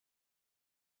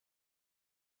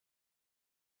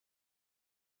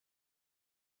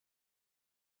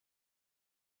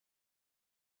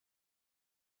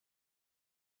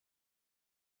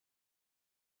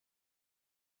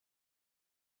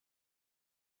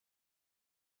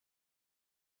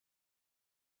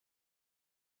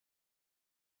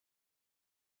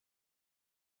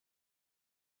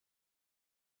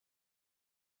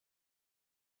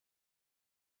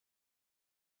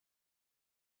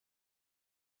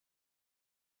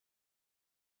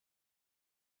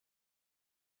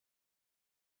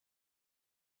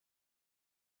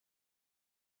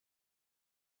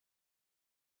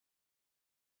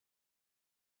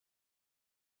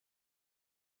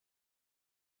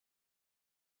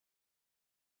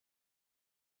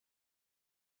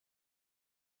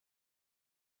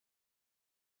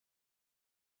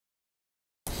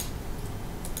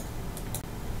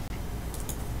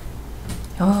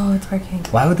Oh, it's working.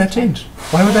 Why would that change?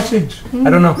 Why would that change? I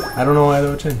don't know. I don't know why that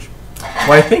would change.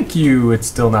 Well, I think it's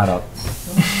still not up.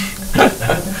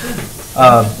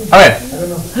 Okay.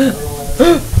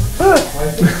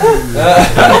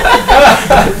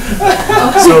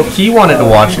 So Key wanted to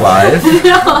watch live.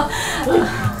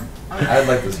 I'd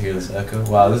like to hear this echo.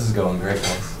 Wow, this is going great,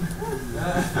 guys.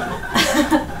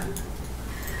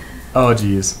 Oh,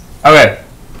 geez. Okay.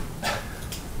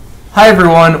 Hi,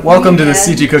 everyone. Welcome to the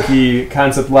CG Cookie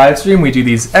Concept live stream. We do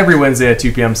these every Wednesday at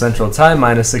 2 p.m. Central Time,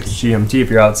 minus 6 GMT if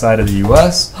you're outside of the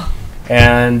U.S.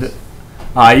 And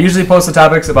I usually post the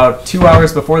topics about 2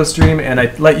 hours before the stream, and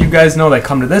I let you guys know that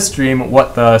come to this stream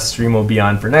what the stream will be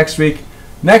on for next week.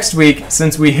 Next week,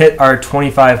 since we hit our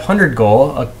 2,500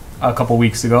 goal a couple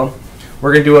weeks ago,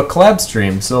 we're going to do a collab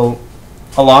stream. So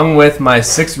along with my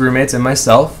 6 roommates and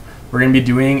myself, we're going to be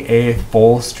doing a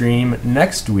full stream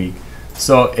next week.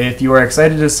 So if you are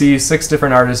excited to see 6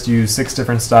 different artists use 6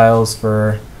 different styles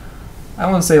for, I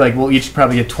want to say like we'll each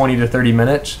probably get 20 to 30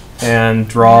 minutes and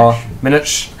draw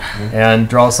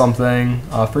something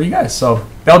for you guys. So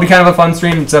that'll be kind of a fun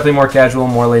stream. It's definitely more casual,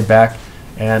 more laid back,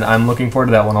 and I'm looking forward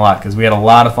to that one a lot because we had a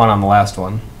lot of fun on the last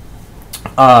one.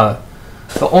 The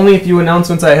only few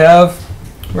announcements I have,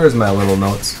 where's my little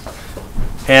notes?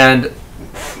 And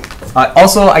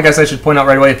also, I guess I should point out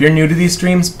right away, if you're new to these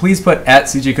streams, please put at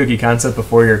CG Cookie Concept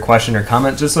before your question or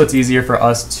comment, just so it's easier for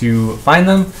us to find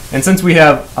them. And since we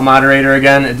have a moderator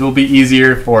again, it will be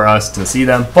easier for us to see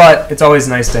them, but it's always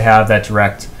nice to have that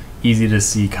direct, easy to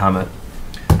see comment.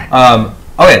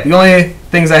 Okay, the only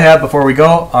things I have before we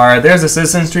go are there's a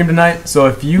citizen stream tonight, so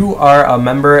if you are a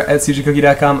member at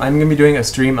cgcookie.com, I'm going to be doing a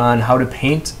stream on how to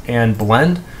paint and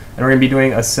blend, and we're going to be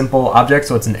doing a simple object,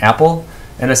 so it's an apple.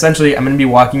 And essentially, I'm going to be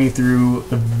walking you through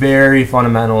the very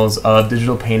fundamentals of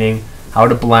digital painting, how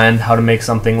to blend, how to make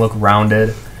something look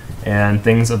rounded, and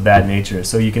things of that nature.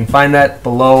 So you can find that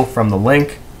below from the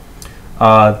link.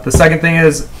 The second thing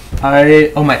is,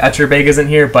 my etcher bag isn't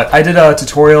here, but I did a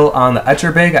tutorial on the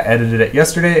etcher bag. I edited it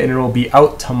yesterday, and it will be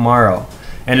out tomorrow.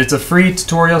 And it's a free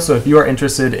tutorial, so if you are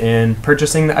interested in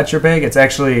purchasing the etcher bag, it's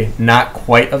actually not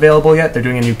quite available yet. They're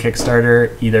doing a new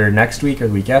Kickstarter either next week or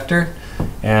the week after.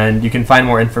 And you can find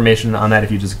more information on that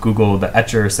if you just Google the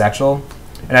Etcher Satchel.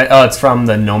 And it's from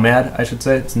the Nomad, I should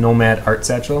say. It's Nomad Art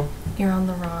Satchel. You're on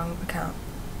the wrong account.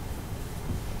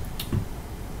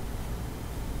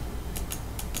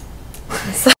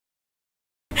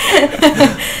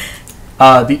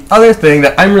 The other thing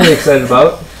that I'm really excited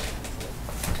about,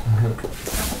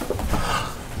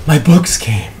 my books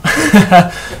came.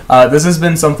 This has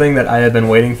been something that I have been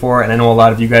waiting for, and I know a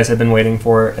lot of you guys have been waiting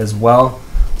for as well.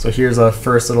 So here's a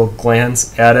first little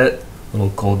glance at it. Little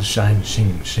gold shine,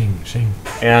 shing, shing, shing.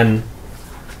 And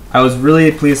I was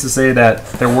really pleased to say that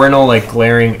there were no like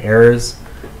glaring errors.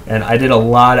 And I did a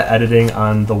lot of editing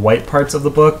on the white parts of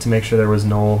the book to make sure there was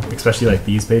no, especially like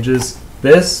these pages.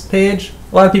 This page,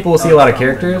 a lot of people will see a lot of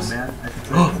characters.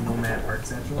 Nomad Art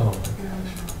Satchel. Oh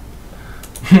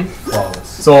my gosh.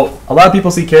 So a lot of people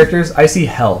see characters. I see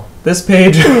hell. This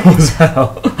page was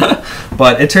hell.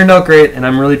 But it turned out great, and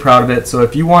I'm really proud of it. So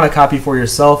if you want a copy for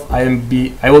yourself, I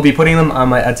will be putting them on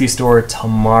my Etsy store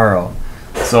tomorrow.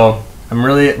 So I'm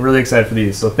really, really excited for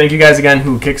these. So thank you guys again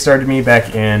who kickstarted me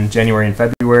back in January and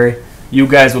February. You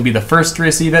guys will be the first to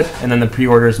receive it, and then the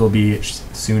pre-orders will be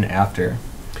soon after.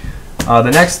 The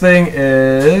next thing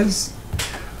is,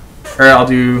 I'll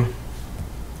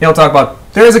talk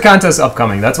about, there is a contest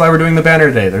upcoming. That's why we're doing the banner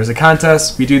today. There's a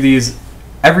contest. We do these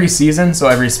every season, so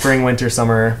every spring, winter,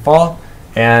 summer, fall.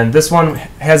 And this one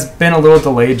has been a little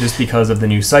delayed just because of the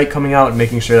new site coming out and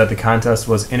making sure that the contest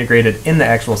was integrated in the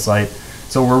actual site.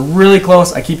 So we're really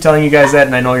close. I keep telling you guys that,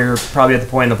 and I know you're probably at the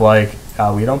point of like,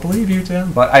 we don't believe you,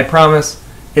 Tim. But I promise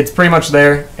it's pretty much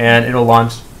there, and it'll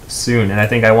launch soon. And I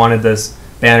think I wanted this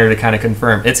banner to kind of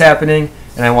confirm it's happening,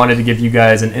 and I wanted to give you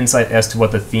guys an insight as to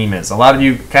what the theme is. A lot of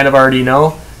you kind of already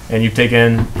know, and you've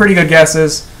taken pretty good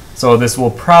guesses. So this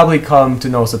will probably come to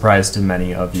no surprise to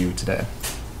many of you today.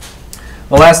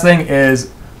 The last thing is,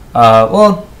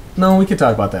 well, no, we could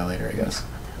talk about that later, I guess.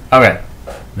 Okay,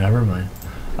 never mind.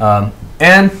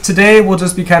 And today will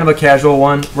just be kind of a casual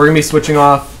one. We're going to be switching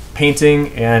off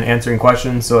painting and answering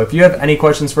questions. So if you have any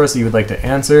questions for us that you would like to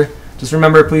answer, just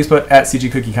remember, please put at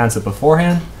CG Cookie Concept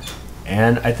beforehand.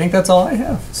 And I think that's all I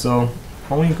have. So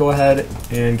why don't we go ahead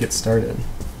and get started.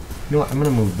 You know what, I'm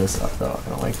going to move this up though. I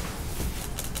don't like,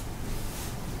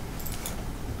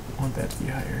 I want that to be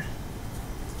higher.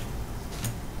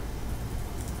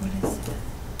 What is it?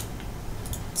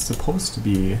 It's supposed to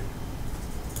be.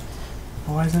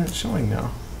 Oh, why isn't it showing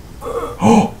now?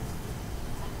 Oh!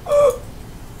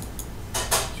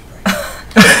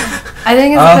 I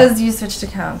think it's because you switched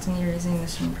accounts and you're using the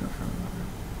stream profile.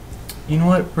 You know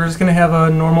what? We're just gonna have a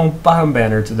normal bottom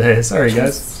banner today. Sorry,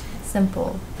 guys.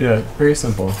 Simple. Yeah, very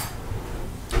simple.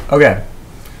 Okay,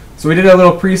 so we did a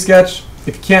little pre-sketch.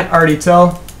 If you can't already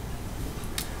tell,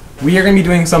 we are going to be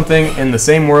doing something in the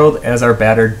same world as our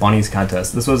Battered Bunnies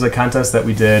contest. This was a contest that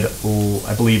we did,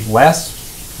 I believe, last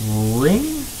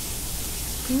spring?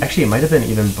 Actually, it might have been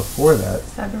even before that.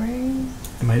 February?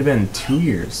 It might have been 2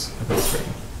 years of this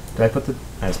spring. Did I put the...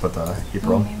 I just put the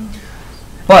April.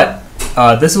 But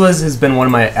this has been one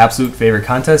of my absolute favorite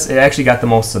contests. It actually got the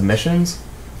most submissions.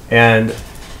 And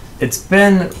it's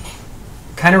been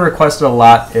kind of requested a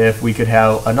lot if we could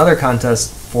have another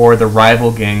contest for the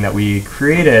rival gang that we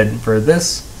created for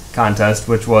this contest,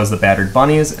 which was the Battered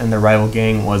Bunnies, and the rival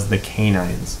gang was the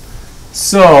Canines.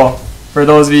 So, for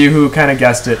those of you who kind of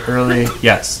guessed it early,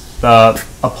 yes, the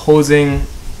opposing...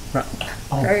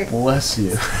 Oh, bless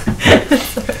you.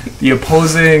 The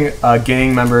opposing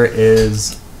gang member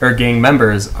gang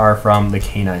members are from the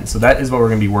Canines. So that is what we're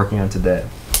going to be working on today.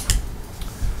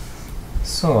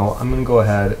 So, I'm going to go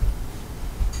ahead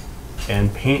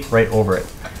and paint right over it.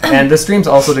 And the stream's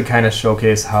also to kind of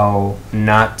showcase how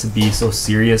not to be so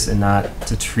serious and not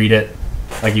to treat it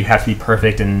like you have to be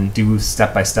perfect and do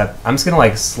step by step. I'm just gonna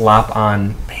like slop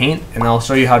on paint, and I'll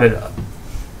show you how to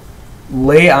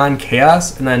lay on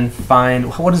chaos and then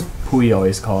find, what does Pui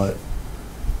always call it?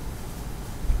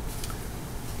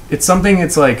 It's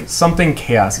like something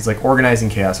chaos. It's like organizing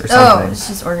chaos or something. Oh, it's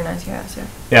just organized chaos, yeah.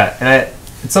 Yeah, and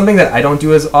it's something that I don't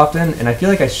do as often, and I feel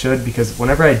like I should, because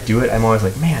whenever I do it, I'm always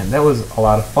like, man, that was a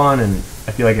lot of fun, and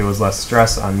I feel like it was less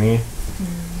stress on me.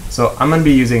 So I'm going to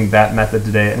be using that method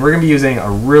today, and we're going to be using a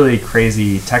really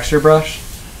crazy texture brush.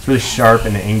 It's really sharp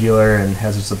and angular and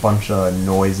has just a bunch of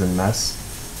noise and mess.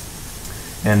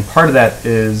 And part of that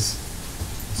is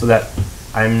so that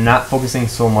I'm not focusing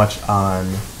so much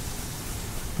on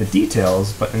the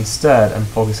details, but instead I'm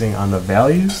focusing on the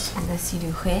values. And the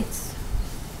silhouettes.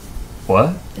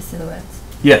 What? The silhouettes.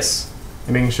 Yes,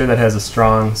 and making sure that has a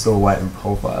strong silhouette and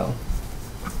profile.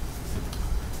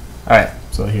 Alright,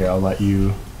 so here, I'll let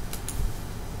you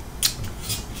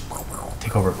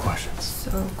take over questions.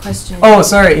 So, question. Oh,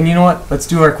 sorry, and you know what? Let's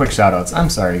do our quick shoutouts. I'm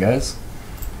sorry, guys.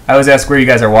 I was asked where you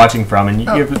guys are watching from, and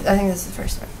I you think this is the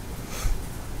first one.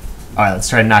 Alright, let's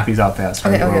try to knock these out fast.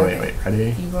 Okay, Wait,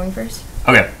 ready? You going first?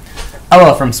 Okay.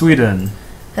 Ella from Sweden.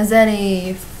 Is that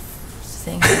a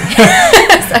thing?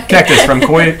 Cactus from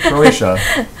Croatia.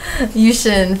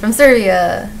 Yushin from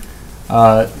Serbia.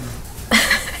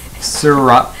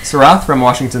 Sarath from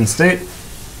Washington State.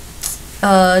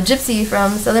 Gypsy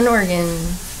from Southern Oregon.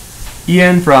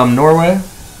 Ian from Norway.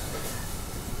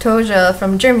 Toja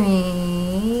from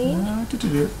Germany.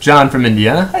 John from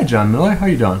Indiana. Hi, John Miller. How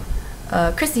you doing?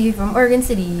 Chrissy from Oregon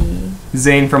City.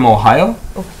 Zane from Ohio.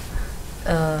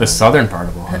 The southern part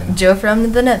of Ohio. Joe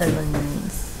from the Netherlands.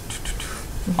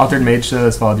 Altered Mage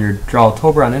says, followed your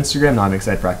Drawtober on Instagram. Now I'm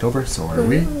excited for October. So are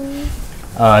we.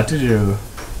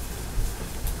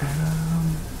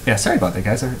 Yeah, sorry about that,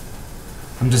 guys.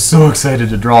 I'm just so excited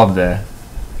to draw today.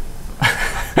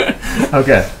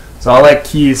 Okay, so I'll let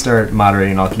Key start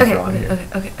moderating, and I'll keep drawing here.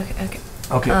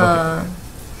 Okay.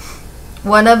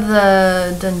 One of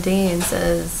the Dundanes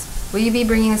says, will you be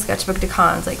bringing a sketchbook to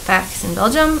cons like FAX in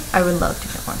Belgium? I would love to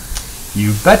get one.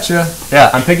 You betcha. Yeah,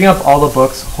 I'm picking up all the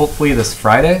books hopefully this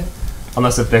Friday.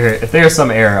 Unless if there's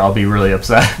some error, I'll be really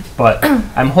upset. But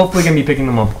I'm hopefully going to be picking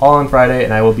them up all on Friday,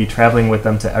 and I will be traveling with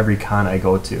them to every con I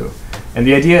go to. And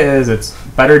the idea is it's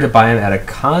better to buy them at a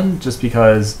con just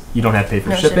because you don't have to pay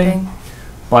for shipping.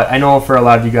 But I know for a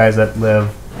lot of you guys that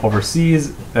live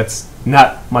overseas, that's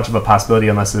not much of a possibility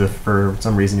unless if for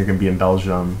some reason you're going to be in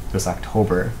Belgium this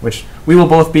October, which we will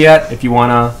both be at. If you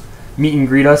want to meet and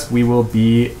greet us, we will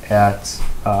be at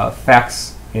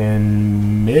FAX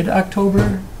in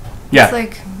mid-October. Yeah,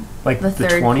 it's like the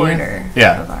third 20th? quarter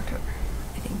of October,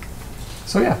 I think.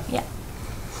 So yeah. Yeah.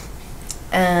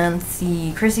 And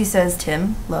see, Chrissy says,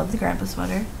 Tim, love the grandpa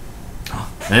sweater.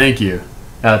 Oh, thank you.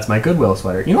 That's my Goodwill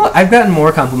sweater. You know what? I've gotten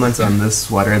more compliments on this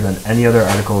sweater than any other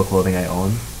article of clothing I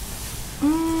own.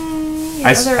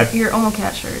 Your Omo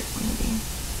Cat shirt, maybe.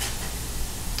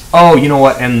 Oh, you know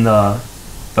what? And the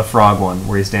frog one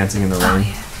where he's dancing in the rain.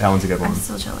 Yeah. That one's a good one. I'm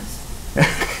still jealous.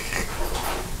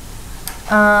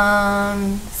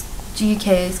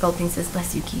 GK Sculpting says,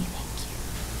 bless you, Key. Thank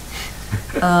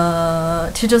you.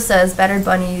 Chijo says, Battered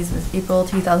Bunnies was April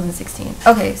 2016.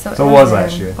 Okay, so it was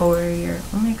last year. Over a year.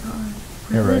 Oh my god.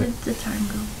 Where did the time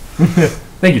go?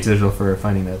 Thank you, Tijo, for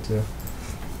finding that too.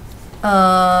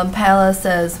 Pala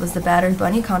says, was the Battered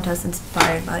Bunny contest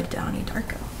inspired by Donnie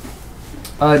Darko?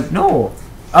 No.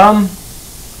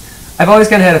 I I've always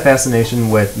kind of had a fascination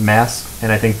with masks,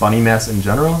 and I think bunny masks in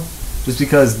general, just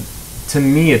because to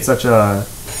me it's such a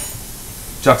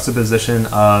juxtaposition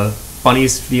of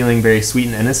bunnies feeling very sweet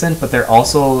and innocent, but they're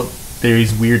also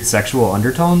these weird sexual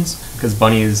undertones, because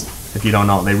bunnies, if you don't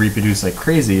know, they reproduce like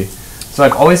crazy. So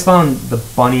I've always found the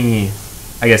bunny,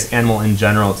 I guess, animal in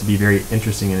general to be very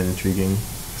interesting and intriguing.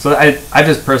 So I've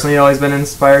just personally always been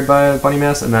inspired by bunny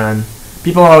masks, and then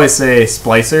people always say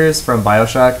splicers from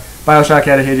Bioshock. Bioshock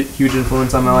had a huge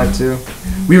influence on my life too.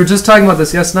 We were just talking about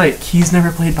this yesterday. Key's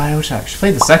never played Bioshock. She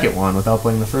played the second one without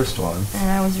playing the first one.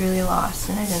 And I was really lost,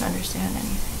 and I didn't understand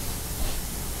anything.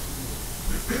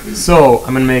 So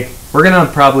we're gonna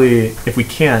probably, if we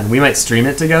can, we might stream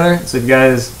it together. So if you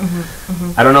guys,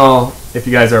 I don't know if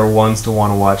you guys are ones to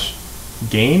want to watch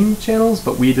game channels,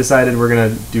 but we decided we're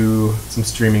gonna do some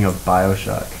streaming of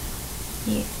Bioshock.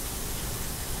 Yeah.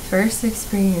 First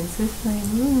experience with my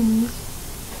movie.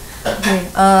 Okay,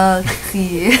 let's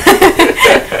see.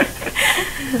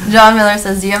 John Miller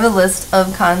says, do you have a list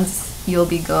of cons you'll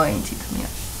be going to coming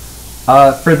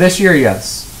up? For this year,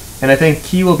 yes. And I think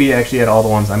Key will be actually at all the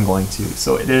ones I'm going to.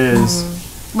 So it is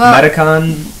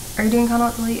Metacon. Are you doing Con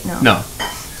Out Delete? No. No.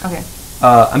 Okay.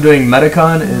 I'm doing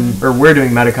Metacon or we're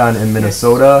doing Metacon in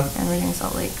Minnesota. And we're doing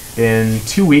Salt Lake. In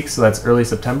 2 weeks, so that's early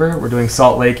September. We're doing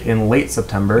Salt Lake in late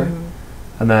September.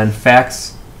 And then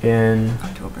FAX in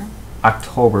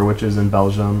October, which is in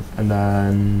Belgium. And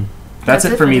then that's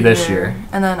it for me this year.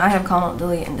 And then I have Con Out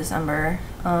Delete in December.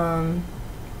 In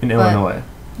Illinois.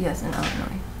 Yes, in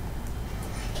Illinois.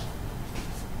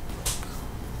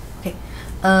 Okay.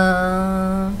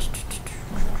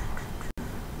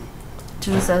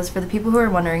 Jules says, for the people who are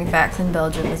wondering, FAX in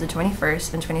Belgium is the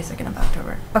 21st and 22nd of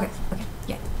October. Okay,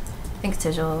 yeah. Thanks,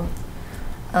 Tijol.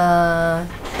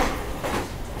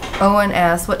 Owen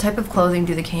asks, what type of clothing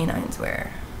do the canines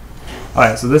wear?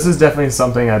 Alright, so this is definitely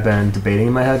something I've been debating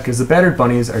in my head, because the battered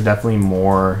bunnies are definitely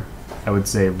more, I would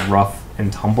say, rough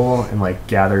and tumble and like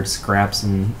gathered scraps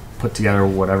and put together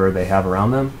whatever they have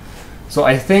around them. So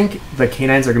I think the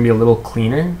canines are going to be a little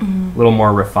cleaner, a little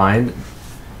more refined.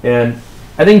 And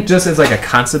I think just as like a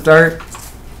concept art,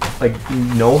 like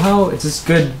know-how, it's just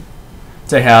good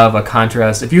to have a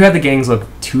contrast. If you have the gangs look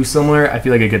too similar, I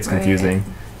feel like it gets confusing.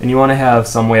 Right. And you want to have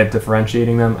some way of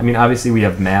differentiating them. I mean, obviously we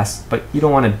have masks, but you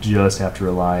don't want to just have to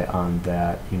rely on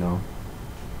that, you know.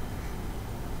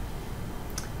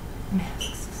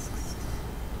 Masks.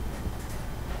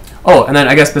 Oh, and then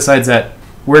I guess besides that,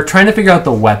 we're trying to figure out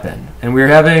the weapon. And we were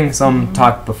having some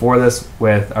talk before this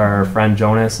with our friend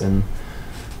Jonas, and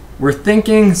we're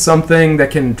thinking something that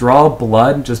can draw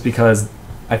blood, just because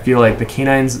I feel like the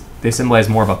canines, they symbolize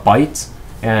more of a bite,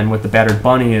 and with the battered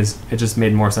bunnies, it just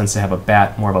made more sense to have a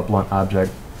bat, more of a blunt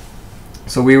object.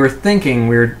 So we were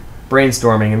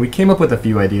brainstorming, and we came up with a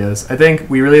few ideas. I think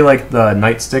we really like the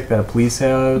nightstick that a police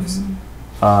has.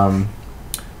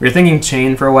 We were thinking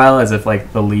chain for a while, as if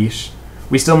like the leash.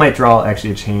 We still might draw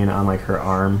actually a chain on like her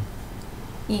arm.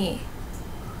 Yeah.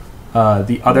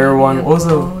 The other one, what was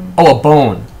the? Oh, a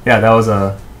bone. Yeah, that was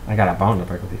a. I got a bone to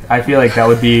pick with you. I feel like that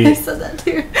would be. I said that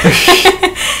too.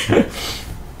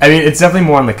 I mean, it's definitely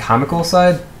more on the comical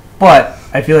side, but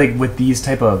I feel like with these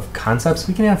type of concepts,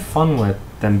 we can have fun with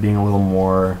them being a little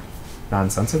more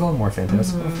nonsensical, more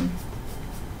fantastical.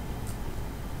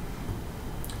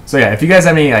 So yeah, if you guys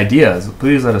have any ideas,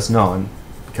 please let us know, and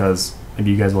because maybe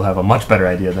you guys will have a much better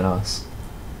idea than us.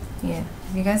 Yeah.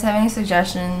 If you guys have any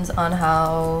suggestions on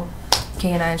how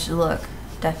K9 should look,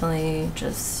 definitely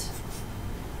just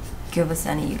give us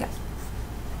any you got.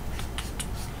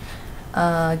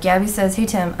 Gabby says, hey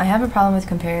Tim, I have a problem with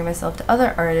comparing myself to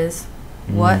other artists.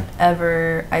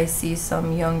 Whenever I see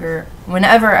some younger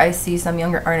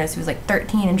artist who's like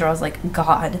 13 and draws like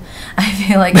God, I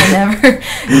feel like I'll never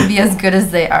be as good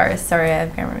as they are. Sorry, I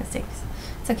have grammar mistakes.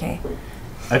 It's okay.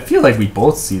 I feel like we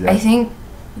both see that. I think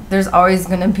there's always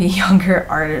going to be younger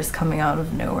artists coming out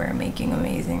of nowhere making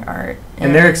amazing art.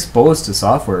 And they're exposed to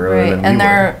software earlier than we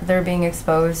were. And they're being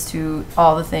exposed to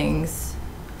all the things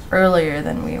earlier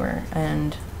than we were,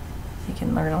 and they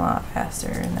can learn a lot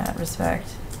faster in that respect.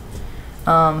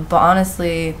 But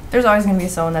honestly, there's always going to be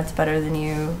someone that's better than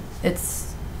you.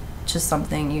 It's just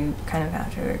something you kind of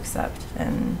have to accept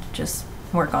and just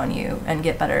work on you and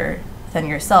get better than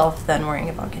yourself than worrying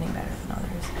about getting better than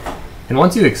others. And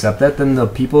once you accept that, then the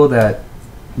people that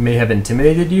may have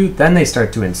intimidated you, then they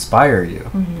start to inspire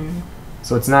you.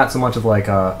 So it's not so much of like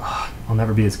I'll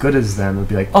never be as good as them. It'll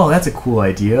be like, oh, that's a cool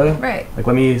idea. Right. Like,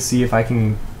 let me see if I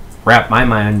can wrap my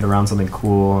mind around something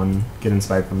cool and get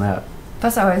inspired from that.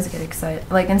 Plus, I always get excited.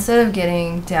 Like, instead of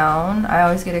getting down, I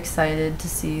always get excited to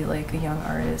see, like, a young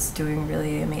artist doing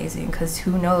really amazing. Because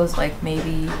who knows, like,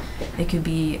 maybe it could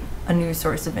be a new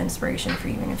source of inspiration for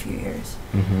you in a few years.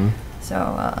 Mm-hmm.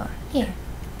 So, yeah.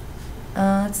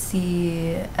 Let's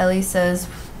see. Ellie says,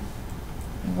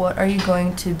 what are you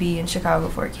going to be in Chicago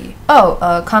for, Key?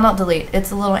 Oh, Con Out Delete. It's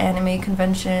a little anime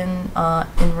convention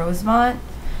in Rosemont.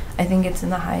 I think it's in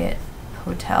the Hyatt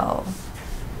Hotel.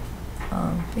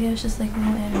 But yeah, it's just like a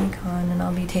little anime con, and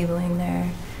I'll be tabling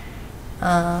there.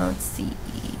 Let's see.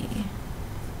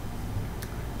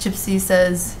 Gypsy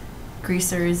says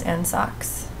greasers and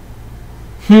socks.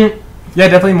 Yeah,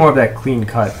 definitely more of that clean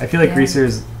cut. I feel like Yeah.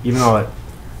 greasers, even though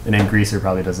the name greaser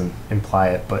probably doesn't imply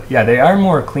it, but yeah, they are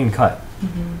more clean cut.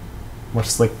 Mm-hmm. More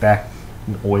slicked back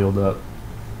and oiled up.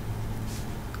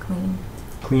 Clean.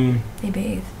 Clean. They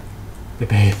bathe. They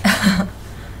bathe.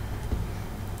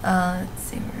 Let's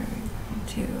see where are we going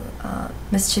to.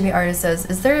 Miss Chibi Artist says,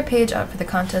 is there a page up for the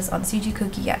contest on CG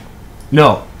Cookie yet?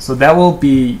 No, so that will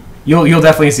be, you'll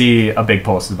definitely see a big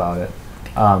post about it.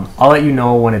 I'll let you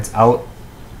know when it's out,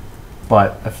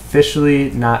 but officially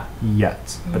not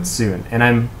yet, but soon. And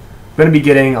I'm going to be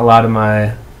getting a lot of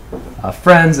my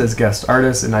friends as guest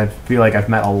artists, and I feel like I've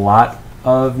met a lot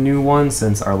of new ones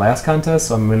since our last contest,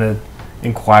 so I'm going to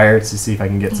inquire to see if I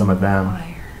can get some of them.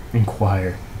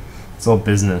 Inquire. It's all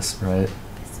business, right?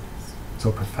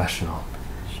 So professional.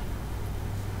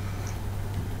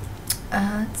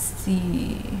 Let's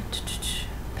see.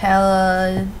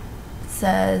 Pella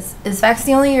says, is VAX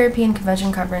the only European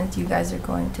convention conference you guys are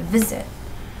going to visit?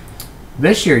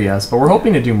 This year, yes, but we're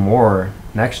hoping to do more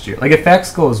next year. Like, if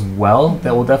VAX goes well,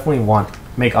 that will definitely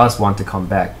make us want to come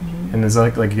back. And it's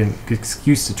like an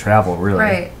excuse to travel, really.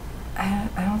 Right. I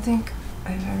don't think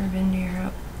I've ever been to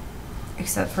Europe,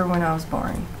 except for when I was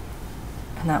born.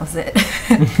 And that was it.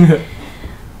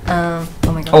 Oh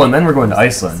my god. Oh, and then we're going to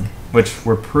Iceland, which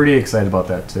we're pretty excited about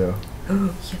that, too.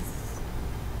 Oh, yes.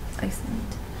 Iceland.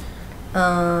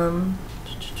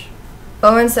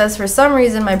 Bowen says, for some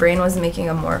reason my brain was making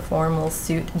a more formal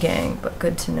suit gang, but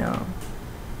good to know.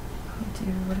 Oh,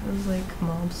 dude, what if it was like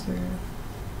mobster?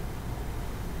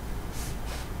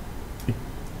 It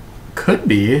could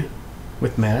be,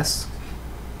 with masks.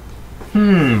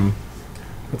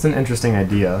 That's an interesting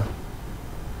idea.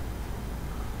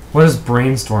 What is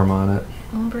brainstorm on it?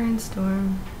 I'll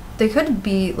brainstorm. They could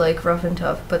be like rough and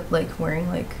tough, but like wearing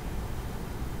like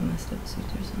messed up suits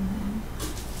or something.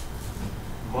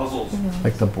 Muzzles. Who knows?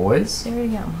 Like the boys? They already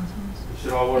got muzzles. You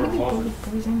should all wear They could be muzzles.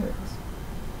 boys and girls.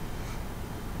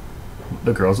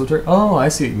 The girls would wear. Oh, I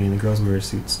see what you mean. The girls wear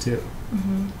suits too.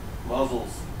 Mm-hmm.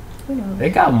 Muzzles. Who knows? They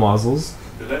got muzzles.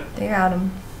 Did they? They got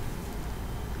them.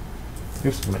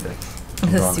 Oops, my dick. The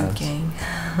Wrong suit hands. gang.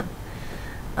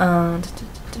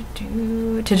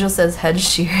 Tigil says head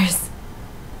shears.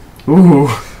 Ooh,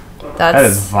 That's, that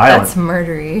is violent. That's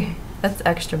murdery. That's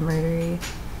extra murdery.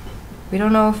 We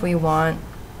don't know if we want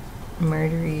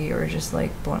murdery or just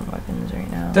like blunt weapons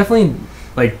right now.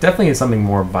 Definitely something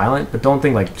more violent, but don't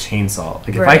think like chainsaw.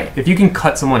 Like Right. if you can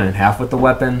cut someone in half with the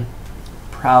weapon,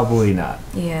 probably not.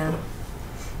 Yeah.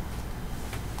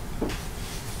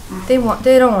 They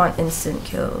don't want instant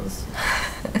kills.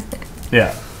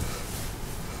 Yeah.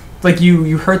 Like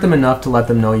you hurt them enough to let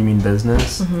them know you mean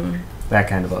business. Mm-hmm. That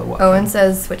kind of a weapon. Owen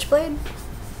says switchblade.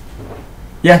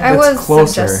 Yeah, I that's was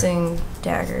closer. suggesting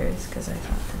daggers because I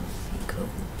thought that would be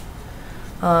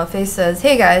cool. Faith says,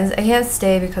 "Hey guys, I can't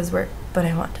stay because work, but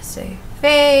I want to stay."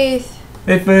 Faith.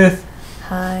 Hey, Fifth.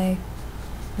 Hi.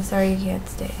 I'm sorry you can't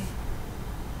stay,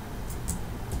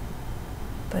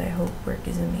 but I hope work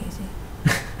is amazing.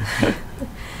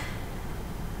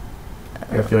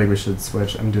 I feel like we should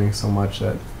switch. I'm doing so much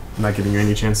that I'm not giving you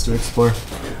any chance to explore.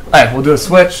 Alright, we'll do a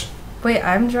switch. Wait,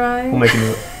 I'm drawing. We'll make a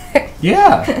new.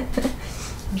 Yeah.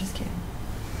 I'm just kidding.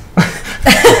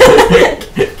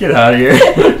 Get out of here.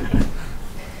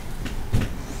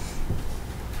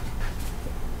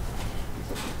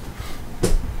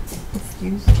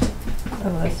 Excuse.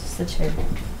 Oh, that's just a chair.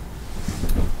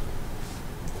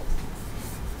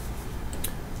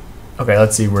 Okay,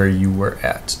 let's see where you were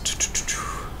at.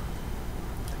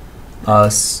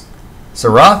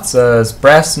 Sarath says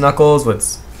brass knuckles with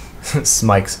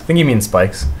smikes. I think you mean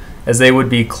spikes, as they would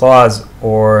be claws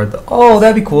or the. Oh,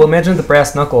 that'd be cool. Imagine if the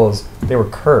brass knuckles they were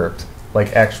curved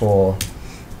like actual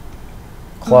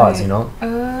claws. Okay. You know,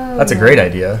 Oh. that's a great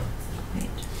idea. Wait,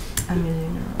 I'm gonna do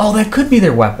now. Oh, that could be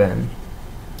their weapon.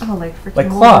 Oh, like freaking Like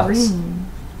claws. Wolverine.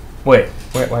 Wait,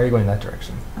 why are you going that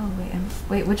direction? Oh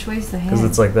wait, which way's the hand? Because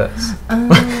it's like this. Oh,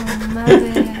 my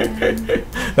bad.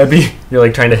 That'd be you're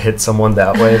like trying to hit someone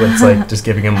that way, but it's like just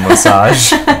giving him a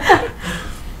massage.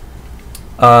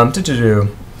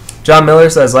 Do-do-do. John Miller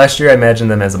says, last year I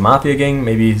imagined them as a mafia gang,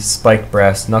 maybe spiked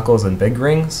brass knuckles and big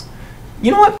rings.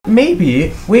 You know what?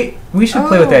 Maybe. Wait, we should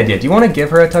play with the idea. Do you want to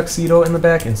give her a tuxedo in the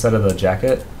back instead of the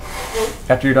jacket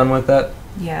after you're done with that?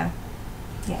 Yeah.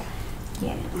 Yeah.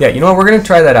 Yeah. Yeah, you know what? We're going to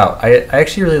try that out. I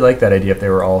actually really like that idea if they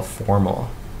were all formal.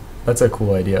 That's a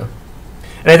cool idea.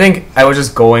 And I think I was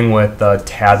just going with the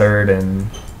tethered and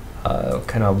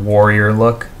kind of warrior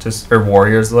look,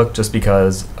 warriors look, just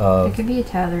because It could be a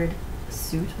tethered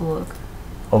suit look.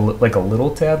 Like a little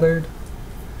tethered.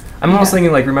 I'm almost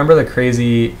thinking like, remember the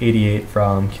crazy 88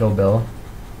 from Kill Bill?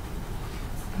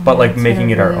 But like it's making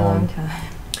been it a our really long own. time.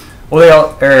 Well, they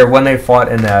all, or when they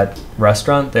fought in that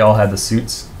restaurant, they all had the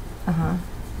suits. Uh-huh.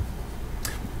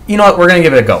 You know what? We're gonna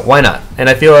give it a go. Why not? And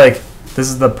I feel like this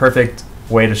is the perfect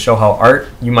way to show how art,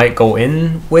 you might go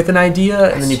in with an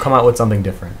idea and then you come out with something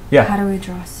different. Yeah. How do we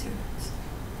draw suits?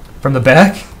 From the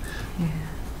back? Yeah.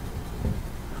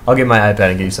 I'll get my iPad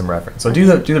and give you some reference. So do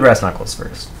the brass knuckles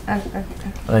first. Okay.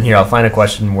 And then here, I'll find a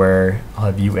question where I'll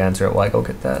have you answer it while I go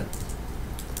get that.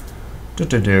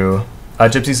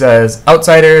 Gypsy says,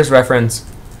 outsiders reference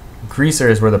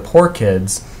greasers were the poor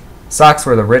kids, socks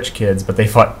were the rich kids, but they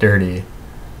fought dirty.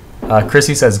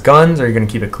 Chrissy says, guns, are you going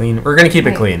to keep it clean? We're going to keep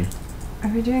it clean. Are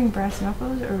we doing brass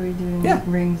knuckles or are we doing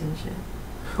rings and shit?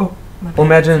 Oh, My well,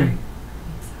 bad. imagine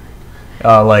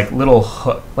Sorry. like little,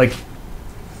 like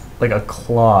a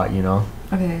claw, you know?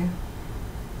 Okay.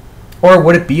 Or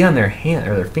would it be on their hand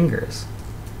or their fingers?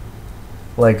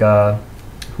 Like,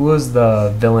 who was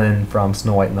the villain from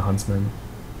Snow White and the Huntsman?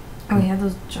 Oh, he had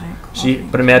those giant claws.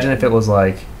 But imagine if it was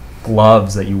like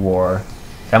gloves that you wore.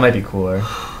 That might be cooler.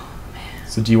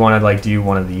 So do you want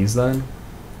one of these then?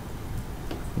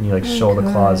 And you like show the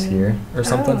claws here or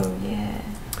something? Oh, yeah.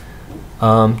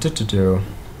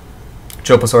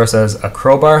 Choposaur says a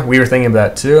crowbar. We were thinking of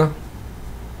that too.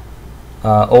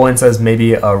 Owen says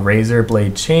maybe a razor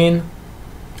blade chain.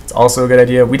 It's also a good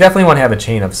idea. We definitely want to have a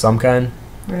chain of some kind.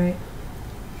 Right.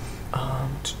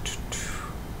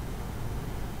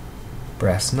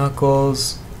 Brass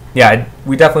knuckles. Yeah,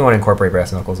 we definitely want to incorporate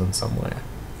brass knuckles in some way.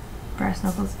 Brass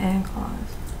knuckles and claws.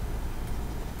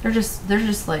 They're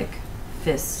just like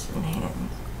fists and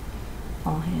hands,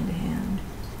 all hand to hand.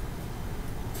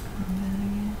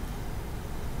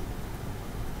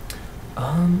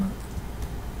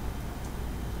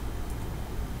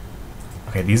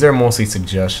 Okay, these are mostly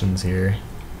suggestions here.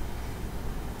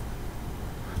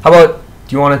 How about,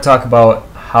 do you want to talk about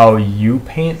how you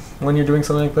paint when you're doing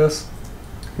something like this?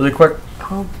 Really quick.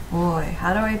 Oh boy,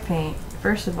 how do I paint?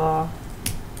 First of all,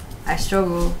 I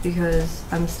struggle because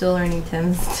I'm still learning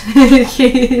Tim's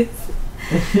keys.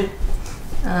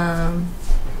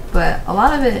 But a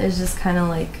lot of it is just kind of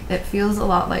like, it feels a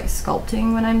lot like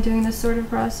sculpting when I'm doing this sort of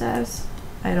process.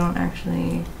 I don't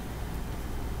actually,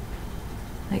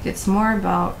 like, it's more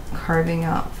about carving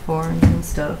out forms and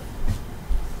stuff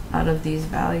out of these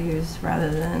values rather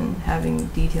than having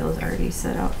details already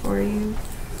set out for you.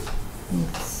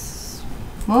 It's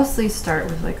mostly start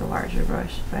with like a larger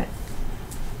brush, but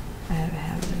I have a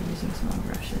habit of using small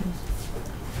brushes.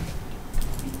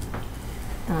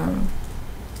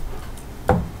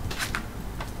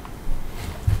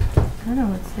 I don't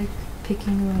know, it's like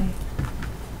picking away.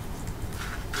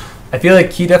 I feel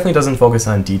like he definitely doesn't focus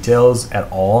on details at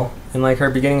all in like her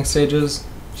beginning stages.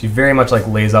 She very much like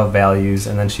lays out values,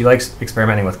 and then she likes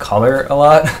experimenting with color a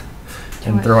lot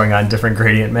and throwing on different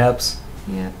gradient maps.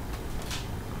 Yep.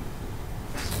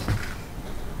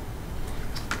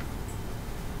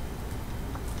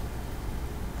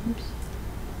 Oops.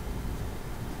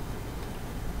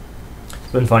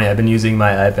 It's been funny. I've been using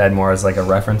my iPad more as like a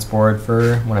reference board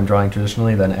for when I'm drawing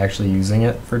traditionally than actually using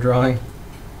it for drawing.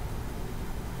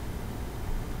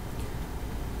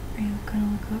 Are you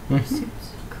gonna look up Mhm.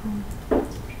 suits? Cool.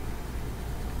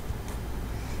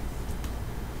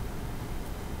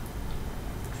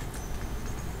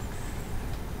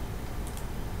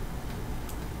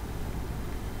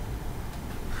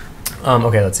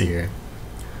 Okay, let's see here.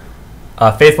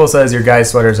 Faithful says, your guys'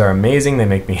 sweaters are amazing. They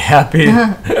make me happy.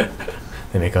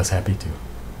 They make us happy too.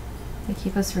 They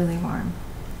keep us really warm.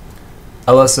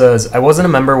 Ella says, I wasn't a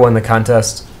member when the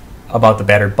contest about the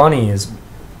battered bunnies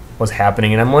was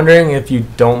happening, and I'm wondering if you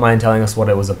don't mind telling us what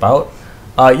it was about.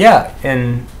 Yeah,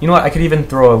 and you know what? I could even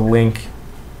throw a link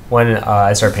when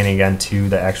I start painting again to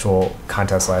the actual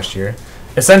contest last year.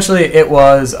 Essentially, it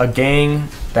was a gang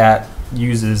that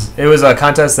it was a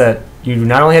contest that you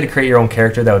not only had to create your own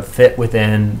character that would fit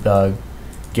within the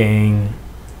gang,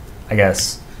 I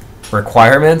guess,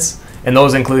 requirements, and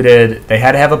those included they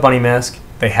had to have a bunny mask,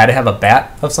 they had to have a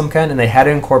bat of some kind, and they had to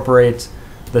incorporate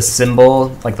the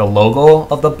symbol, like the logo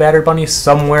of the battered bunny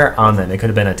somewhere on them. It could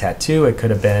have been a tattoo. It could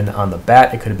have been on the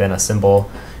bat. It could have been a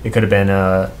symbol. It could have been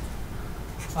a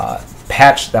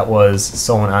patch that was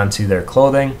sewn onto their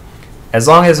clothing. As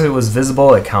long as it was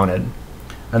visible, it counted.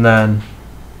 And then...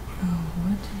 Oh,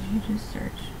 what did you just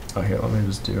search? Oh, here, let me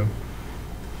just do...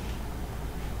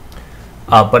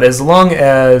 but as long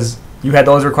as you had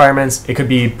those requirements, it could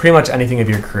be pretty much anything of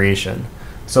your creation.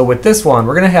 So with this one,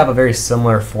 we're going to have a very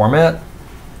similar format,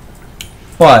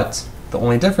 but the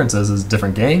only difference is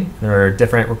different gang. There are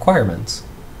different requirements.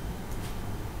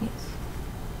 Yes.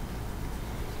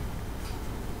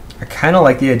 I kind of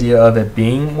like the idea of it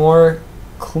being more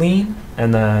clean,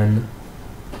 and then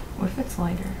What if it's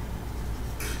lighter?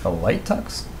 a light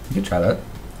tux. You could try that.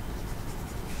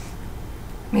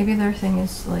 Maybe their thing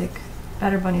is like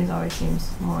Better Bunnies always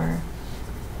seems more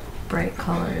bright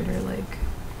colored or like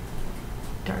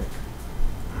dark.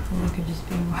 And it could just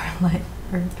be more light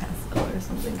or pastel or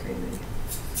something crazy.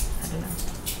 I don't know.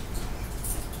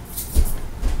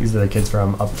 These are the kids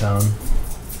from Uptown.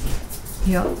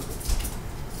 Yup.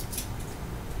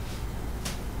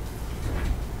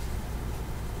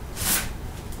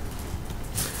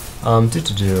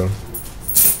 Do.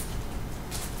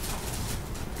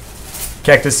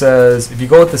 Cactus says, if you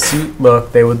go with the suit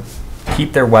look, they would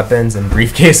keep their weapons in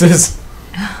briefcases.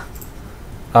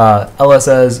 Ella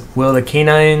says, will the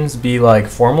canines be like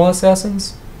formal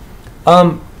assassins?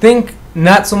 Think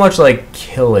not so much like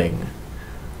killing.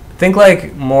 Think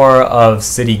like more of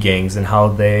city gangs and how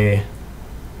they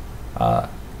are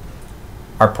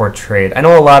portrayed. I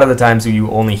know a lot of the times you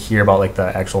only hear about like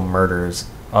the actual murders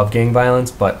of gang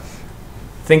violence, but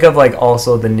think of like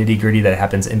also the nitty gritty that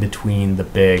happens in between the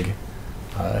big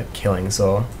killing.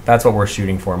 So that's what we're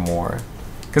shooting for more.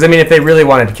 Because I mean, if they really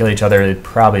wanted to kill each other, they'd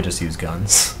probably just use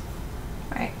guns.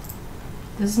 Right.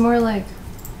 This is more like,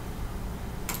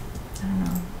 I don't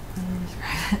know how to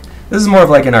describe it. This is more of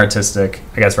like an artistic,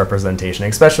 I guess, representation.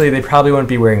 Especially, they probably wouldn't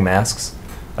be wearing masks.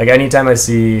 Like anytime I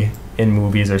see in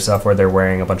movies or stuff where they're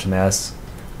wearing a bunch of masks,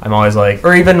 I'm always like,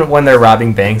 or even when they're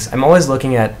robbing banks, I'm always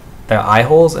looking at their eye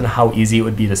holes and how easy it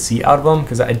would be to see out of them,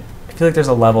 because I feel like there's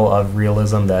a level of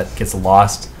realism that gets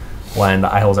lost when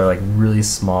the eye holes are like really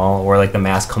small or like the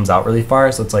mask comes out really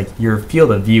far. So it's like your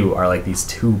field of view are like these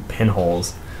two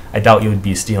pinholes. I doubt you would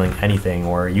be stealing anything,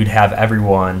 or you'd have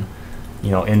everyone,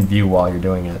 in view while you're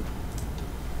doing it.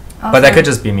 Also, But that could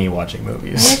just be me watching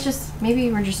movies. Maybe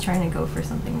we're just trying to go for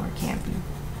something more campy.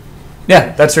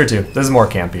 Yeah, that's true too. This is more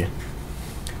campy.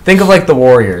 Think of like the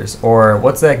Warriors, or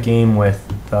what's that game with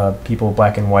the people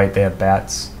black and white? They have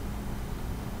bats.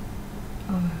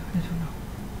 Oh, I don't know.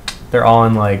 They're all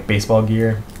in like baseball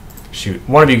gear. Shoot,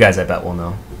 one of you guys I bet will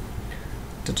know.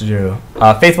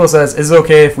 Faithful says, is it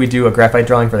okay if we do a graphite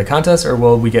drawing for the contest, or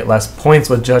will we get less points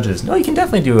with judges? No, you can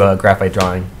definitely do a graphite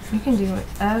drawing. You can do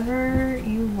whatever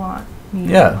you want.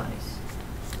 Yeah.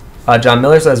 John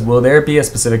Miller says, will there be a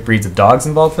specific breeds of dogs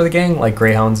involved for the gang, like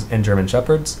greyhounds and German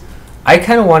shepherds? I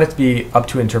kind of want it to be up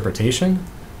to interpretation.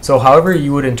 So however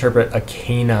you would interpret a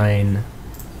canine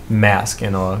mask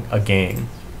in a gang.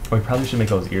 We probably should make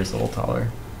those ears a little taller,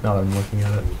 now that I'm looking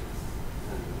at it.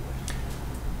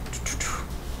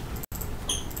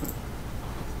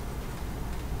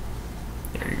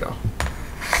 There you go.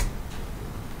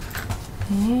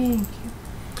 Thank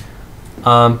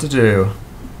you.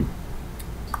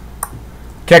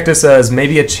 Cactus says,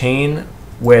 maybe a chain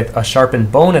with a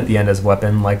sharpened bone at the end as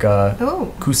weapon, like a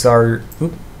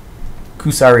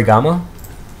kusarigama.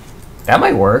 That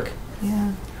might work.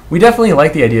 Yeah. We definitely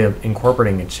like the idea of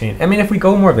incorporating a chain. I mean, if we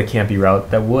go more of the campy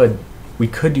route, we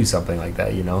could do something like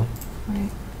that, Right. And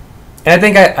I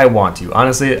think I want to.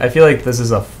 Honestly, I feel like this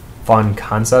is a fun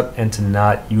concept, and to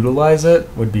not utilize it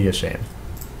would be a shame.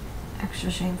 Extra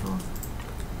shameful.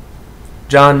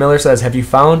 John Miller says, have you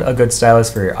found a good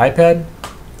stylus for your iPad?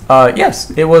 Yes,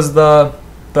 it was the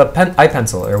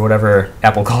iPencil, or whatever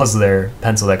Apple calls their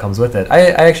pencil that comes with it.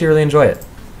 I actually really enjoy it.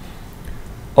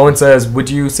 Owen says, would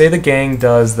you say the gang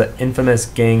does the infamous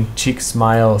gang cheek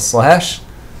smile slash?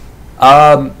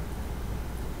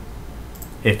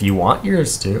 If you want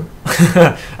yours to.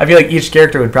 I feel like each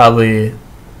character would probably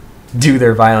do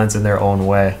their violence in their own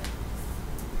way.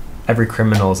 Every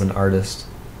criminal is an artist.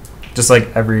 Just like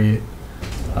every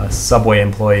Subway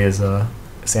employee is a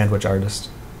sandwich artist.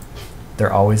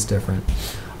 They're always different.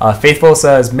 Faithful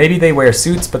says, maybe they wear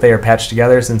suits, but they are patched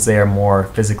together since they are more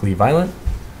physically violent.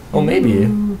 Oh, maybe.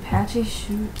 Ooh, patchy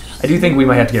shoots. I do think we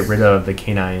might have to get rid of the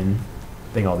canine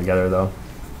thing altogether, though.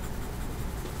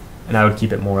 And I would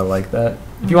keep it more like that.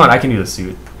 If you want, I can do the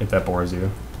suit, if that bores you.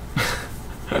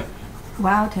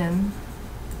 Wow, Tim.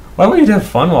 Why would you have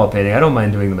fun while painting? I don't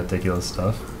mind doing the meticulous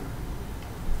stuff.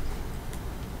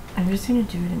 I'm just gonna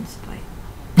do it in spite.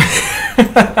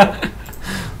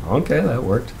 Okay, that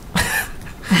worked.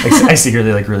 I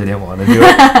secretly really didn't want to do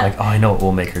it. Like, oh, I know it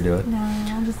will make her do it. No,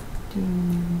 I'll just do.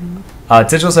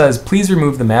 Tichel says, please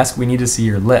remove the mask. We need to see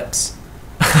your lips.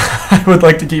 I would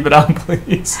like to keep it on,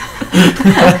 please.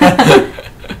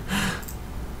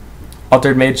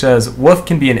 Altered Mage says, Wolf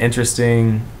can be an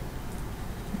interesting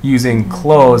using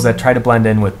clothes that try to blend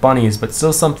in with bunnies, but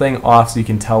still something off so you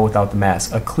can tell without the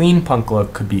mask. A clean punk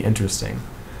look could be interesting.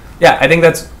 Yeah, I think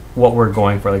that's what we're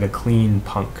going for, like a clean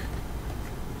punk.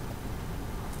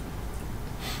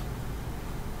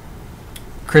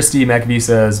 Christy McAbee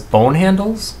says, bone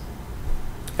handles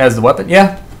as the weapon?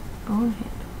 Yeah. Bone handles.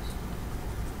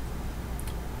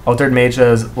 Altered Mage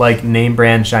says, like name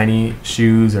brand shiny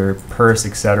shoes or purse,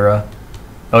 etc.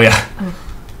 Oh, yeah. Oh.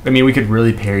 I mean, we could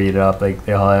really parry it up. Like,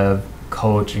 they all have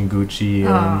Coach and Gucci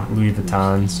and Louis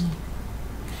Vuittons.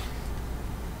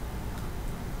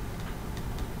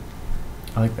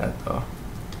 I like that, though.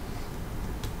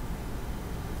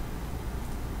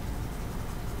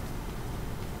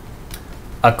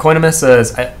 Coinimus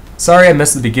says, sorry I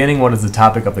missed the beginning. What is the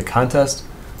topic of the contest?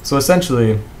 So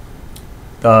essentially,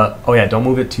 oh yeah, don't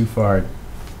move it too far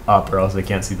up or else they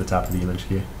can't see the top of the image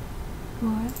key.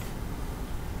 What?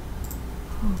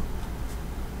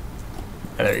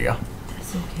 Yeah, there you go.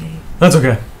 That's okay. That's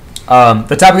okay.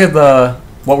 The topic of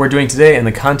what we're doing today in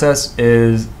the contest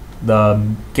is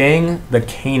the gang, the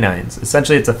Canines.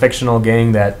 Essentially, it's a fictional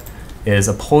gang that is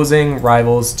opposing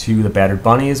rivals to the Battered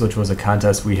Bunnies, which was a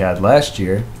contest we had last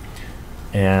year.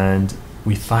 And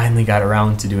we finally got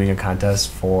around to doing a contest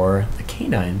for the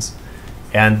Canines.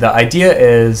 And the idea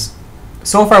is,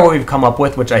 so far what we've come up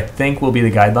with, which I think will be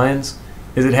the guidelines,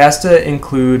 is it has to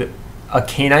include a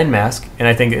canine mask, and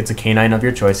I think it's a canine of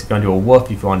your choice. If you want to do a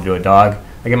wolf, if you want to do a dog.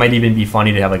 Like, it might even be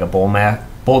funny to have like a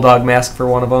bulldog mask for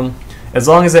one of them, as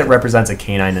long as it represents a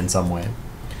canine in some way.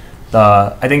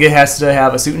 I think it has to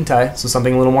have a suit and tie, so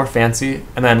something a little more fancy,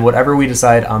 and then whatever we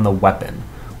decide on the weapon,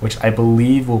 which I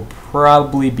believe will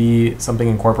probably be something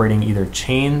incorporating either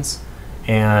chains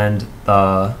and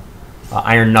the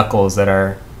iron knuckles that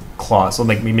are claws. So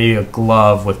like maybe a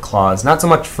glove with claws. Not so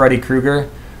much Freddy Krueger.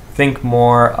 Think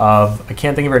more of, I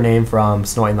can't think of her name from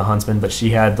Snow White and the Huntsman, but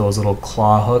she had those little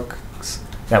claw hooks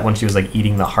that when she was like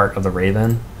eating the heart of the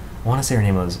raven. I want to say her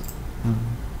name was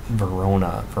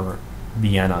Verona for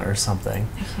Vienna or something.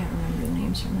 I can't remember the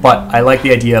names from that. But I like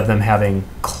the idea of them having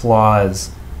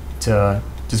claws to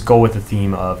just go with the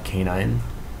theme of canine.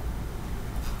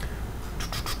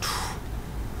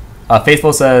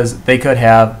 Faithful says they could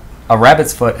have a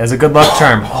rabbit's foot as a good luck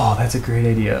charm. Oh, that's a great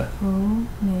idea. Oh,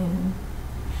 man.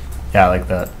 Yeah, I like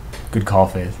that. Good call,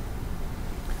 Faith.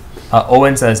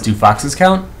 Owen says, do foxes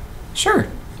count? Sure.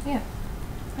 Yeah.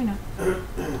 Why not?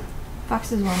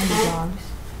 Foxes want to be dogs.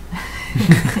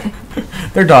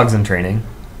 They're dogs in training.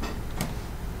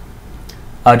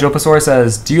 Joe Pasor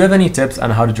says, do you have any tips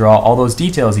on how to draw all those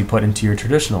details you put into your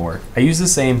traditional work? I use the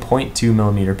same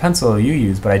 0.2mm pencil you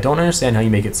use, but I don't understand how you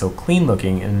make it so clean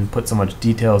looking and put so much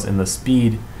details in the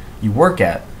speed you work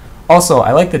at. Also,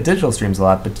 I like the digital streams a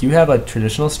lot, but do you have a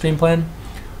traditional stream plan?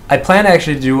 I plan to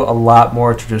actually do a lot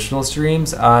more traditional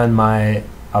streams on my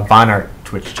Von Art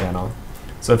Twitch channel.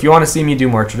 So if you want to see me do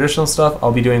more traditional stuff,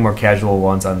 I'll be doing more casual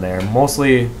ones on there.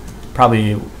 Mostly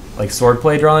probably like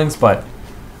swordplay drawings, but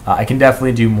I can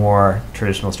definitely do more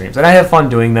traditional streams. And I have fun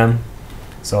doing them.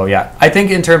 So yeah, I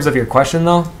think in terms of your question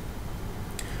though,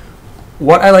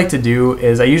 what I like to do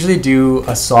is I usually do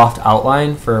a soft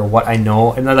outline for what I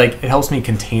know, and then like it helps me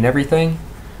contain everything.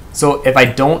 So if I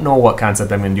don't know what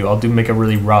concept I'm going to do, I'll make a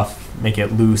really rough, make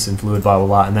it loose and fluid, blah, blah,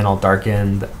 blah, and then I'll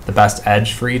darken the best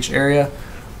edge for each area.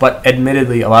 But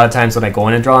admittedly, a lot of times when I go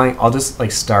in a drawing, I'll just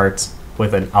like start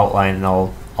with an outline and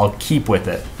I'll keep with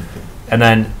it. And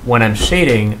then when I'm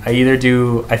shading,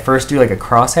 I first do like a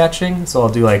cross hatching, so I'll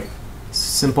do like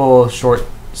simple short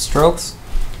strokes.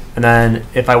 And then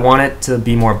if I want it to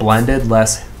be more blended,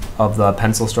 less of the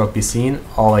pencil stroke be seen,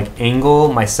 I'll like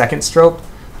angle my second stroke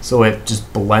so it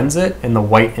just blends it, and the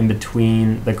white in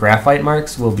between the graphite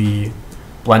marks will be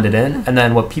blended in. And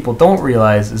then what people don't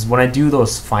realize is when I do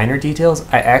those finer details,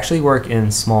 I actually work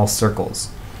in small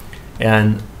circles.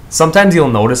 And sometimes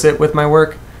you'll notice it with my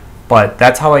work, but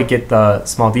that's how I get the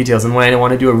small details. And when I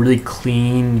want to do a really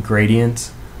clean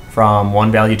gradient from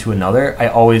one value to another, I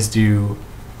always do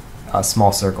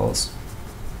small circles.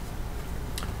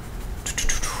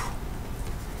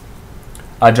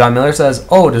 John Miller says,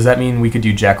 oh, does that mean we could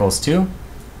do jackals too?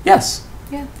 Yes.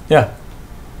 Yeah. Yeah.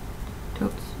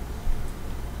 Totes.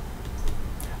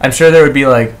 I'm sure there would be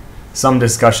like some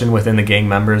discussion within the gang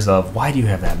members of why do you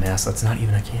have that mask? That's not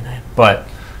even a canine. But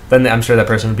then I'm sure that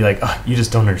person would be like, oh, you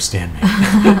just don't understand me.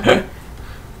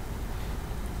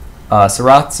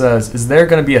 Sarath says, is there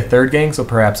going to be a third gang, so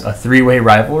perhaps a three-way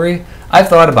rivalry? I've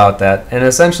thought about that, and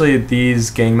essentially these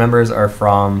gang members are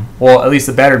from, well, at least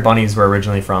the Battered Bunnies were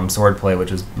originally from Swordplay,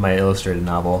 which is my illustrated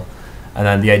novel. And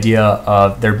then the idea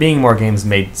of there being more games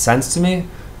made sense to me.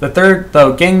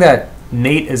 The gang that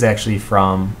Nate is actually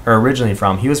from, or originally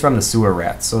from, he was from the Sewer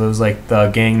Rats. So it was like the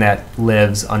gang that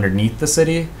lives underneath the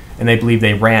city, and they believe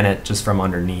they ran it just from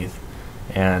underneath.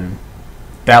 And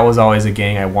that was always a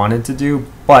gang I wanted to do,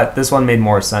 but this one made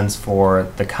more sense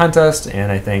for the contest,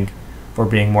 and I think for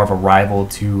being more of a rival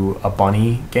to a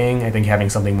bunny gang, I think having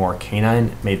something more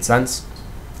canine made sense.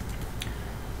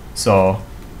 So,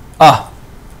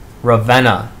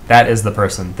 Ravenna, that is the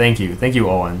person. Thank you,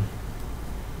 Owen.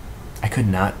 I could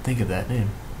not think of that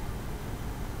name.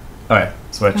 All right,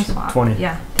 switch. 20.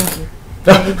 Yeah, thank you.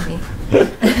 Saved me.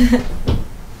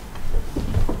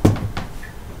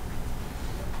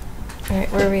 All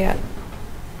right, where are we at?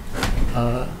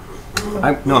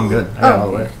 I'm good. I got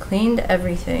all the way. Cleaned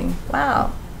everything.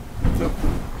 Wow.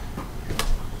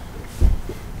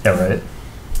 Yeah, right.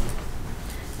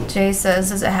 Jay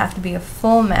says, does it have to be a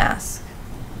full mask?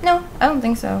 No, I don't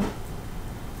think so.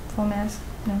 Full mask?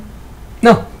 No.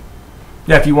 No.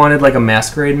 Yeah, if you wanted like a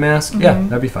masquerade mask, yeah, Mhm.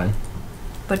 that'd be fine.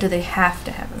 But do they have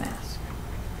to have a mask?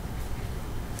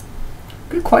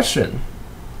 Good question.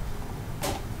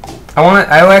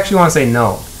 I actually want to say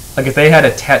no. Like if they had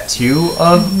a tattoo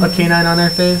of a canine on their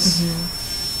face.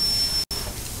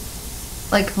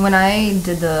 Like when I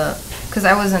did because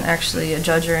I wasn't actually a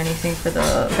judge or anything for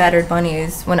the Battered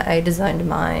Bunnies when I designed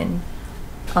mine,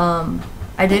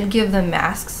 I did give them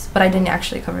masks, but I didn't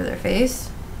actually cover their face.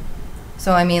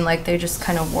 So I mean, like they just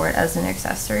kind of wore it as an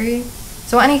accessory.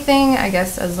 So anything, I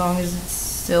guess, as long as it's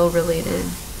still related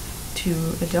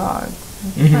to a dog,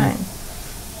 it's fine.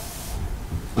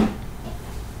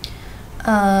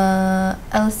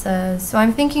 Ella says, so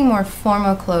I'm thinking more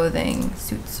formal clothing,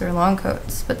 suits or long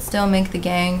coats, but still make the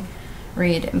gang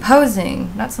read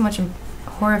imposing, not so much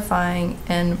horrifying,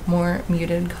 and more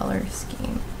muted color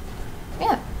scheme.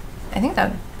 Yeah, I think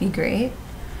that'd be great.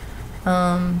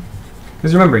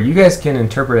 Because remember, you guys can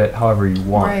interpret it however you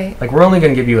want. Right. Like we're only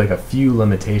going to give you like a few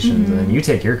limitations, and then you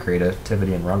take your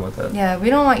creativity and run with it. Yeah, we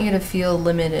don't want you to feel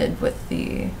limited with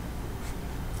the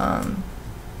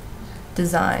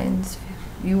designs.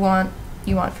 You want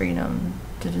freedom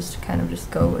to just kind of just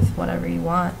go with whatever you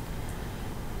want.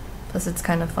 Plus, it's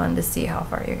kind of fun to see how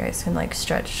far you guys can like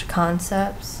stretch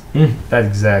concepts. That's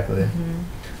exactly.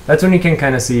 That's when you can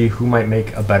kind of see who might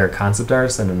make a better concept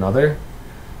artist than another.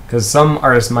 Because some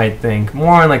artists might think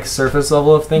more on like surface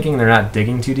level of thinking, they're not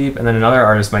digging too deep, and then another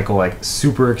artist might go like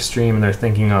super extreme and they're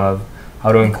thinking of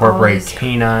how to incorporate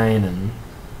canine and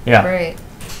Right.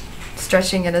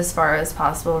 Stretching it as far as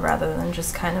possible rather than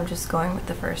just kind of just going with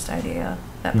the first idea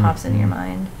that pops into your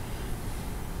mind.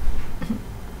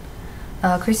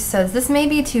 Chrissy says, this may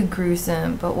be too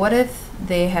gruesome, but what if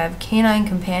they have canine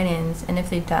companions and if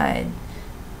they died,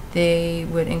 they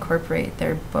would incorporate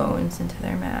their bones into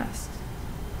their masks?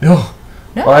 No.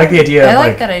 No, Well, I like the idea I of, like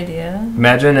like, that idea.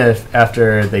 imagine if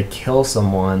after they kill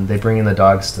someone, they bring in the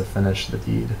dogs to finish the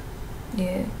deed.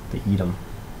 Yeah. They eat them.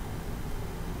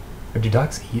 Or do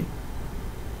dogs eat?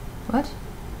 What?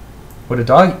 Would a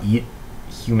dog eat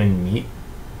human meat?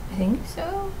 I think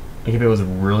so. Like if it was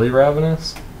really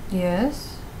ravenous?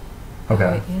 Yes. Okay.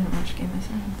 Oh, wait, you didn't watch Game of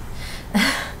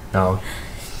Thrones. No.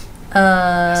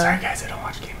 Sorry guys, I don't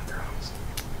watch Game of Thrones.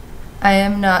 I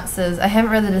am not says, I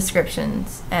haven't read the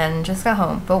descriptions and just got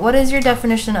home. But what is your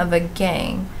definition of a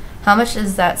gang? How much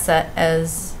is that set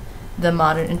as the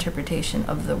modern interpretation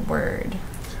of the word?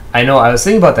 I know, I was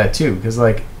thinking about that too, because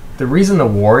like the reason the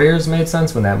Warriors made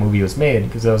sense when that movie was made,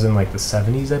 because that was in like the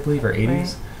 70s, I believe, or 80s.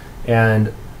 Right.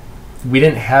 And we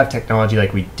didn't have technology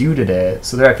like we do today.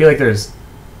 So there, I feel like there's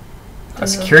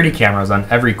security cameras on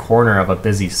every corner of a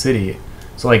busy city.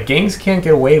 So like gangs can't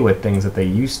get away with things that they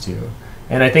used to.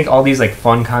 And I think all these like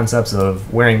fun concepts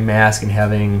of wearing masks and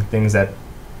having things that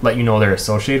let you know they're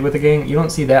associated with a gang, you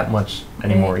don't see that much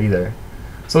anymore either.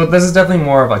 So this is definitely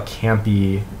more of a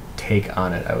campy take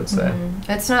on it, I would say.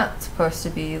 It's not supposed to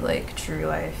be like true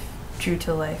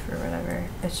to life or whatever.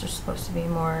 It's just supposed to be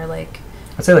more like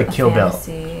I'd say like Kill Bill.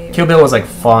 Kill Bill was like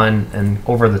fun and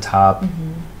over the top. You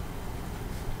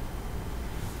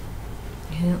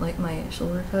didn't like my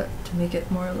shoulder cut to make it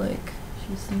more like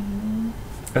she's singing.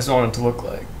 I just want it to look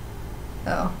like.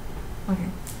 Oh, okay.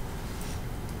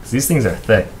 'Cause these things are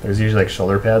thick. There's usually like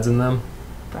shoulder pads in them.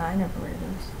 But I never wear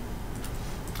those.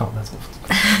 Oh, that's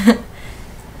what.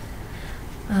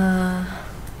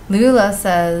 Lula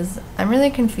says, I'm really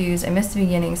confused. I missed the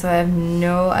beginning, so I have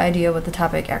no idea what the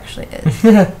topic actually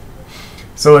is.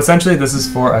 So essentially, this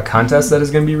is for a contest that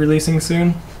is going to be releasing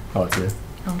soon. Oh, it's here.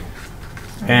 Oh.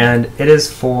 And it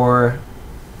is for...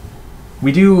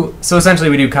 So essentially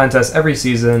we do contests every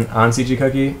season on CG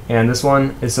Cookie, and this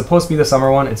one is supposed to be the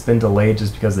summer one. It's been delayed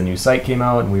just because the new site came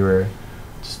out, and we were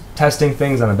just testing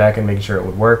things on the back end, making sure it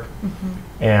would work.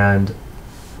 Mm-hmm. And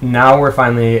now we're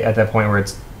finally at that point where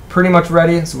it's pretty much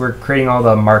ready, so we're creating all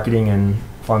the marketing and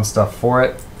fun stuff for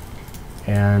it.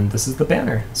 And this is the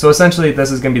banner. So essentially,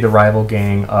 this is going to be the rival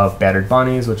gang of Battered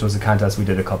Bunnies, which was a contest we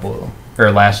did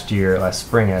last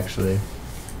spring actually.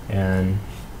 And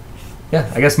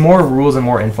yeah, I guess more rules and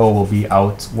more info will be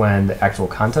out when the actual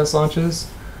contest launches.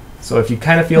 So if you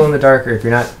kind of feel in the dark, or if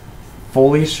you're not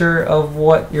fully sure of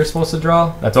what you're supposed to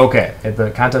draw, that's okay.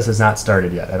 The contest has not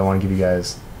started yet. I don't want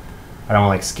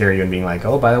to scare you and being like,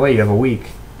 oh, by the way, you have a week.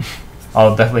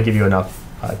 I'll definitely give you enough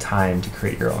time to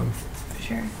create your own.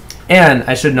 Sure. And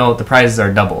I should note the prizes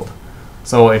are doubled.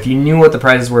 So if you knew what the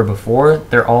prizes were before,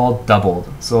 they're all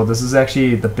doubled. So this is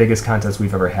actually the biggest contest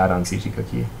we've ever had on CG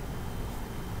Cookie.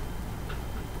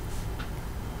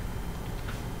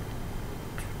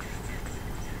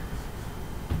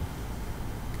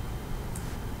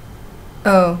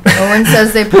 Oh, Owen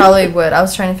says they probably would. I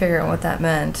was trying to figure out what that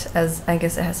meant, as I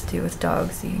guess it has to do with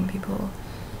dogs eating people,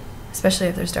 especially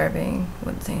if they're starving,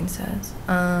 what Zane says.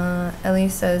 Ellie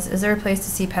says, is there a place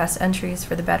to see past entries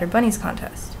for the Battered Bunnies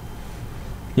contest?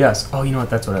 Yes. Oh, you know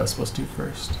what? That's what I was supposed to do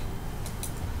first.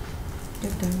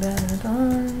 Get the battered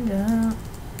bunnies out.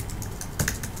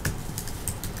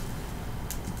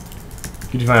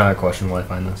 Could you find out that question while I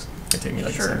find this? It'd take me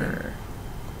like a second. Sure.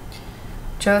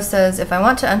 Joe says, if I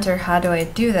want to enter, how do I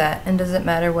do that? And does it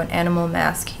matter what animal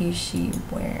mask she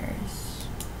wears?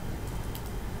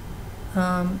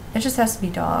 It just has to be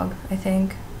dog, I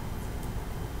think.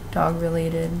 Dog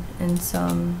related in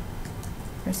some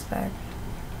respect.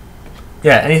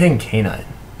 Yeah, anything canine.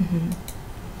 Mm-hmm.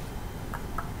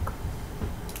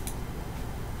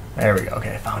 There we go.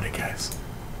 Okay, I found it, guys.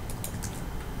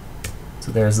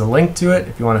 So there's the link to it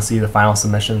if you want to see the final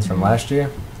submissions from last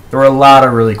year. There were a lot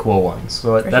of really cool ones,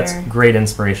 so that's sure. Great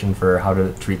inspiration for how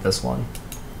to treat this one.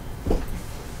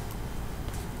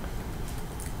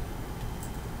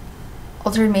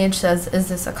 Altered Mage says, is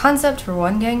this a concept for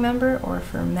one gang member or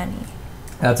for many?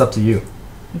 That's up to you.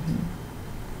 Mm-hmm.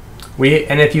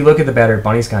 And if you look at the Battered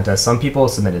Bunnies contest, some people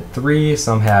submitted 3,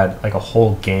 some had like a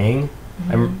whole gang.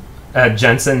 Mm-hmm.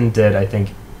 Jensen did, I think,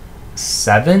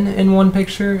 7 in one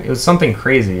picture. It was something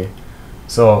crazy.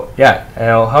 So yeah,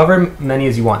 however many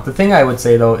as you want. The thing I would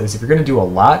say though is if you're going to do a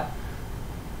lot,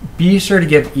 be sure to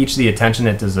give each the attention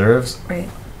it deserves. Right.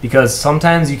 Because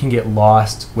sometimes you can get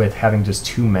lost with having just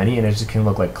too many and it just can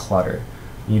look like clutter.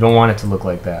 You don't want it to look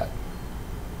like that.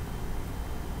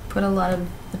 Put a lot of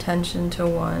attention to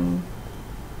one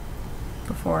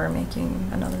before making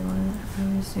another one, I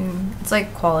would assume. It's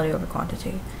like quality over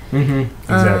quantity. Mm-hmm.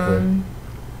 Exactly.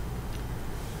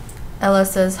 Ella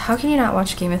says, how can you not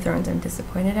watch Game of Thrones? I'm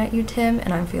disappointed at you, Tim,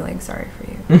 and I'm feeling sorry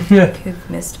for you. You've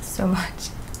missed so much.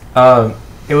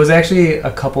 It was actually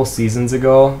a couple seasons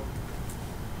ago,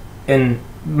 and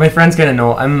my friend's gonna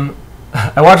know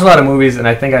I watch a lot of movies, and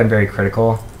I think I'm very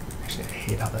critical. Actually, I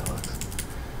hate how that looks.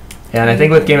 And I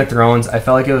think with Game of Thrones, I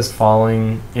felt like it was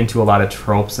falling into a lot of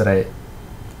tropes that I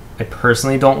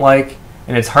personally don't like,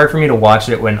 and it's hard for me to watch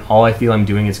it when all I feel I'm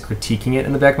doing is critiquing it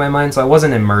in the back of my mind, so I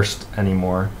wasn't immersed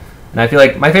anymore. And I feel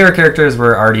like my favorite characters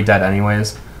were already dead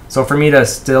anyways. So for me to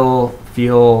still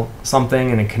feel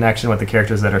something and a connection with the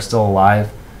characters that are still alive,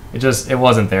 it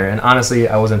wasn't there. And honestly,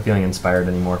 I wasn't feeling inspired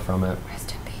anymore from it.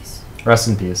 Rest in peace. Rest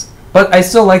in peace. But I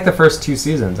still like the first 2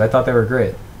 seasons. I thought they were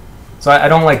great. So I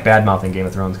don't like bad-mouthing Game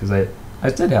of Thrones because I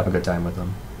did have a good time with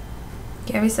them.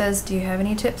 Gabby says, do you have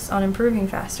any tips on improving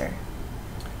faster?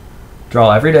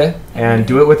 Draw every day and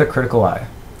do it with a critical eye.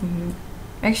 Mm-hmm.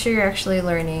 Make sure you're actually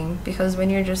learning, because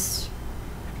when you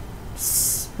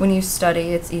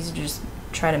study, it's easy to just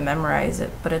try to memorize it,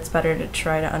 but it's better to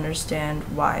try to understand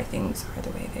why things are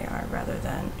the way they are rather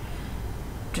than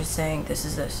just saying this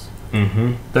is this.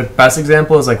 Mm-hmm. The best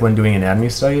example is like when doing anatomy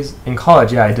studies in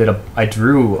college. Yeah, I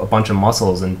drew a bunch of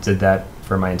muscles and did that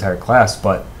for my entire class,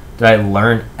 but did I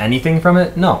learn anything from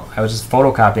it? No, I was just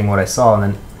photocopying what I saw,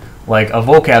 and then like a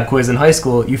vocab quiz in high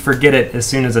school, you forget it as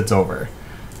soon as it's over.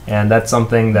 And that's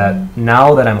something that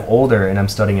now that I'm older and I'm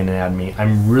studying anatomy,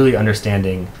 I'm really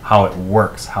understanding how it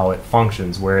works, how it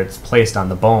functions, where it's placed on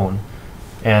the bone.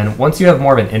 And once you have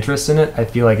more of an interest in it, I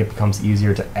feel like it becomes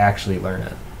easier to actually learn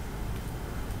it.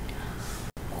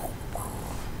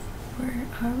 Where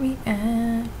are we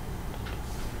at?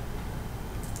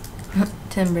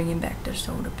 Tim bringing back the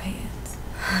shoulder pads.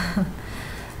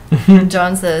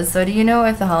 John says, so do you know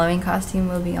if the Halloween costume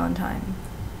will be on time?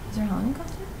 Is there a Halloween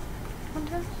costume on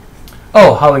time?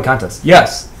 Oh, Halloween contest.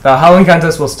 Yes. The Halloween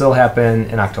contest will still happen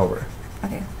in October.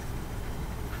 Okay.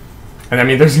 And I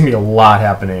mean, there's going to be a lot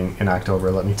happening in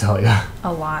October, let me tell you.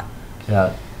 A lot.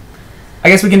 Yeah. I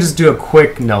guess we can just do a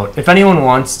quick note. If anyone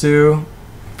wants to,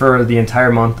 for the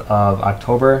entire month of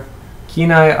October, Key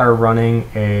and I are running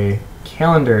a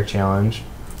calendar challenge,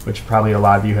 which probably a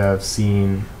lot of you have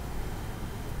seen,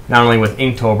 not only with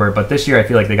Inktober, but this year I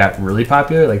feel like they got really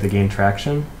popular, like they gained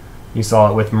traction. You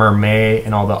saw it with Mermaid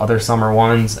and all the other summer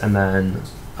ones, and then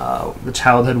the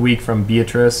Childhood Week from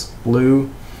Beatrice, Blue.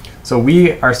 So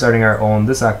we are starting our own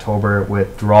this October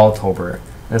with Drawtober.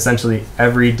 And essentially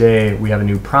every day we have a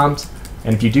new prompt,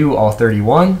 and if you do all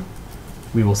 31,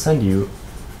 we will send you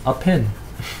a pin.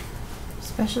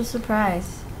 Special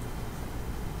surprise.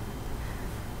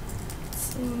 Let's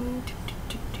see.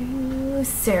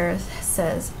 Sarah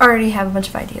says, already have a bunch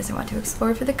of ideas I want to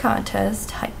explore for the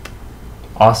contest. Hype.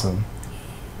 Awesome.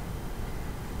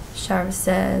 Shara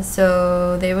says,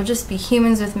 so they will just be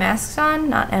humans with masks on,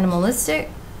 not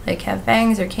animalistic, like have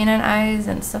fangs or canine eyes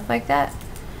and stuff like that.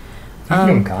 You can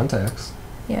give them contacts.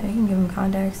 Yeah, you can give them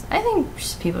contacts. I think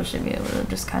people should be able to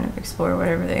just kind of explore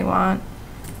whatever they want.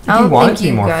 If you want it to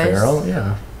be more feral,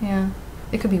 yeah. Yeah.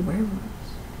 It could be werewolves.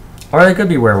 Or it could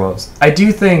be werewolves. I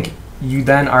do think you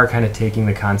then are kind of taking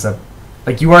the concept,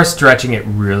 like you are stretching it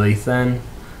really thin.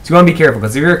 So you want to be careful,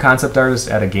 because if you're a concept artist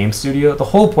at a game studio, the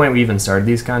whole point we even started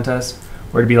these contests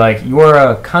were to be like, you are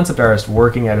a concept artist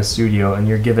working at a studio and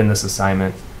you're given this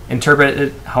assignment. Interpret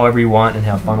it however you want and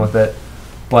have fun with it.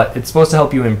 But it's supposed to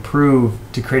help you improve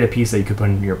to create a piece that you could put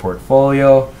into your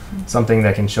portfolio, something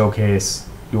that can showcase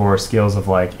your skills of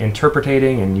like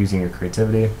interpreting and using your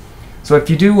creativity. So if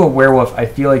you do a werewolf, I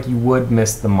feel like you would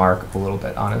miss the mark a little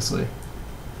bit, honestly.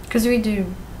 Because you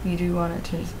do want it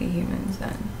to just be humans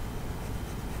then.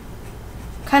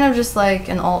 Kind of just like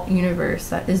an alt universe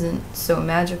that isn't so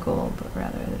magical, but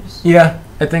rather there's... Yeah,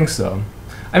 I think so.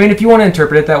 I mean, if you want to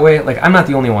interpret it that way, like I'm not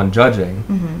the only one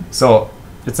judging. So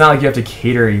it's not like you have to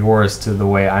cater yours to the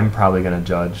way I'm probably going to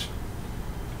judge.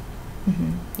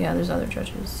 Yeah, there's other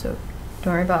judges, so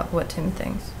don't worry about what Tim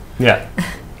thinks. Yeah.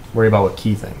 Worry about what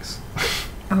Key thinks.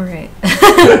 All right.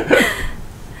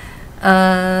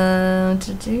 I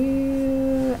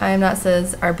am not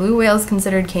says, are blue whales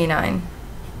considered canine?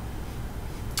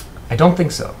 I don't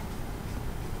think so.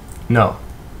 No.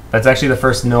 That's actually the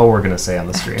first no we're going to say on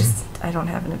the stream. I don't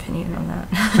have an opinion on that.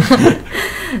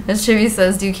 Miss Chivy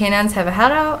says, do canines have a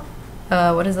hat out?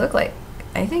 What does it look like?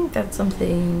 I think that's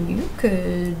something you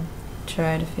could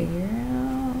try to figure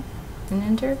out and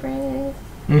interpret.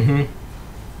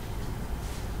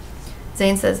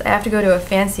 Zane says, I have to go to a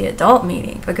fancy adult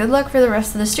meeting, but good luck for the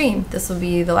rest of the stream. This will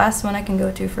be the last one I can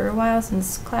go to for a while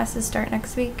since classes start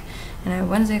next week, and I have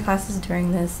Wednesday classes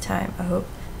during this time. I hope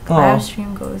the live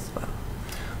stream goes well.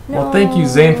 Well, thank you,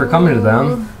 Zane, for coming to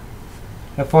them.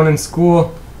 Have fun in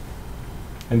school,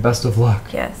 and best of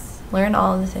luck. Yes, learn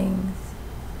all the things.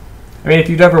 I mean, if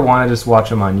you'd ever want to just watch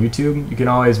them on YouTube, you can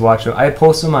always watch them. I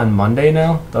post them on Monday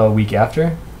now, the week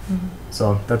after.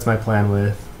 So that's my plan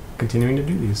with continuing to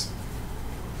do these.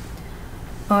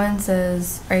 Owen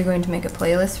says, are you going to make a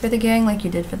playlist for the gang like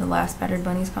you did for the last Battered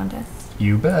Bunnies contest?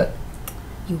 You bet.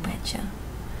 You betcha.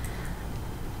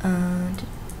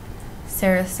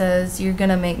 Sarah says, you're going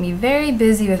to make me very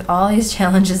busy with all these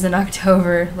challenges in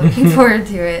October. Looking forward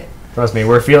to it. Trust me,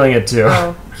 we're feeling it too.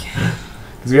 Oh.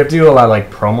 Because we have to do a lot of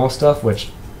like promo stuff,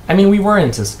 which, I mean, we were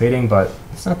anticipating, but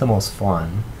it's not the most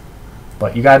fun.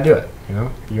 But you gotta do it, you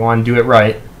know? If you want to do it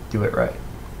right, do it right.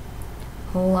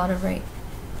 Whole lot of right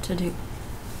to do.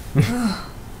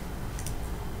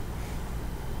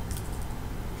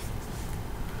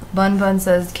 Bun Bun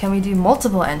says, can we do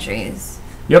multiple entries?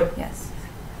 Yep. Yes.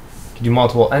 You can do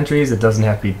multiple entries. It doesn't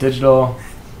have to be digital.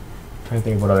 I'm trying to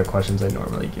think of what other questions I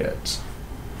normally get.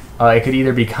 It could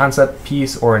either be concept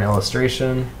piece or an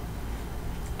illustration.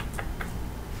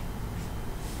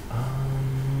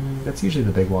 That's usually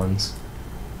the big ones.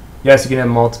 Yes, you can have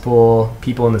multiple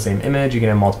people in the same image. You can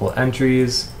have multiple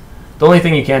entries. The only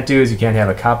thing you can't do is you can't have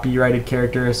a copyrighted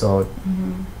character, so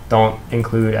don't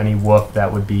include any woof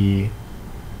that would be...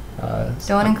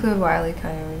 don't include Wile E.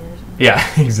 Coyote or something. Yeah,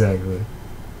 exactly.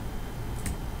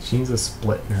 She needs a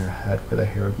split in her head where the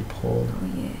hair would be pulled. Oh,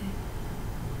 yeah.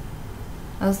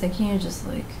 I was thinking of just,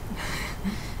 like,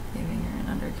 giving her an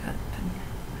undercut.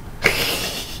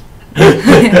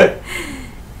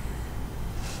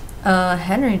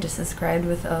 Henry just subscribed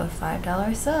with a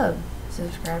 $5 sub.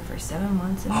 Subscribed for 7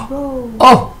 months in a row.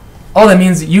 Oh, that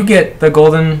means you get the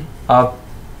golden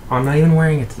I'm not even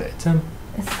wearing it today, Tim.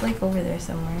 It's like over there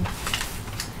somewhere.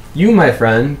 You, my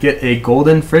friend, get a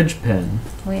golden fridge pin.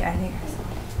 Wait, I think I saw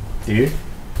it. Do you?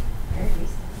 Very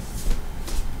recently.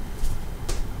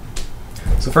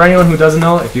 So for anyone who doesn't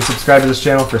know, if you subscribe to this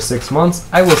channel for 6 months,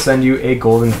 I will send you a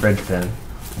golden fridge pin.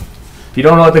 If you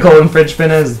don't know what the golden fridge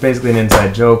pin is, it's basically an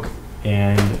inside joke,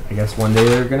 and I guess one day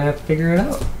they're gonna have to figure it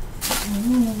out.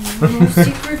 Ooh,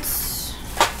 secrets.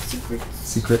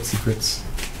 Secrets.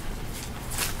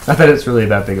 Not that it's really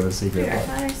that big of a secret. Dude, I But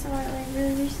thought I saw it like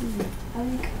really recently. I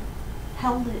like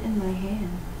held it in my hand.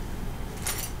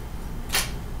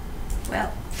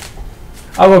 Well.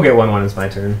 I'll go get one when it's my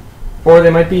turn. Or they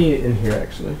might be in here,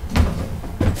 actually.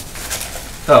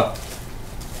 Oh.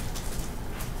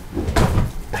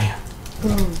 Bam.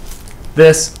 Boom.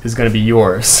 This is going to be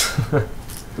yours. Here,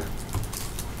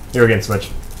 we're getting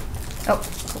switch. Oh.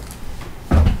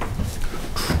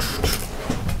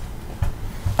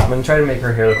 I'm going to try to make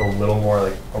her hair look a little more,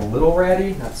 like, a little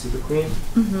ratty, not super clean.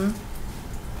 Mm-hmm.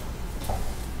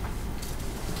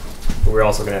 But we're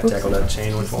also going to have to tackle that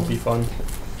chain, which won't be fun.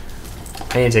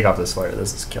 I need to take off this sweater.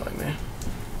 This is killing me.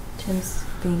 Tim's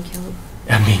being killed.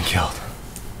 I'm being killed.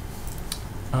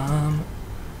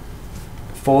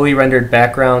 Fully rendered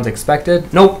background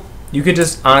expected. Nope. You could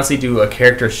just honestly do a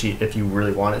character sheet if you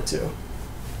really wanted to.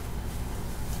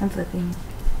 I'm flipping.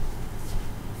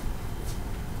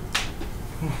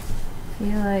 I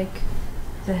feel like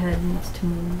the head needs to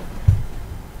move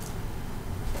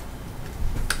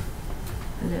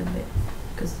a little bit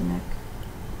because the neck.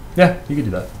 Yeah, you could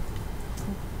do that.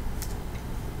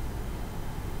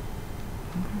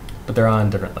 But they're on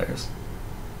different layers.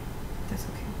 That's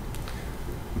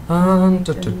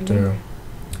okay.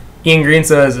 Ian Green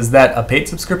says, is that a paid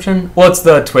subscription? Well, it's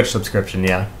the Twitch subscription,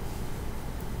 yeah.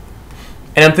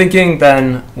 And I'm thinking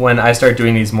then when I start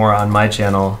doing these more on my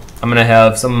channel, I'm going to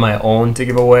have some of my own to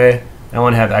give away. I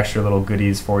want to have extra little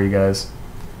goodies for you guys.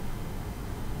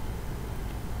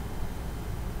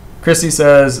 Christy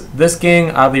says, this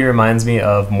gang oddly reminds me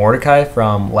of Mordecai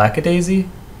from Lackadaisy.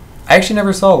 I actually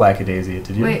never saw Lackadaisy,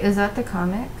 did you? Wait, is that the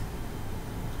comic?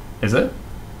 Is it?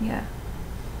 Yeah.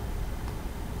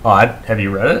 Oh, have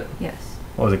you read it? Yes.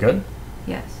 Was it good?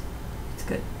 Yes. It's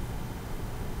good.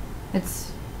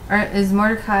 It's. Is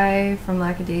Mordecai from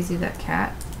Lackadaisy that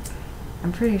cat?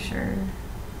 I'm pretty sure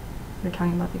they're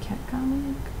talking about the cat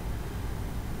comic.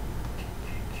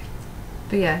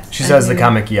 But yes. She says the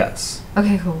comic, yes.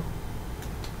 Okay, cool.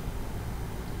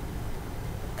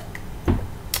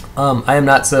 I am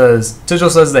not says,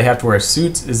 Tigil says they have to wear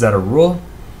suits. Is that a rule?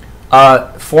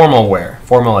 Formal wear,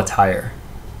 formal attire,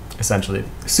 essentially.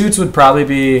 Suits would probably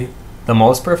be the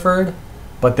most preferred,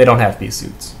 but they don't have to be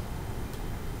suits.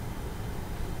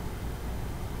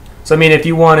 So, I mean, if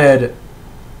you wanted,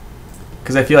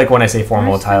 because I feel like when I say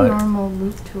formal Where's attire, the normal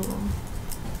loop tool?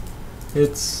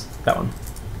 it's that one.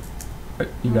 Right,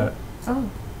 you got it. Oh,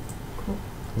 cool.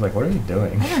 I was like, what are you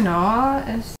doing? I don't know.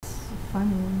 It's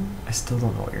fun. I still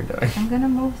don't know what you're doing. I'm gonna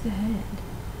move the head.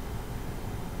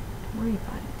 Don't worry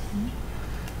about it.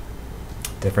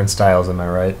 Different styles, am I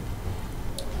right?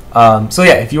 So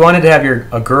yeah, if you wanted to have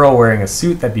a girl wearing a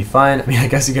suit, that'd be fine. I mean, I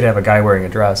guess you could have a guy wearing a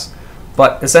dress.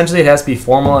 But essentially it has to be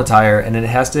formal attire, and it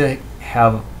has to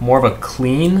have more of a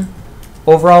clean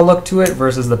overall look to it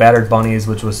versus the Battered Bunnies,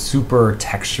 which was super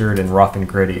textured and rough and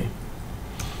gritty.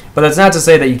 But that's not to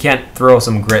say that you can't throw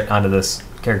some grit onto this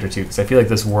character too, because I feel like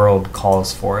this world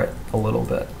calls for it a little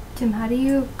bit. Tim, how do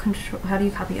you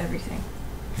copy everything?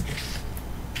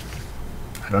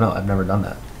 I don't know. I've never done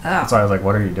that. Oh. That's why I was like,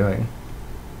 what are you doing?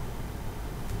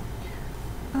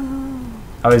 Oh.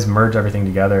 I always merge everything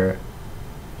together,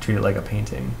 treat it like a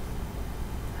painting.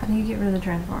 How do you get rid of the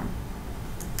transform?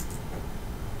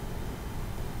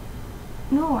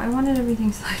 No, I wanted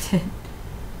everything selected.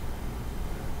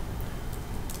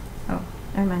 Oh,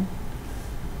 never mind.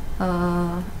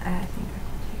 I think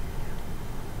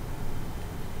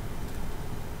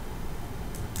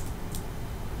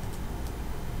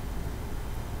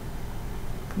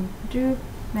I can figure it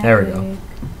out. There we go.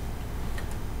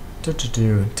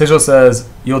 Tigil says,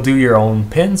 you'll do your own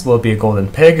pins. Will it be a golden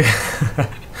pig?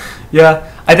 Yeah,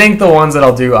 I think the ones that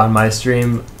I'll do on my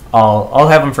stream, I'll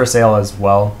have them for sale as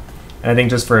well. And I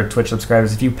think just for Twitch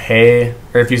subscribers, if you pay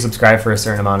or if you subscribe for a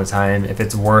certain amount of time, if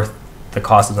it's worth the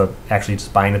cost of actually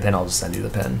just buying the pin, I'll just send you the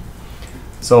pin.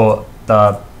 So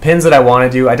the pins that I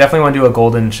want to do, I definitely want to do a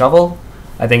golden shovel.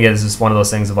 I think it is just one of those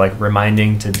things of like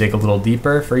reminding to dig a little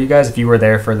deeper for you guys. If you were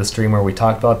there for the stream where we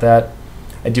talked about that,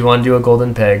 I do want to do a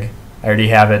golden pig. I already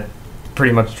have it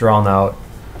pretty much drawn out.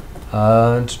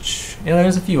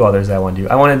 There's a few others I want to do.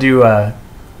 I want to do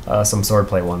some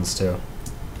swordplay ones too.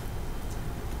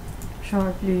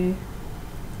 shortly.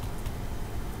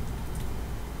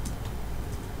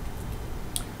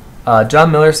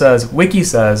 John Miller says, Wiki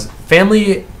says,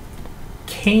 family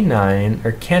canine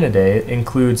or canidae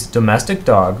includes domestic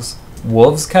dogs,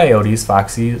 wolves, coyotes,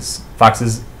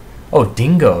 foxes, oh,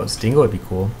 dingoes. Dingo would be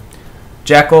cool.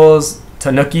 Jackals,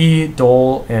 tanuki,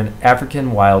 dhole, and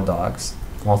African wild dogs.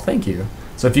 Well, thank you.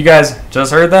 So if you guys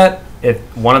just heard that, if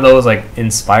one of those like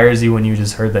inspires you when you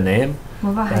just heard the name,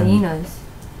 What about then- hyenas?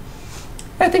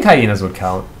 I think hyenas would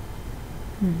count.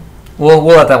 We'll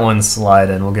let that one slide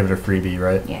and we'll give it a freebie,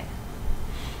 right? Yeah.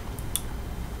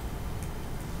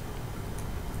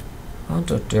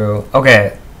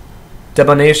 Okay.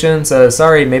 Debonation says,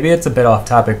 sorry, maybe it's a bit off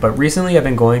topic, but recently I've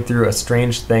been going through a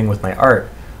strange thing with my art.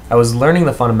 I was learning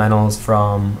the fundamentals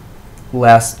from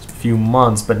last few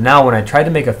months, but now when I try to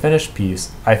make a finished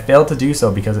piece, I fail to do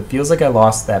so because it feels like I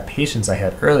lost that patience I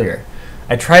had earlier.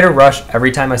 I try to rush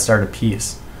every time I start a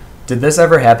piece. Did this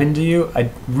ever happen to you?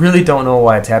 I really don't know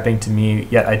why it's happening to me,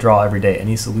 yet I draw every day.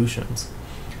 Any solutions?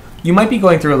 You might be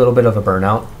going through a little bit of a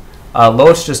burnout.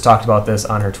 Lois just talked about this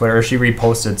on her Twitter. She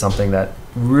reposted something that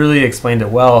really explained it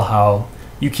well, how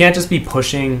you can't just be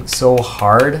pushing so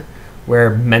hard where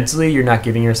mentally you're not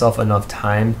giving yourself enough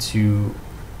time to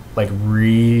like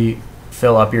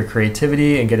refill up your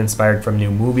creativity and get inspired from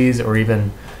new movies or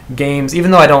even games.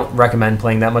 Even though I don't recommend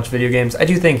playing that much video games, I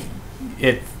do think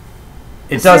it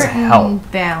does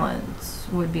help. Balance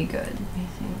would be good, I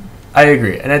think. I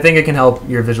agree, and I think it can help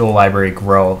your visual library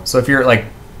grow. So if you're like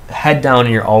head down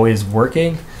and you're always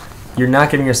working, you're not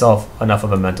giving yourself enough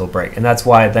of a mental break. And that's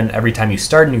why then every time you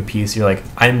start a new piece, you're like,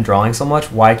 I'm drawing so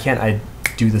much, why can't I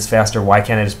do this faster? Why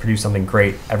can't I just produce something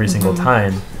great every single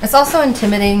time? It's also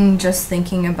intimidating just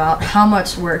thinking about how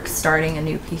much work starting a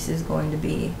new piece is going to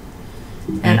be.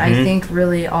 And I think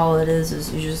really all it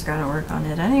is you just gotta work on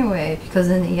it anyway, because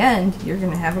in the end you're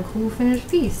gonna have a cool finished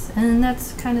piece, and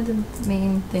that's kind of the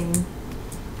main thing.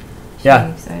 Yeah.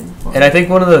 I'm excited for. And I think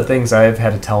one of the things I've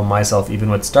had to tell myself, even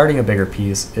with starting a bigger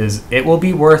piece, is it will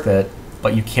be worth it,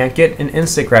 but you can't get an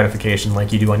instant gratification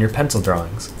like you do on your pencil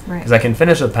drawings. Right. Because I can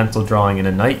finish a pencil drawing in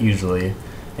a night usually,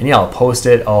 and yeah, I'll post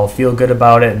it, I'll feel good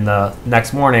about it, and the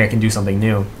next morning I can do something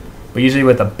new. But usually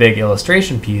with a big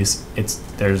illustration piece,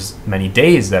 there's many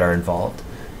days that are involved,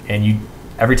 and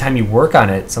every time you work on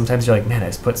it, sometimes you're like, man, I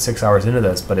just put 6 hours into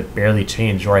this, but it barely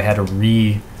changed, or I had to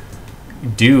redo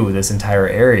this entire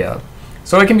area.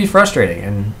 So it can be frustrating,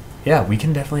 and yeah, we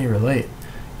can definitely relate.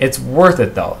 It's worth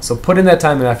it though, so put in that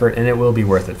time and effort, and it will be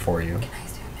worth it for you. Can I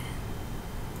zoom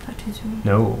in? Not too zoom in.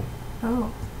 No.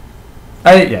 Oh.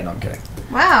 Yeah, no, I'm kidding.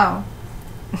 Wow.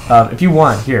 If you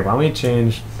want, here, why don't we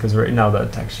change, because right now the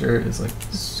texture is like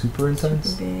super intense.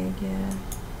 Super big, yeah.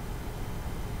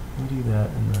 We'll do that,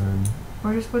 and then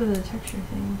Or just go to the texture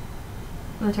thing.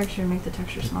 The texture, make the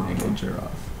texture just smaller. make it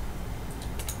off.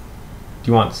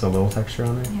 Do you want just a little texture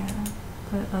on there? Yeah.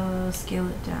 But scale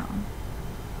it down.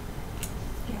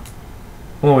 Scale.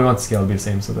 Well, we want the scale to be the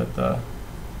same so that the...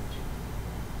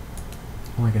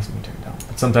 Well, I guess we can turn it down.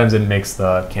 But sometimes it makes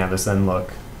the canvas then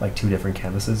look like two different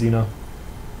canvases, you know?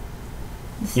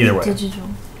 This Either is way. digital.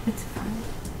 It's fine.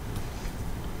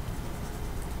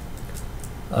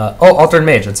 Altered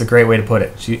Mage, that's a great way to put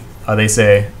it. They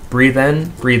say, breathe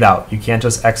in, breathe out. You can't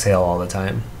just exhale all the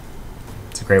time.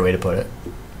 It's a great way to put it.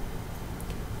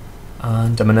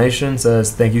 Domination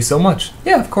says, thank you so much.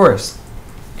 Yeah, of course.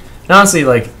 And honestly,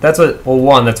 like, that's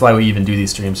why we even do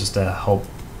these streams, just to help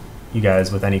you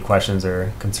guys with any questions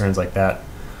or concerns like that.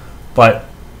 But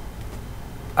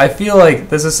I feel like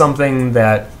this is something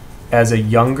that as a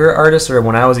younger artist, or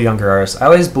when I was a younger artist, I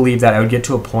always believed that I would get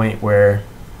to a point where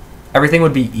everything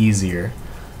would be easier.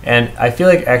 And I feel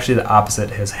like actually the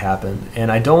opposite has happened.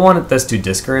 And I don't want this to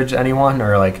discourage anyone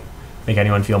or like make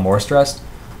anyone feel more stressed,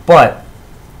 but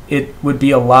it would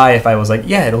be a lie if I was like,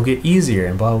 yeah, it'll get easier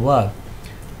and blah, blah, blah.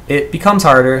 It becomes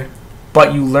harder,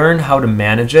 but you learn how to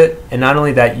manage it. And not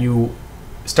only that, you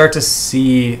start to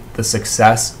see the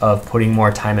success of putting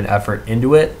more time and effort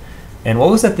into it. And what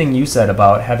was that thing you said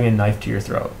about having a knife to your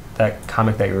throat? That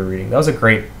comic that you were reading. That was a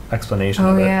great explanation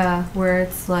of it. Oh yeah, where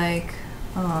it's like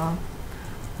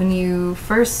when you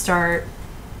first start,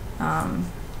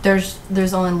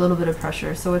 there's only a little bit of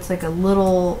pressure, so it's like a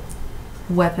little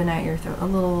weapon at your throat, a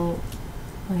little,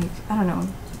 like, I don't know,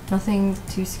 nothing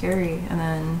too scary. And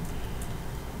then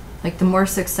like the more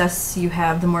success you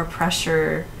have, the more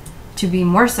pressure to be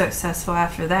more successful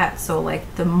after that. So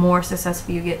like the more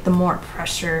successful you get, the more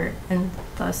pressure, and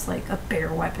thus like a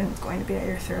bigger weapon is going to be at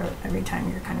your throat every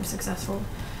time you're kind of successful.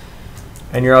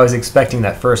 And you're always expecting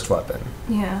that first weapon.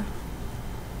 Yeah.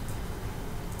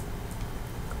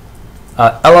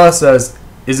 Ella says,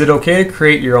 Is it okay to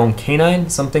create your own canine,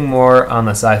 something more on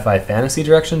the sci-fi fantasy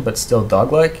direction, but still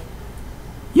dog-like?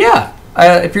 Yeah.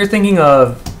 If you're thinking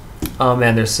of, oh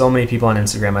man, there's so many people on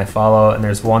Instagram I follow, and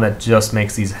there's one that just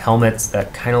makes these helmets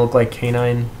that kind of look like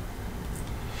canine.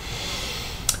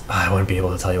 I wouldn't be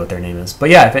able to tell you what their name is. But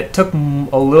yeah, if it took a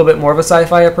little bit more of a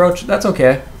sci-fi approach, that's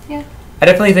okay. Yeah. I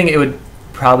definitely think it would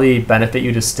probably benefit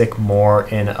you to stick more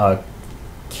in a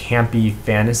campy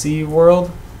fantasy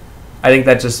world. I think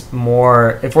that just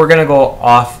more, if we're going to go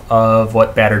off of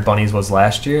what Battered Bunnies was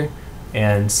last year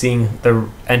and seeing the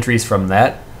entries from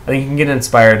that, I think you can get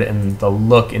inspired in the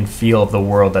look and feel of the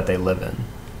world that they live in.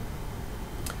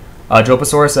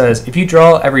 Jopasaur says, if you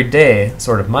draw every day,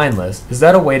 sort of mindless, is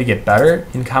that a way to get better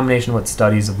in combination with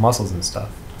studies of muscles and stuff?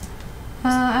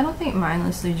 I don't think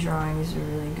mindlessly drawing is a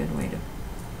really good way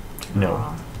to No.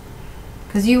 draw.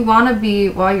 Because you want to be,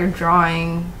 while you're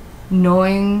drawing,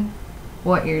 knowing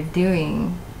what you're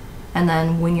doing, and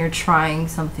then when you're trying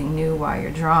something new while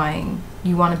you're drawing,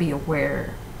 you want to be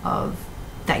aware of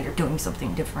that you're doing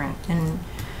something different. And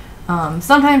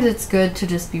sometimes it's good to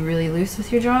just be really loose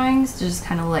with your drawings, to just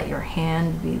kind of let your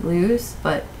hand be loose,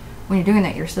 but when you're doing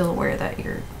that, you're still aware that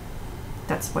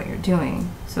that's what you're doing.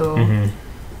 So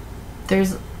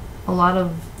there's a lot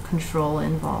of control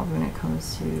involved when it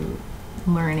comes to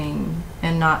learning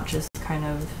and not just kind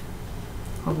of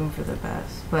hoping for the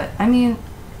best. But I mean,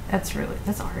 that's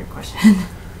a hard question.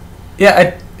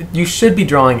 Yeah, you should be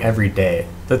drawing every day.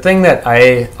 The thing that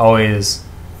I always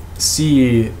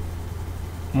see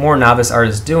more novice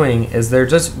artists doing is they're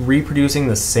just reproducing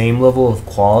the same level of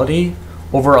quality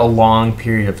over a long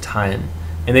period of time.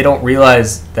 And they don't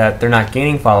realize that they're not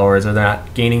gaining followers or they're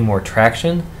not gaining more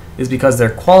traction is because their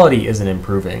quality isn't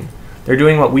improving. They're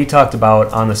doing what we talked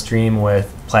about on the stream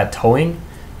with plateauing.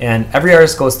 And every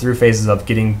artist goes through phases of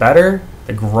getting better,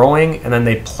 they're growing, and then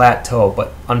they plateau.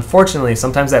 But unfortunately,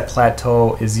 sometimes that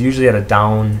plateau is usually at a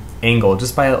down angle,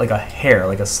 just by like a hair,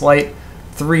 like a slight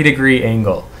 3-degree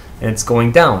angle, and it's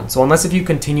going down. So unless if you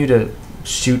continue to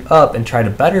shoot up and try to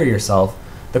better yourself,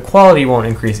 the quality won't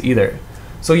increase either.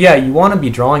 So yeah, you want to be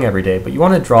drawing every day, but you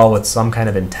want to draw with some kind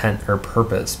of intent or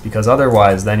purpose, because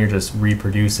otherwise then you're just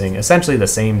reproducing essentially the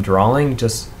same drawing,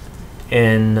 just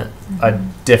in a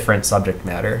different subject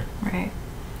matter. Right.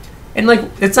 And like,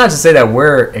 it's not to say that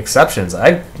we're exceptions.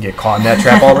 I get caught in that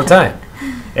trap all the time.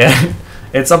 And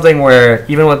it's something where,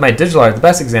 even with my digital art, the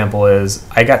best example is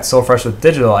I got so fresh with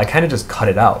digital, I kind of just cut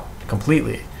it out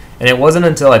completely. And it wasn't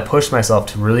until I pushed myself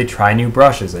to really try new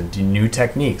brushes and do new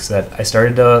techniques that I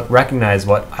started to recognize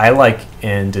what I like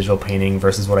in digital painting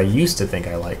versus what I used to think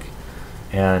I like.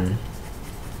 And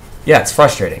yeah, it's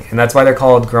frustrating. And that's why they're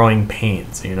called growing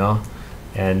pains, you know?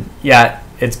 And yeah,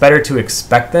 it's better to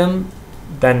expect them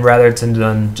than rather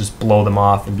than just blow them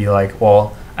off and be like,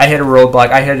 well, I hit a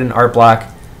roadblock, I hit an art block,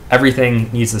 everything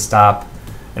needs to stop.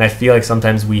 And I feel like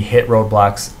sometimes we hit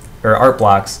roadblocks or art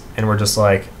blocks and we're just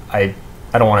like, I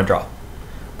don't want to draw.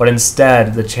 But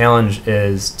instead, the challenge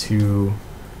is to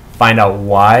find out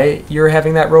why you're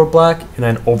having that roadblock and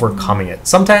then overcoming it.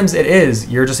 Sometimes it is,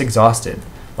 you're just exhausted.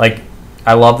 Like,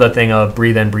 I love the thing of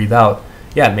breathe in, breathe out.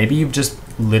 Yeah, maybe you've just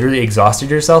literally exhausted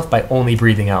yourself by only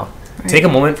breathing out. Right. Take a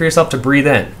moment for yourself to breathe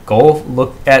in. Go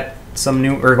look at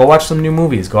go watch some new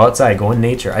movies. Go outside, go in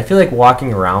nature. I feel like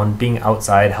walking around, being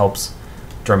outside helps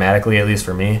dramatically, at least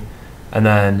for me. And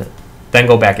then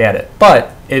go back at it.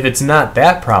 But if it's not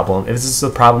that problem, if it's just a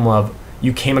problem of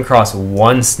you came across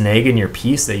one snag in your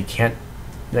piece that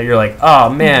you're like, oh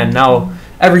man, now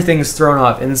everything's thrown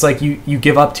off, and it's like you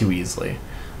give up too easily.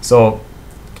 So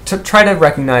to try to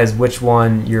recognize which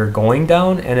one you're going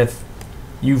down, and if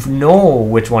you know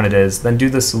which one it is, then do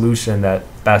the solution that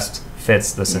best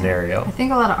fits the scenario. I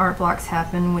think a lot of art blocks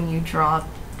happen when you draw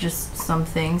just some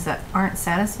things that aren't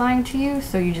satisfying to you,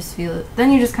 so you just feel it.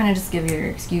 Then you just kind of just give your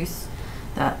excuse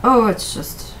that, oh, it's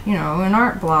just, an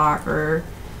art block or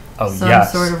some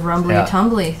sort of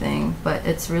rumbly-tumbly thing. But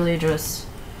it's really just,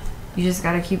 you just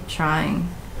got to keep trying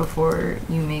before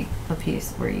you make a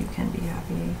piece where you can be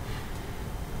happy.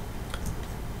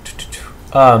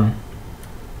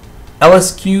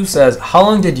 LSQ says, how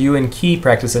long did you and Key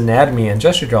practice anatomy and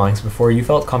gesture drawings before you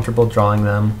felt comfortable drawing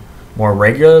them more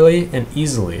regularly and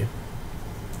easily?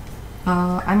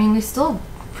 We still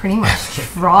pretty much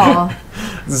draw.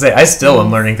 I still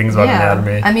am learning things about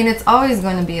anatomy. It's always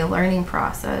going to be a learning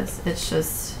process. It's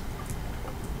just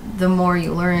the more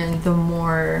you learn, the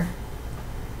more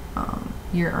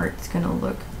your art's going to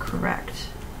look correct.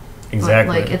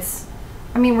 Exactly. But,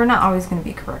 we're not always going to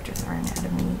be correct with our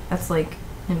anatomy. That's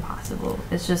impossible.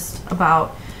 It's just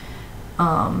about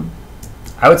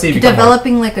I would say you become more,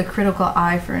 Developing like a critical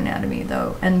eye for anatomy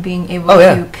though, and being able Oh,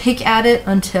 yeah. to pick at it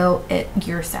until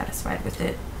you're satisfied with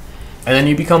it. and then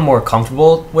you become more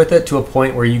comfortable with it to a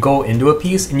point where you go into a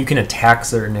piece and you can attack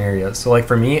certain areas. So like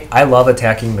for me, I love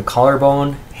attacking the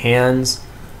collarbone, hands,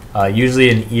 usually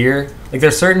an ear. Like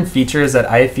there's certain features that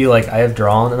I feel like I have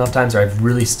drawn enough times, or I've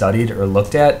really studied or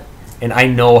looked at, and I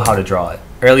know how to draw it,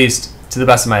 or at least to the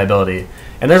best of my ability.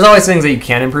 And there's always things that you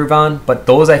can improve on, but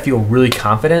those I feel really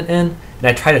confident in, and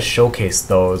I try to showcase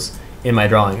those in my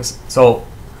drawings. So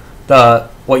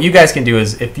what you guys can do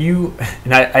is, if you,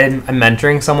 and I'm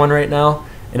mentoring someone right now,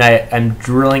 and I'm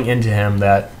drilling into him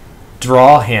that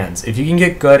draw hands. If you can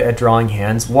get good at drawing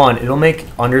hands, one, it'll make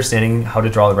understanding how to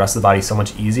draw the rest of the body so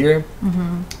much easier.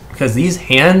 Because these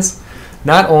hands,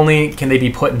 not only can they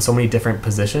be put in so many different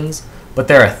positions, but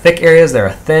there are thick areas, there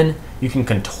are thin, you can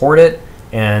contort it,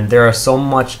 and there are so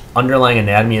much underlying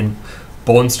anatomy and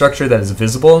bone structure that is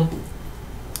visible.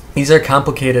 These are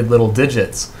complicated little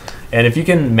digits. And if you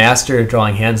can master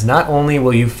drawing hands, not only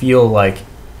will you feel like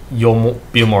you'll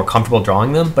be more comfortable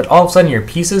drawing them, but all of a sudden your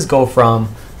pieces go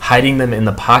from hiding them in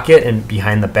the pocket and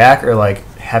behind the back, or like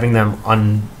having them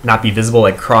not be visible,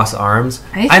 like cross arms.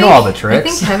 I know all the tricks. I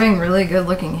think having really good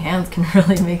looking hands can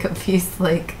really make a piece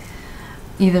like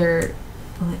either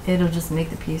it'll just make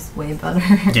the piece way better.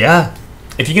 Yeah.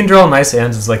 If you can draw nice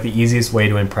hands, it's like the easiest way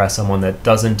to impress someone that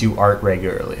doesn't do art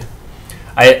regularly.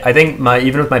 I think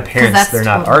even with my parents, they're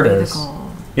not artists.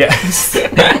 Yeah.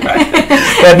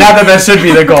 Not that should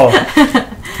be the goal.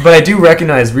 But I do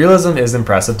recognize realism is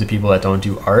impressive to people that don't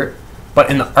do art. But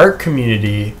in the art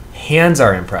community, hands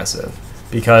are impressive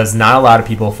because not a lot of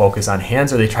people focus on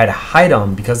hands, or they try to hide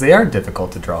them because they are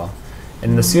difficult to draw.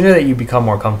 And the sooner that you become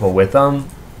more comfortable with them,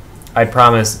 I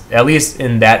promise, at least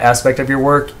in that aspect of your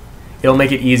work, it'll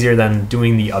make it easier than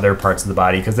doing the other parts of the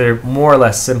body, because they're more or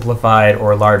less simplified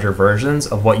or larger versions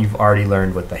of what you've already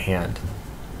learned with the hand.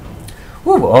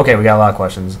 Ooh, okay, we got a lot of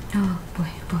questions. Oh, boy.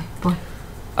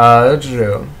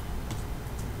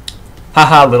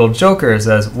 Haha, Little Joker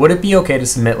says, would it be okay to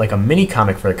submit like a mini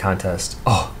comic for the contest?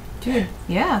 Oh, Dude,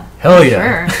 yeah. hell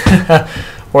yeah. Sure.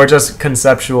 Or just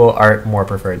conceptual art more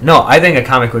preferred? No, I think a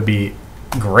comic would be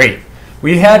great.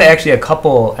 We had actually a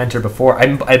couple enter before.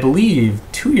 I believe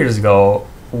 2 years ago,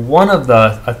 one of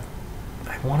I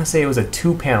want to say it was a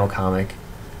 2-panel comic.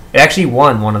 It actually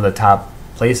won one of the top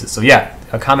places. So yeah,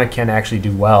 a comic can actually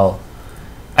do well.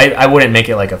 I wouldn't make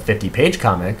it like a 50-page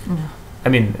comic. No. I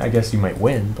mean, I guess you might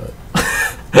win, but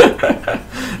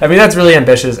I mean, that's really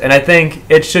ambitious, and I think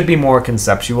it should be more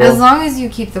conceptual. As long as you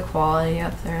keep the quality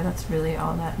up there, that's really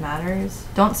all that matters.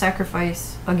 Don't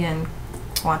sacrifice, again,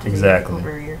 quantity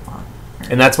over your quantity.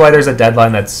 And that's why there's a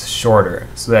deadline that's shorter,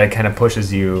 so that it kind of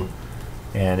pushes you,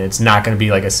 and it's not going to be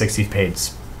like a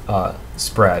 60-page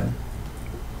spread.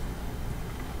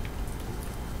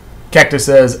 Cactus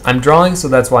says, I'm drawing, so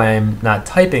that's why I'm not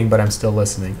typing, but I'm still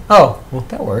listening. Oh, well,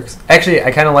 that works. Actually,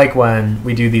 I kind of like when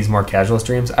we do these more casual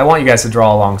streams. I want you guys to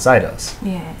draw alongside us.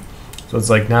 Yeah. So it's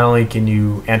like, not only can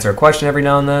you answer a question every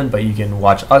now and then, but you can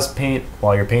watch us paint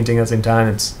while you're painting at the same time.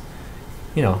 It's,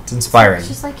 it's inspiring. It's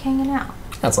just like hanging out.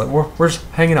 That's like, we're just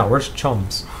hanging out. We're just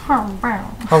chums.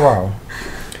 Hello.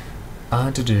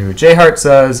 J Hart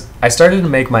says, I started to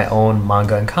make my own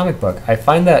manga and comic book. I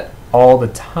find that all the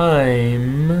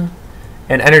time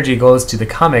and energy goes to the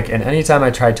comic, and anytime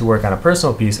I try to work on a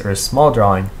personal piece or a small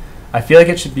drawing, I feel like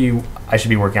I should be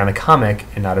working on a comic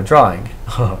and not a drawing.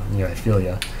 Oh, yeah, I feel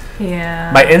ya.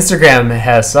 Yeah. My Instagram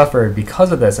has suffered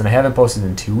because of this, and I haven't posted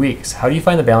in 2 weeks. How do you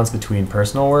find the balance between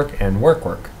personal work and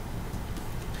work?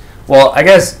 Well, I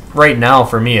guess right now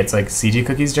for me, it's like CG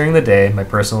cookies during the day, my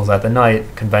personals at the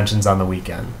night, conventions on the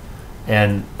weekend.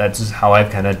 And that's just how I've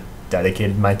kind of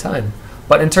dedicated my time.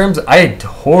 But in terms, I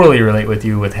totally relate with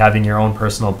you with having your own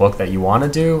personal book that you want to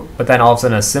do, but then all of a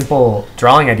sudden a simple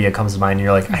drawing idea comes to mind, and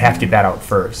you're like, I have to get that out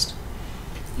first.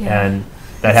 Yeah. And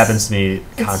that happens to me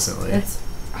constantly. It's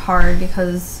hard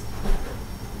because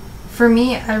for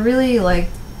me, I really like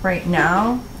right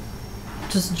now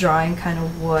just drawing kind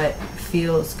of what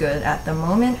feels good at the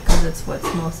moment, because it's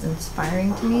what's most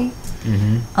inspiring to me.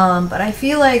 Mm-hmm. But I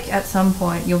feel like at some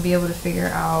point you'll be able to figure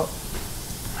out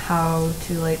how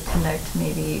to like connect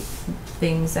maybe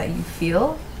things that you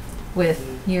feel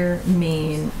with your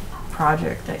main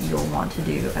project that you'll want to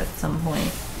do at some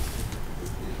point.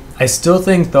 I still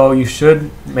think, though, you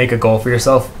should make a goal for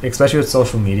yourself, especially with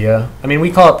social media. I mean, we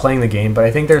call it playing the game, but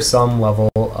I think there's some level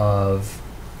of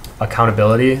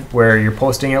accountability where you're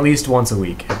posting at least once a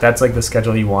week. If that's like the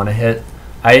schedule you want to hit,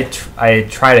 I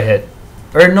try to hit,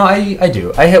 or no, I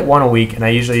do. I hit one a week, and I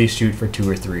usually shoot for 2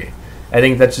 or 3. I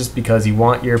think that's just because you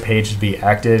want your page to be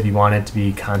active. You want it to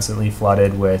be constantly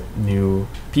flooded with new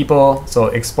people. So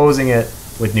exposing it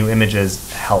with new images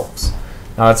helps.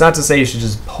 Now, it's not to say you should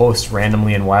just post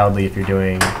randomly and wildly if you're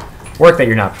doing work that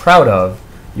you're not proud of.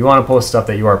 You want to post stuff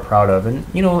that you are proud of. And,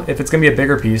 you know, if it's going to be a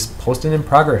bigger piece, post an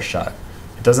in-progress shot.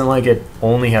 It doesn't like it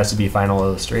only has to be final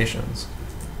illustrations.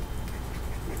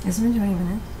 It's been 20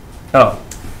 minutes. Oh.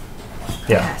 It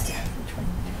Yeah. has to have been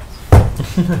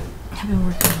 20 minutes. I've been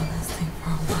working on this thing for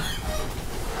a while.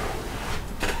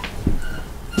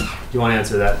 Do you want to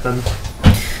answer that then?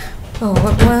 Oh,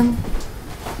 what one?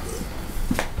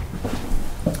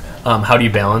 How do you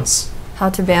balance How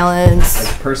to balance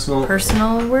like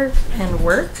personal work and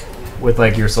work? with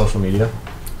like your social media?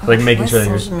 Like making With sure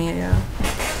that social media.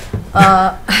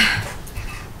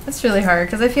 It's really hard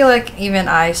because I feel like even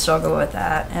I struggle with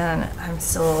that, and I'm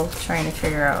still trying to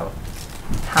figure out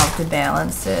how to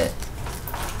balance it.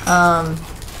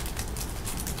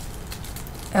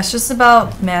 It's just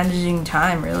about managing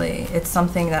time, really. It's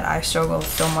something that I struggle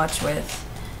so much with,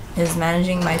 is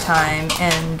managing my time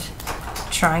and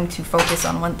trying to focus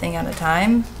on one thing at a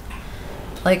time.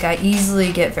 Like, I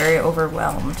easily get very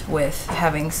overwhelmed with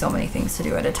having so many things to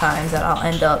do at a time that I'll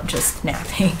end up just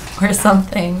napping or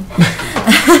something.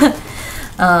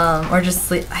 Or just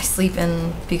sleep. I sleep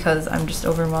in because I'm just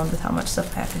overwhelmed with how much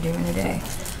stuff I have to do in a day.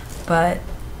 But,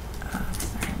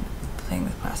 sorry, I'm playing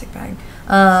with a plastic bag.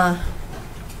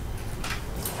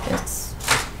 It's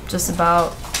just about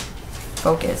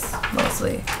focus,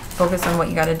 mostly. Focus on what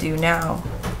you gotta do now.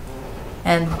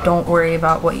 And don't worry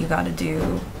about what you gotta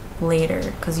do later,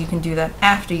 because you can do that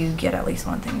after you get at least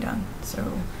one thing done.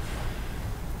 So,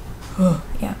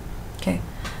 yeah. Okay.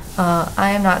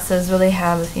 I am not says, will they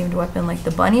have a themed weapon like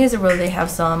the bunnies, or will they have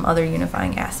some other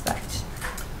unifying aspect?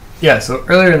 Yeah, so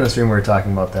earlier in the stream we were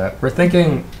talking about that. We're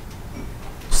thinking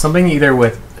something either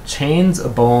with chains, a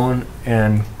bone,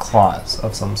 and claws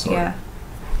of some sort. Yeah.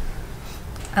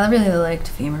 I really liked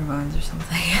femur bones or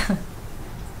something.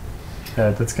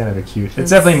 That's kind of a cute. It's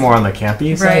definitely more on the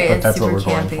campy side, Right, but it's that's what super we're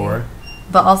going campy. for.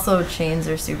 But also chains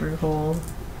are super cool.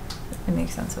 It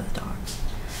makes sense with dogs.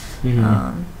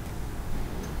 Mhm.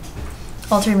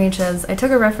 Alter Mage says, I took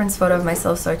a reference photo of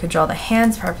myself so I could draw the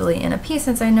hands properly in a piece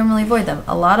since I normally avoid them.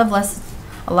 A lot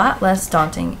less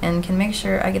daunting, and can make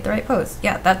sure I get the right pose.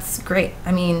 Yeah, that's great.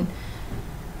 I mean,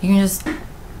 you can just,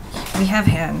 we have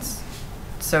hands,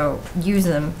 so use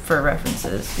them for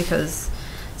references, because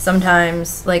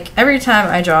sometimes, like, every time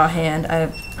I draw a hand, I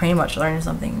pretty much learn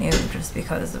something new just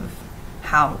because of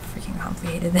how freaking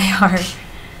complicated they are.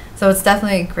 So it's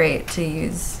definitely great to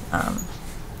use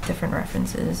different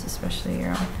references, especially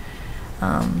your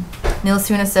own. Neil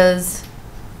Suna says,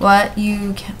 what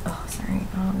you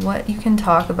can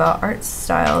talk about art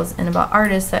styles and about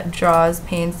artists that draws,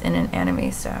 paints in an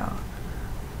anime style.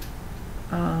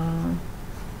 No,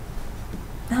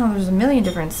 there's a million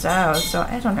different styles, so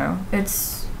I don't know.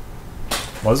 It's,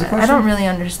 What was the question? I don't really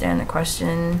understand the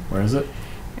question Where is it?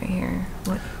 right here.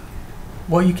 What?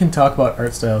 Well, you can talk about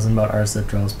art styles and about artists that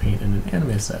draws paint in an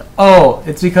anime style. Oh,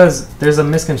 it's because there's a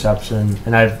misconception,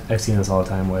 and I've seen this all the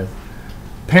time with.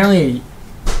 Apparently,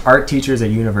 art teachers at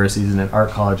universities and at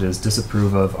art colleges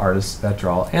disapprove of artists that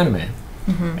draw anime.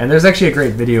 Mm-hmm. And there's actually a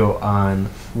great video on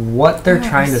what they're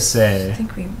trying to I say.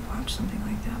 think we watched something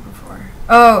like that before.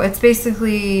 Oh, it's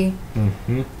basically,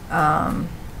 Mm-hmm.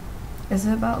 is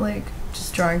it about like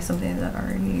just drawing something that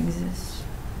already exists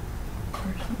or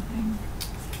something?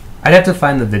 I'd have to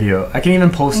find the video. I can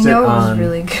even post I know it it was on.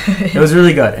 really good. It was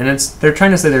really good, and they're trying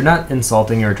to say they're not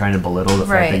insulting or trying to belittle the fact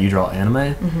Right. that you draw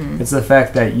anime. Mm-hmm. It's the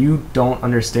fact that you don't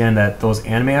understand that those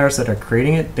anime artists that are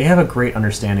creating it, they have a great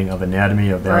understanding of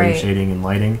anatomy, of value Right. shading and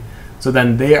lighting. So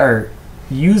then they are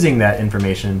using that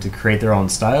information to create their own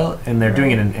style, and they're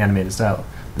doing it in an animated style.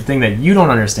 The thing that you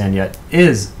don't understand yet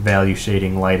is value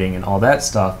shading, lighting, and all that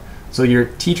stuff. So your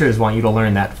teachers want you to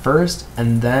learn that first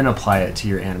and then apply it to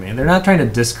your anime. They're not trying to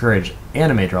discourage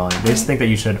anime drawing. They just think that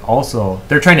you should also,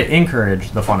 they're trying to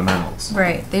encourage the fundamentals.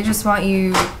 Right. They just want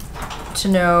you to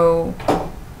know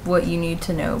what you need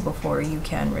to know before you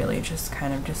can really just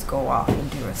kind of just go off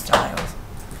and do a style.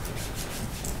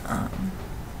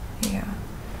 Yeah.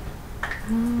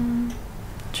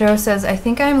 Joe says, I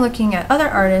think I'm looking at other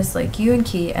artists like you and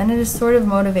Key, and it is sort of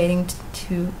motivating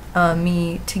to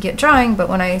me to get drawing, but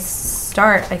when I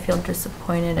start, I feel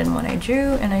disappointed in what I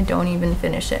drew, and I don't even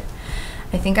finish it.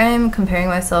 I think I am comparing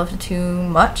myself to too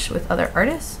much with other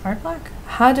artists. Art block?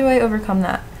 How do I overcome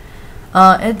that?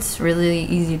 It's really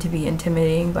easy to be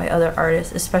intimidating by other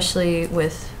artists, especially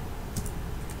with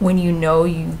when you know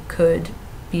you could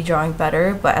be drawing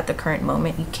better, but at the current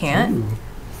moment you can't.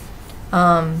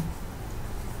 Ooh.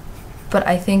 But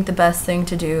I think the best thing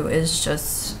to do is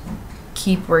just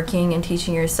keep working and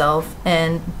teaching yourself,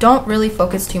 and don't really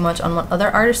focus too much on what other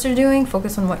artists are doing.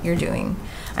 Focus on what you're doing.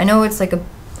 I know it's like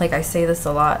I say this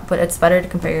a lot, but it's better to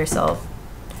compare yourself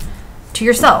to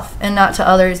yourself and not to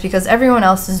others, because everyone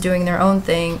else is doing their own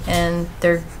thing and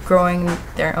they're growing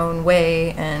their own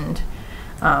way. And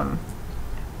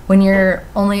when you're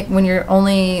only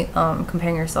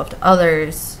comparing yourself to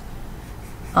others,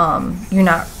 you're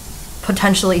not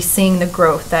potentially seeing the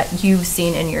growth that you've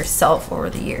seen in yourself over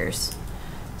the years.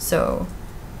 So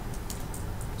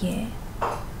yeah,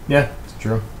 it's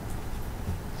true.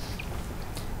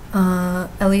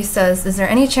 Elise says, is there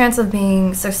any chance of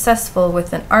being successful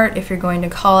with an art if you're going to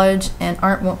college and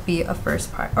art won't be a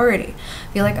first priority?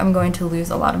 I feel like I'm going to lose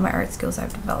a lot of my art skills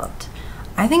I've developed.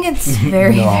 I think it's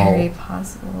very, very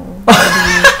possible. What?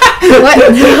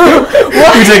 What?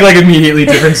 You take like immediately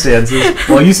different stances.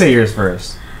 Well, you say yours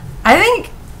first.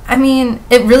 I mean,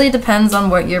 it really depends on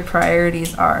what your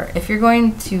priorities are. If you're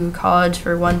going to college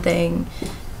for one thing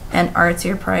and art's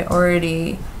your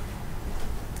priority,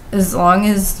 as long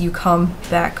as you come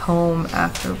back home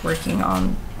after working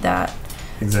on that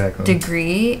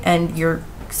degree and you're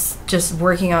just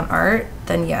working on art,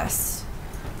 then yes.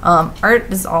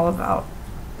 Art is all about,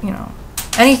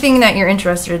 anything that you're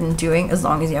interested in doing. As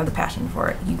long as you have the passion for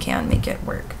it, you can make it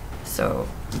work. So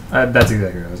that's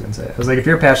exactly what I was going to say. I was like, if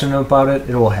you're passionate about it,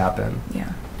 it will happen.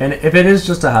 Yeah. And if it is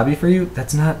just a hobby for you,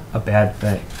 that's not a bad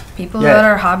thing. People that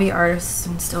are hobby artists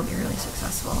can still be really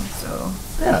successful. So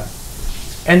yeah.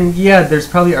 And there's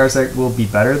probably artists that will be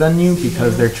better than you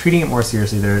because they're treating it more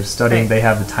seriously. They're studying. Right. They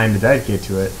have the time to dedicate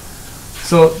to it.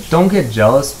 So don't get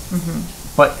jealous,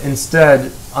 but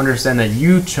instead understand that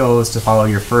you chose to follow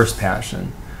your first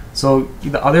passion. So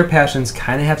the other passions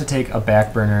kind of have to take a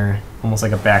back burner, almost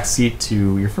like a back seat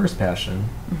to your first passion.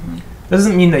 That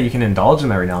doesn't mean that you can indulge in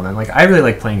that every now and then. Like, I really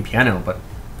like playing piano, but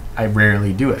I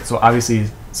rarely do it. So obviously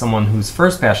someone whose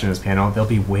first passion is piano, they'll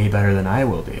be way better than I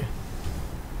will be.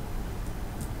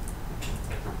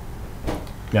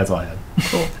 That's all I had.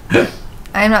 Cool.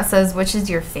 I'm Not says, which is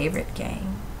your favorite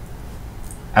gang?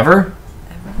 Ever?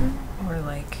 Or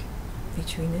like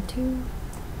between the two?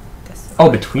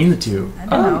 Between the two. I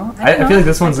don't know. I feel like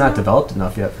this one's not developed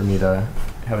enough yet for me to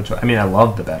have a choice. I mean, I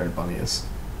love the Battered Bunnies.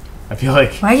 I feel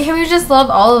like... Why can't we just love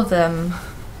all of them?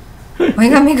 Why you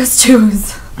gotta make us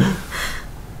choose?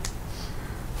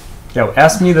 Yeah,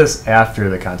 ask me this after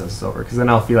the contest is over, because then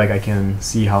I'll feel like I can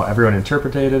see how everyone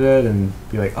interpreted it and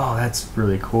be like, oh, that's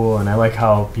really cool, and I like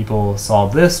how people saw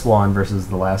this one versus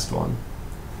the last one.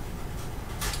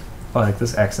 Oh, like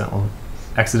this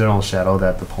accidental shadow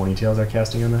that the ponytails are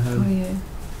casting on the head. Oh, yeah.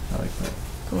 I like that.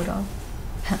 Cool dog.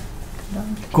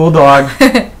 Cool dog.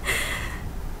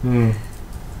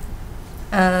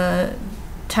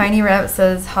 Tiny Rabbit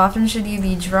says, how often should you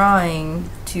be drawing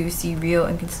to see real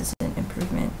and consistent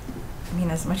improvement? I mean,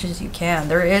 as much as you can.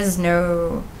 There is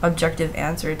no objective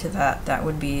answer to that. That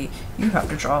would be, you have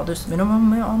to draw this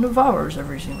minimum amount of hours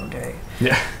every single day.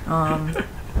 Yeah.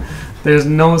 There's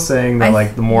no saying that,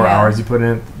 like, the more hours you put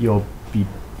in, you'll be...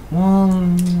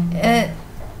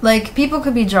 Like, people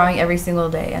could be drawing every single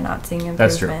day and not seeing improvement.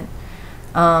 That's true.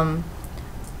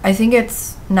 I think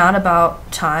it's not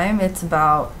about time. It's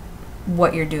about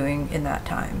what you're doing in that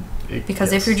time.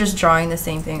 Because if you're just drawing the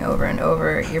same thing over and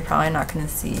over, you're probably not going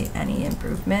to see any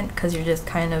improvement, because you're just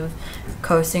kind of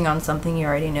coasting on something you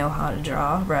already know how to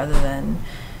draw, rather than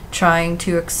trying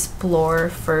to explore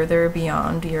further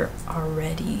beyond your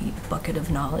already bucket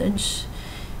of knowledge.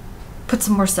 Put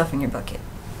some more stuff in your bucket.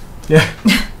 Yeah.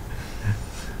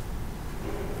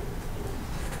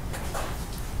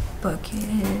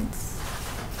 Buckets.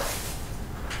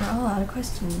 We're all out of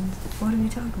questions. What are we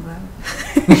talking about?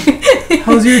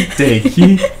 How's your day,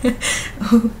 Keith?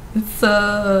 It's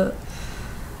a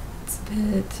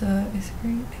bit, it's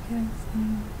great, I guess.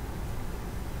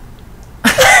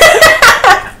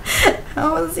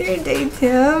 How was your day,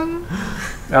 Tim?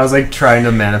 I was like trying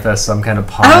to manifest some kind of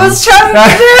pause. I was trying to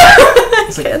do.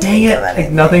 It's like, dang it, like,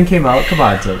 nothing came out. Come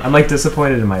on, Tim. I'm like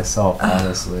disappointed in myself,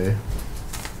 honestly.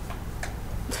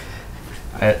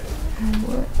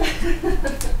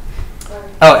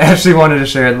 Oh, Ashley wanted to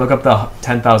share it. Look up the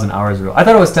 10,000 hours rule. I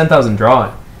thought it was 10,000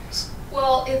 drawings.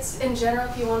 Well, it's in general,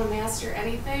 if you want to master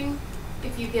anything,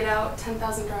 if you get out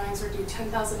 10,000 drawings or do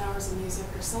 10,000 hours of music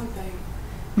or something,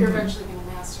 you're eventually going to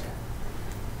master it.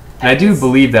 And I do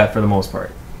believe that for the most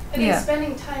part. I think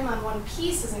spending time on one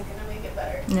piece isn't going to make it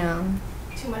better. No.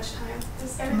 Too much time.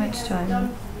 Just Too everything much has time. a done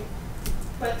point.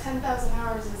 But 10,000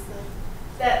 hours is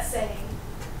that saying.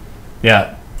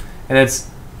 Yeah. And it's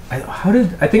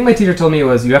I think my teacher told me it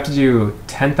was you have to do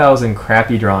 10,000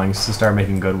 crappy drawings to start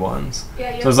making good ones.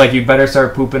 Yeah, So it's like you better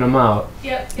start pooping them out.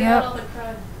 Yep, get Yep. out all the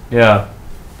crud. Yeah.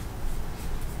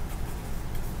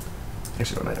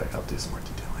 Actually, when I'll do some more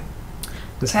detailing.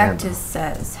 This hand, Cactus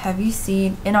says, "Have you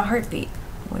seen In a Heartbeat?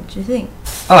 What'd you think?"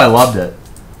 oh, I loved it.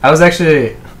 I was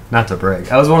actually, not to brag,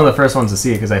 I was one of the first ones to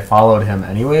see it because I followed him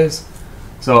anyways.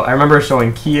 So I remember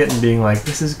showing Key it and being like,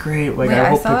 "This is great." Like Wait, I I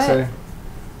hope saw Pixar. it?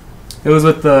 It was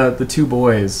with the two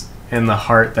boys and the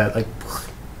heart that like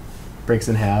breaks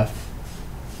in half.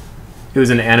 It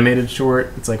was an animated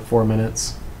short. It's like 4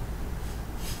 minutes.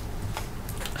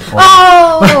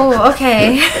 Oh,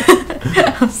 okay.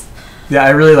 Yeah,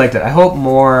 I really liked it. I hope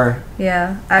more.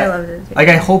 Yeah, I loved it too. Like,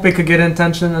 I hope it could get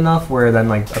attention enough where then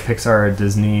like a Pixar or a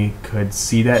Disney could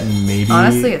see that and maybe.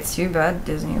 Honestly, it's too bad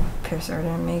Disney or Pixar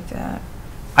didn't make that.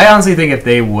 I honestly think if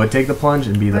they would take the plunge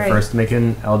and be the Right. first to make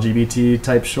an LGBT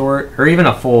type short or even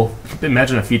a full,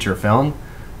 imagine a feature film,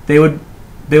 they would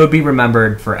be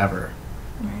remembered forever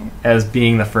Right. as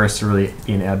being the first to really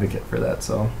be an advocate for that.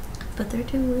 So But they're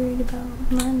too worried about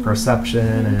money.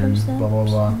 perception and blah blah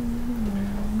blah. Perception.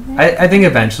 I think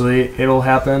eventually it'll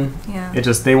happen. Yeah. It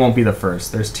just they won't be the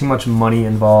first. There's too much money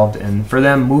involved, and for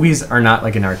them, movies are not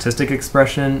like an artistic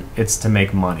expression. It's to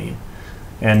make money,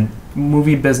 and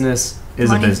movie business is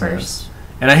Money a business. first.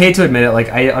 And I hate to admit it, like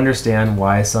I understand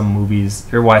why some movies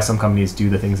or why some companies do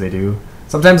the things they do.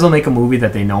 Sometimes they'll make a movie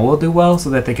that they know will do well, so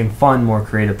that they can fund more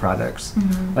creative projects.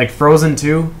 Mhm. Like Frozen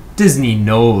 2, Disney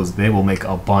knows they will make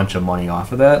a bunch of money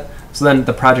off of that. So then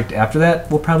the project after that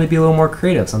will probably be a little more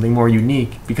creative, something more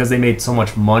unique, because they made so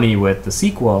much money with the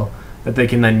sequel that they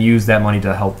can then use that money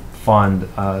to help fund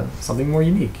something more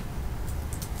unique.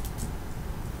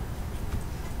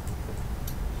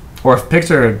 Or if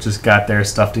Pixar just got their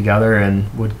stuff together and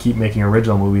would keep making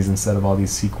original movies instead of all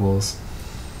these sequels.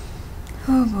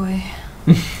 Oh boy.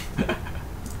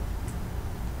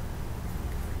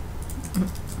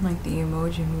 Like the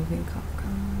Emoji Movie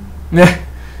Capcom.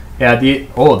 Yeah,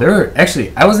 they're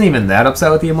actually, I wasn't even that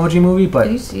upset with the Emoji Movie, but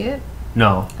Did you see it?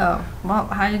 no. Oh, well,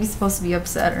 how are you supposed to be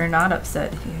upset or not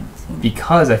upset if you haven't seen it?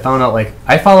 Because I found out, like,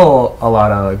 I follow a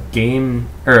lot of game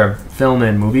or film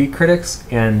and movie critics,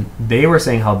 and they were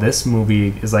saying how this movie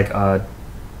is like a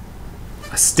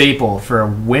staple for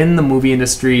when the movie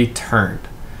industry turned.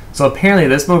 So apparently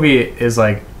this movie is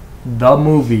like the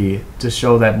movie to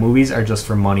show that movies are just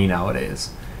for money nowadays.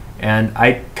 And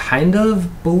I kind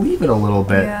of believe it a little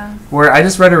bit. Yeah. Where I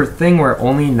just read a thing where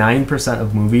only 9%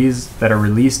 of movies that are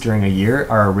released during a year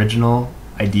are original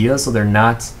ideas, so they're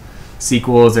not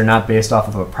sequels, they're not based off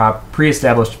of a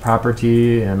pre-established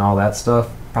property and all that stuff.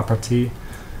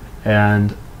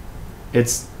 And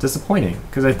it's disappointing,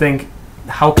 because I think,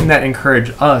 how can that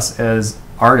encourage us as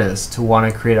artists to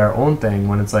want to create our own thing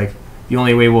when it's like the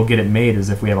only way we'll get it made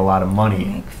is if we have a lot of We money?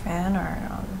 make fan art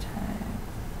all the time.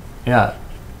 Yeah.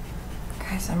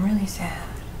 Guys, I'm really sad.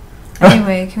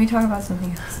 Anyway, can we talk about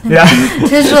something else? Yeah.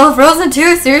 Digital Frozen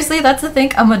 2, seriously, that's the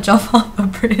thing. I'm gonna jump off a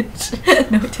bridge.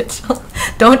 No, digital.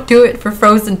 Don't do it for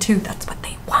Frozen 2. That's what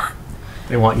they want.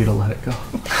 They want you to let it go.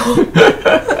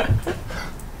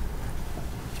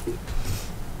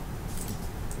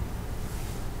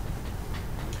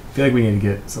 I feel like we need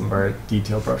to get some of our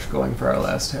detail brush going for our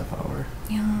last half hour.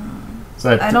 Yeah.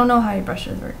 So at I don't know how your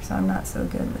brushes work, so I'm not so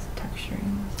good with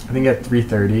texturing. I think at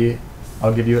 3:30,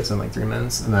 I'll give you it in like 3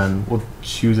 minutes, and then we'll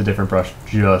choose a different brush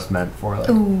just meant for like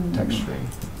Ooh. texturing.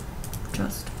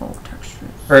 Just full textures.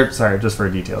 Or sorry, just for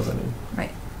details. I mean,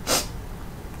 Right.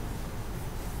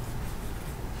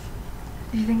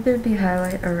 Do you think there'd be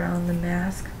highlight around the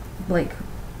mask, like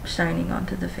shining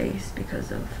onto the face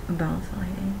because of bounce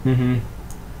lighting? mm-hmm.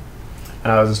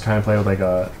 And I was just trying to play with like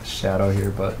a shadow here,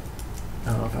 but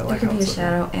I don't know if I There like could how be a it's looking.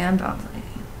 shadow and bounce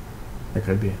lighting. There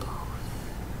could be.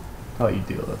 I'll let you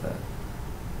deal with that.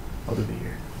 I'll do the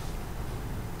ear.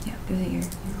 Yeah, do the ear. You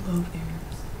love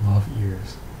ears. Love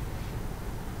ears.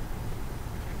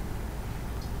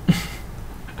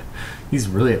 He's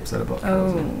really upset about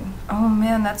Frozen. Oh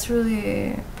man, that's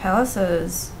really. Pala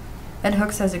says, Ed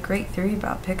Hooks has a great theory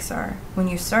about Pixar. When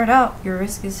you start out, your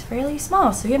risk is fairly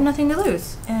small, so you have nothing to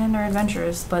lose and are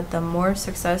adventurous. But the more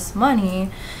success,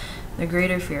 money, the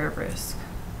greater fear of risk.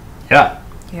 Yeah,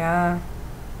 Yeah,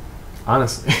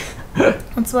 honestly.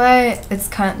 that's why it's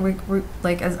we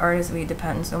like as artists we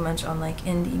depend so much on like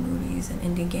indie movies and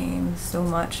indie games so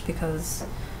much because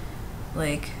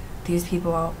like these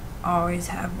people always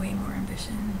have way more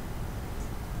ambition.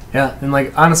 Yeah, and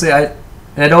like honestly, I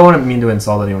don't want to mean to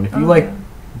insult anyone. If you like Yeah.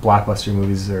 blockbuster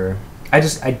movies, or I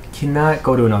cannot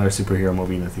go to another superhero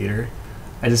movie in the theater.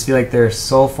 I just feel like they're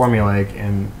so formulaic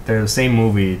and they're the same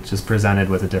movie just presented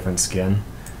with a different skin.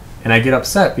 And I get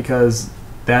upset because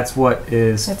that's what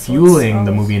is That's what fueling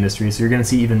the sells. movie industry. So you're going to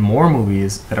see even more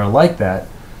movies that are like that.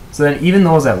 So then even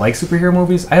those that like superhero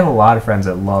movies, I have a lot of friends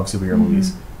that love superhero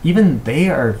movies. Even they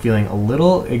are feeling a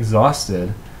little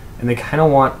exhausted and they kind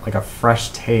of want like a fresh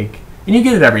take. And you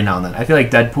get it every now and then. I feel like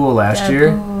Deadpool last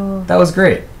year, that was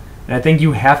great. And I think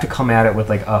you have to come at it with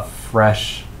like a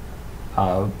fresh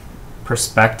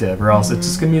perspective, or else it's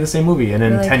just going to be the same movie. And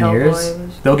in Like 10 Hellboy years,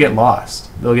 was they'll get lost.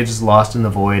 They'll get just lost in the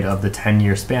void of the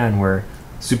 10-year span where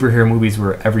superhero movies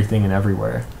were everything and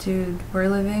everywhere. Dude, we're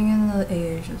living in the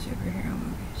age of superhero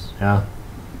movies. Yeah.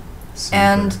 Super.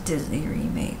 And Disney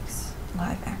remakes,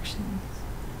 live actions.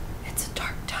 It's a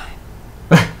dark time.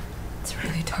 It's a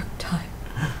really dark time.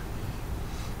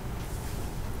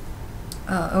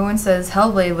 Owen says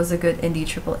Hellblade was a good indie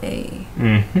AAA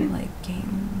like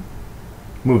game.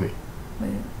 Movie.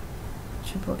 Wait,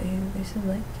 AAA? They said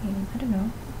like game. I don't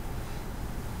know.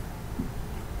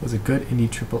 Was a good indie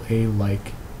AAA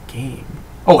like game.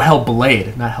 Oh,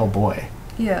 Hellblade, not Hellboy.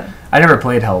 Yeah, I never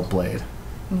played Hellblade.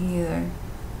 me either.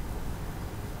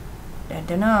 I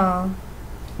don't know.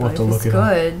 We'll But have to if look it's it up.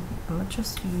 good, I'm gonna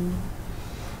trust you.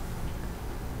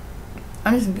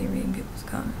 I'm just gonna be reading people's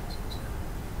comments.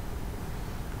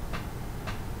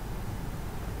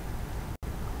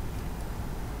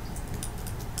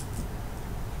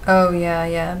 Oh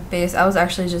yeah. Base. I was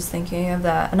actually just thinking of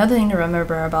that. Another thing to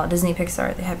remember about Disney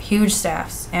Pixar, they have huge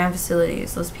staffs and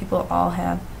facilities. Those people all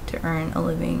have to earn a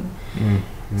living.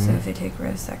 So if they take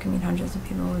risks, that can mean hundreds of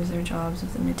people lose their jobs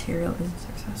if the material isn't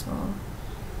successful.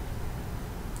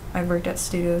 I've worked at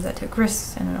studios that took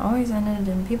risks, and it always ended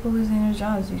in people losing their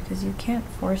jobs because you can't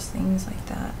force things like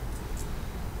that.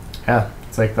 Yeah,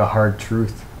 it's like the hard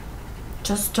truth.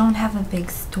 Just don't have a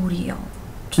big studio.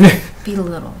 Just be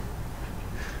little.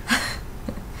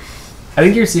 I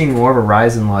think you're seeing more of a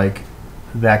rise in like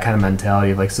that kind of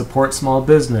mentality of like support small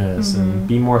business and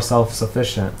be more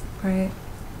self-sufficient. Right.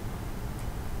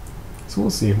 So we'll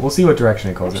see. We'll see what direction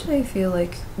it goes in. Actually, I feel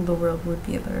like the world would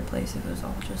be a better place if it was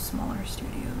all just smaller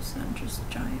studios than just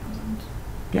giant ones.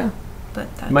 Yeah.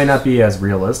 But that It might not be as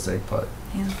realistic, but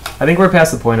Yeah. I think we're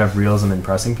past the point of realism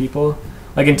impressing people.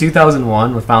 Like in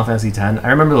 2001 with Final Fantasy X, I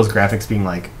remember those graphics being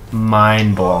like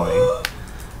mind-blowing.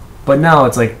 But now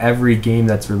it's like every game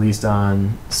that's released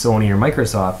on Sony or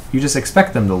Microsoft, you just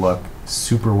expect them to look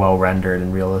super well rendered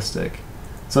and realistic.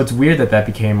 So it's weird that that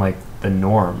became like the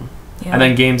norm. Yeah. And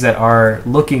then games that are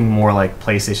looking more like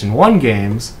PlayStation 1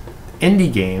 games,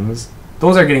 indie games,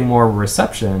 those are getting more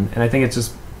reception. And I think it's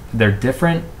just, they're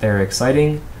different, they're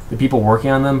exciting. The people working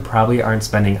on them probably aren't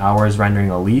spending hours rendering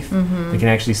a leaf. They can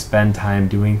actually spend time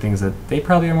doing things that they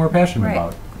probably are more passionate Right.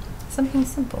 about. Something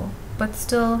simple, but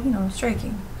still,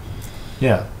 striking.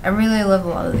 Yeah. I really love a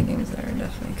lot of the games that are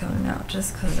definitely coming out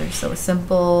just because they're so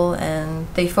simple and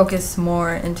they focus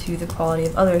more into the quality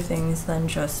of other things than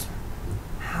just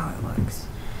how it looks.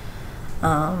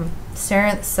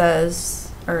 Sarenth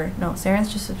says,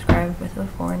 Sarenth just subscribed with a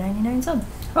 $4.99 sub.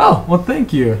 Oh, well,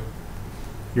 thank you.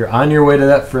 You're on your way to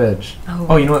that fridge.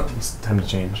 Oh. You know what? It's time to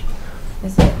change.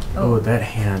 Is it? Oh, that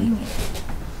hand.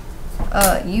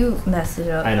 Dang it. You messed it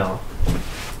up. I know.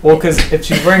 Well, because if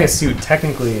she's wearing a suit,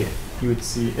 technically, you would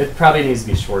see... It probably needs to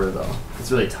be shorter, though. It's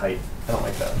really tight. I don't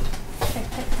like that.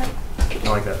 I don't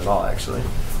like that at all, actually.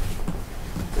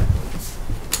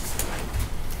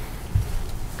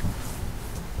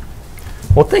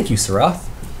 Well, thank you, Sarath.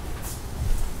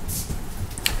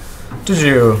 Did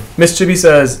you? Miss Chibi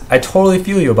says, I totally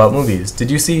feel you about movies. Did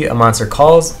you see A Monster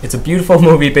Calls? It's a beautiful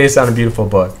movie based on a beautiful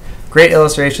book. Great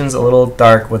illustrations, a little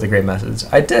dark with a great message.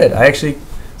 I did. I actually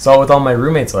saw it with all my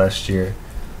roommates last year.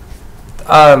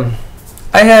 I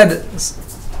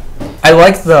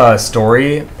liked the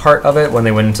story part of it when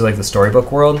they went into like the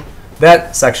storybook world.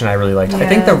 That section I really liked. I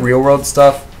think the Yeah. real world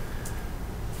stuff,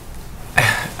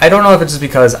 I don't know if it's just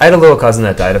because I had a little cousin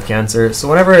that died of cancer, so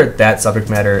whenever that subject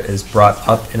matter is brought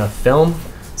up in a film,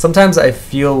 sometimes I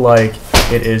feel like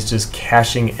it is just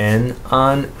cashing in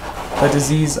on the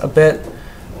disease a bit.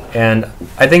 And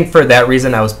I think for that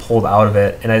reason I was pulled out of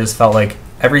it, and I just felt like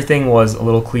everything was a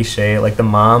little cliche. Like the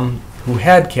mom who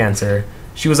had cancer,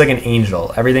 she was like an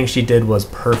angel. Everything she did was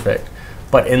perfect.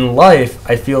 But in life,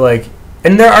 I feel like,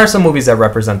 and there are some movies that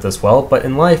represent this well, but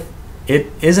in life, it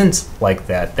isn't like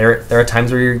that. There are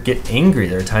times where you get angry.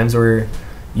 There are times where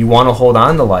you want to hold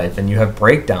on to life and you have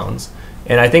breakdowns.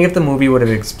 And I think if the movie would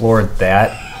have explored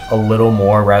that a little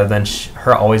more rather than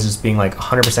her always just being like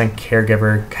 100%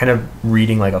 caregiver, kind of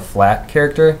reading like a flat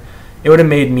character, it would have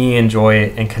made me enjoy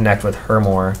it and connect with her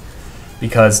more.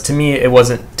 because to me it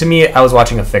wasn't. To me, I was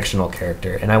watching a fictional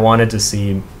character, and I wanted to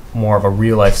see more of a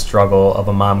real life struggle of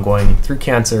a mom going through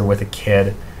cancer with a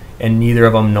kid, and neither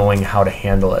of them knowing how to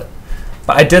handle it.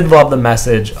 But I did love the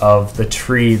message of the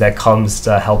tree that comes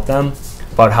to help them,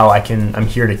 about how I'm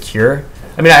here to cure.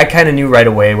 I mean, I kind of knew right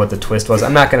away what the twist was.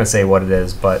 I'm not going to say what it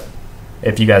is, but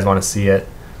if you guys want to see it,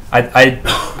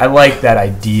 I like that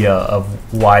idea of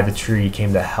why the tree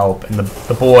came to help, and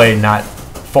the boy not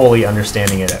fully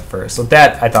understanding it at first. So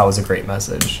that I thought was a great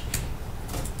message.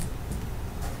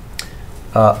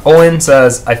 Owen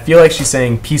says, I feel like she's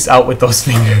saying peace out with those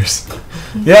fingers.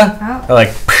 Yeah, or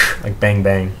like bang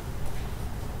bang.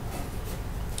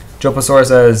 Jopasaur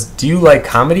says, do you like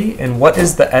comedy, and what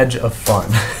is the edge of fun?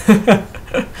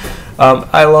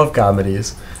 I love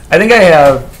comedies. I think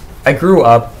I grew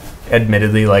up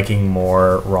admittedly liking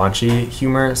more raunchy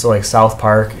humor, so like South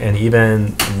Park, and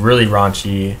even really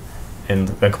raunchy and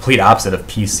the complete opposite of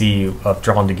PC, of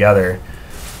Drawn Together.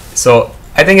 So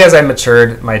I think as I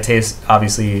matured, my taste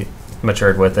obviously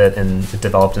matured with it, and it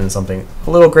developed into something a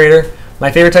little greater.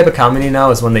 My favorite type of comedy now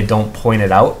is when they don't point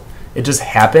it out. It just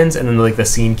happens, and then like the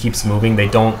scene keeps moving. They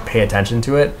don't pay attention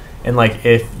to it, and like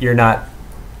if you're not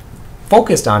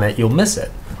focused on it, you'll miss it.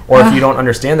 Or if you don't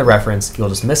understand the reference, you'll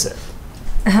just miss it.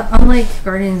 Unlike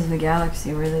Guardians of the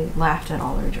Galaxy, where they laughed at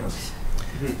all their jokes.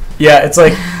 Yeah, it's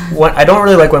like I don't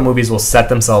really like when movies will set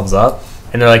themselves up,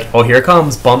 and they're like, "Oh, here it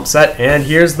comes, bump set, and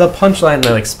here's the punchline," and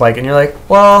they like spike, and you're like,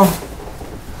 "Well,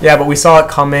 yeah, but we saw it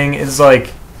coming." It's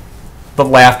like the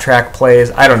laugh track plays.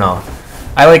 I don't know.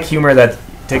 I like humor that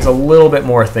takes a little bit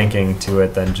more thinking to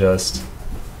it than just,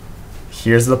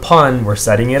 here's the pun, we're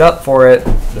setting it up for it,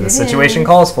 the situation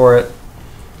calls for it.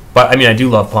 But I mean, I do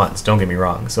love puns, don't get me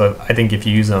wrong. So I think if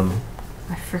you use them,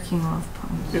 I freaking love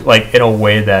puns. Like in a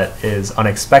way that is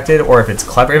unexpected, or if it's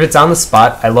clever, if it's on the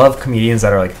spot. I love comedians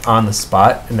that are like on the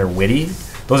spot and they're witty.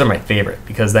 Those are my favorite,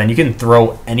 because then you can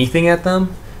throw anything at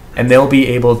them and they'll be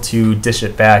able to dish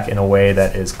it back in a way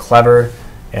that is clever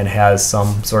and has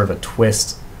some sort of a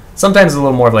twist. Sometimes a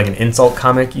little more of like an insult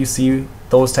comic you see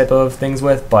those type of things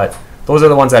with, but those are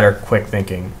the ones that are quick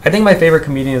thinking. I think my favorite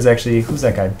comedian is actually, who's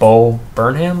that guy? Bo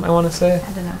Burnham, I want to say.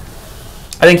 I don't know.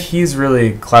 I think he's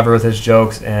really clever with his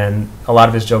jokes, and a lot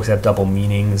of his jokes have double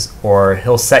meanings, or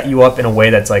he'll set you up in a way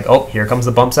that's like, oh, here comes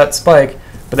the bump set spike,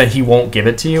 but then he won't give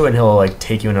it to you, and he'll like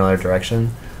take you in another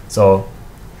direction. So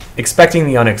expecting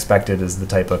the unexpected is the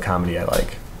type of comedy I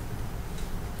like.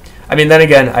 I mean, then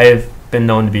again, I've been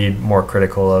known to be more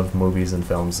critical of movies and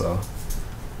films, so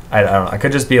I don't know. I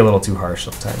could just be a little too harsh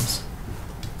sometimes.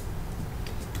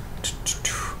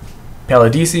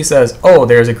 Paladisi says, oh,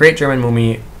 there's a great German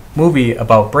movie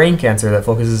about brain cancer that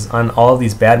focuses on all of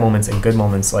these bad moments and good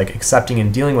moments, like accepting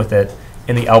and dealing with it,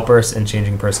 and the outbursts and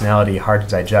changing personality, hard to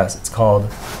digest. It's called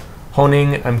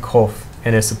Honing am Kopf,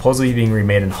 and is supposedly being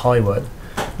remade in Hollywood.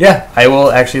 Yeah, I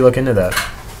will actually look into that.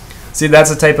 See,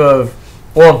 that's a type of,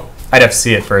 well, I'd have to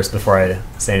see it first before I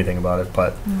say anything about it,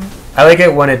 but I like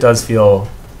it when it does feel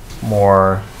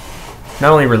more,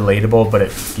 not only relatable, but it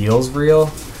feels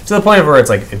real. To the point of where it's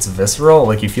like, it's visceral,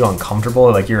 like you feel uncomfortable,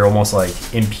 like you're almost like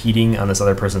impeding on this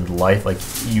other person's life, like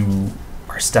you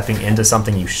are stepping into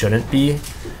something you shouldn't be.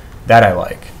 That I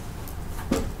like.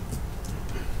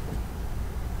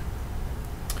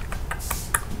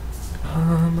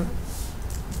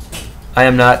 I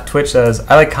am not. Twitch says,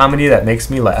 I like comedy that makes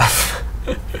me laugh.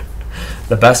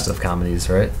 The best of comedies,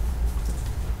 right?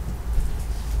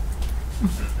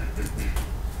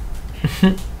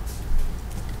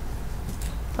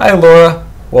 Hi, Laura.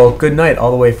 Well, good night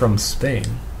all the way from Spain.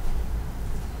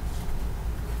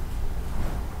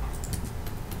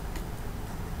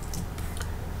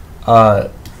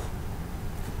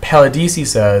 Paladisi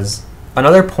says,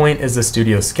 another point is the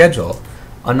studio schedule.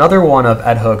 Another one of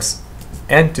Ed Hook's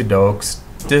antidotes,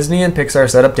 Disney and Pixar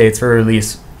set up dates for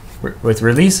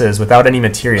releases without any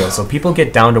material, so people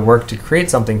get down to work to create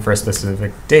something for a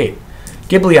specific date.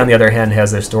 Ghibli, on the other hand,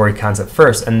 has their story concept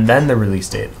first and then the release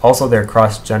date. Also, their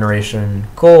cross-generation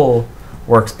goal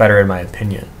works better, in my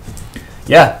opinion.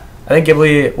 Yeah, I think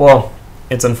Ghibli, well,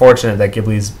 it's unfortunate that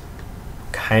Ghibli's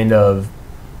kind of,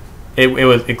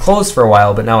 it closed for a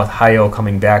while, but now with Hayao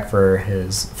coming back for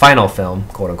his final film,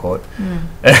 quote-unquote,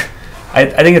 I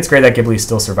think it's great that Ghibli's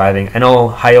still surviving. I know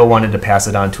Hayao wanted to pass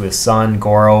it on to his son,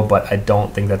 Goro, but I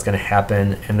don't think that's going to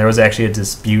happen. And there was actually a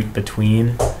dispute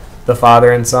between the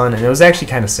father and son, and it was actually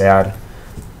kind of sad.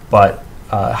 But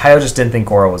Hayao just didn't think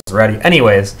Goro was ready.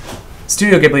 Anyways,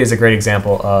 Studio Ghibli is a great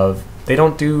example of, they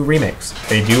don't do remakes.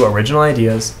 They do original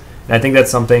ideas. And I think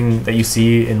that's something that you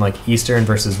see in like Eastern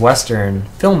versus Western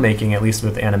filmmaking, at least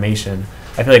with animation.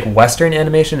 I feel like Western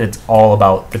animation, it's all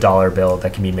about the dollar bill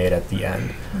that can be made at the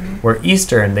end. Where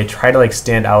Eastern, they try to like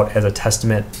stand out as a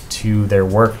testament to their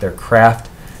work, their craft,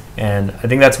 and I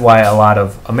think that's why a lot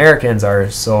of Americans are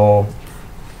so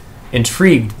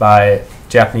intrigued by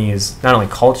Japanese not only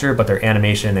culture but their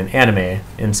animation and anime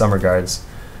in some regards.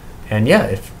 And yeah,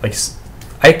 if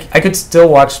like I could still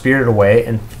watch Spirited Away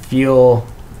and feel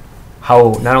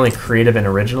how not only creative and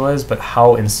original it is, but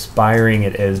how inspiring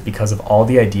it is because of all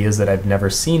the ideas that I've never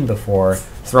seen before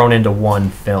thrown into one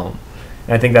film.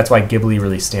 And I think that's why Ghibli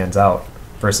really stands out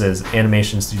versus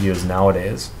animation studios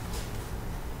nowadays.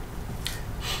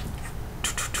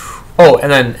 Oh,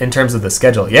 and then in terms of the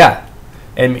schedule, yeah.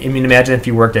 And I mean, imagine if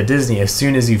you worked at Disney, as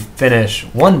soon as you finish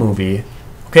one movie,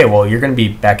 okay, well, you're going to be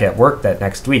back at work that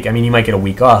next week. I mean, you might get a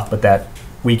week off, but that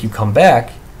week you come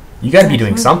back, you got to be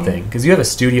doing something because you have a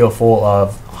studio full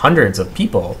of hundreds of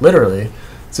people, literally.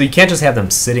 So you can't just have them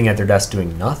sitting at their desk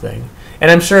doing nothing. And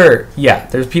I'm sure, yeah,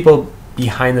 there's people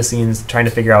behind the scenes trying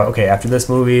to figure out, okay, after this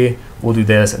movie, we'll do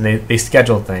this, and they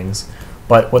schedule things.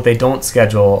 But what they don't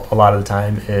schedule a lot of the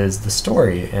time is the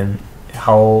story and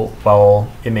how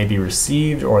well it may be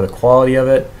received or the quality of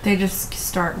it. They just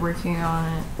start working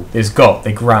on it. They just go,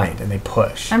 they grind, and they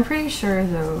push. I'm pretty sure,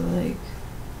 though, like,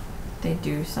 they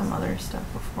do some other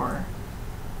stuff before.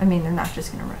 I mean, they're not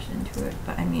just going to rush into it,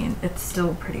 but I mean, it's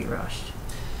still pretty rushed.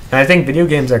 And I think video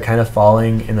games are kind of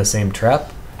falling in the same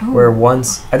trap. Oh. Where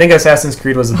once, I think Assassin's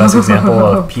Creed was the best example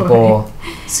of people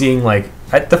seeing like,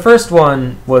 the first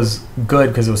one was good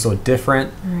because it was so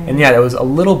different, and yet it was a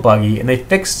little buggy, and they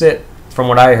fixed it from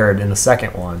what I heard in the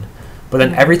second one. But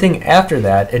then everything after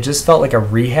that, it just felt like a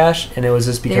rehash, and it was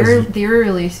just because they were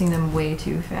releasing them way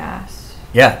too fast.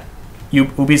 Yeah,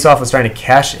 Ubisoft was trying to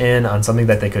cash in on something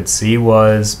that they could see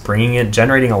was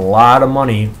generating a lot of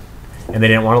money, and they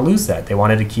didn't want to lose that. They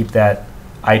wanted to keep that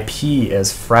IP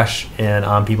as fresh and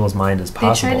on people's mind as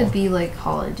possible. They try to be like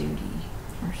Call of Duty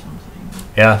or something.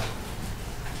 Yeah.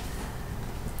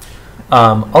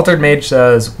 Altered Mage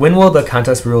says, when will the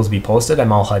contest rules be posted?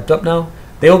 I'm all hyped up now.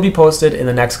 They will be posted in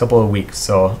the next couple of weeks,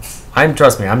 so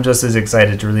trust me, I'm just as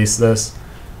excited to release this,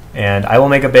 and I will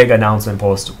make a big announcement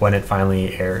post when it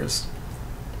finally airs.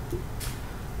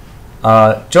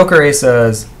 Joker A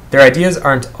says, their ideas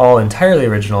aren't all entirely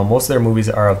original. Most of their movies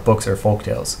are of books or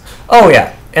folktales. Oh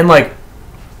yeah, and like,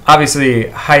 obviously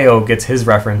Hayao gets his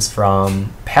reference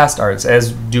from past arts,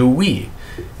 as do we.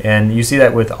 And you see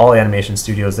that with all animation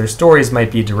studios. Their stories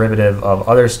might be derivative of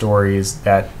other stories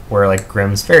that were like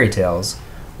Grimm's fairy tales,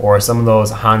 or some of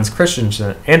those Hans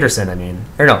Christensen,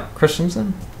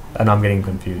 Christensen? And I'm getting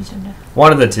confused.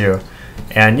 One of the two.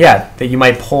 And yeah, that you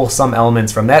might pull some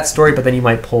elements from that story, but then you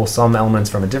might pull some elements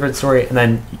from a different story, and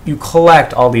then you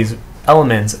collect all these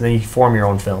elements, and then you form your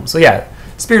own film. So yeah,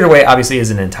 Spirited Away obviously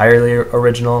isn't entirely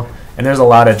original, and there's a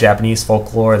lot of Japanese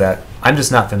folklore that I'm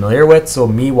just not familiar with, so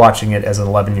me watching it as an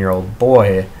 11-year-old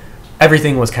boy,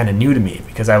 everything was kind of new to me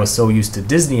because I was so used to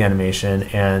Disney animation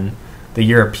and the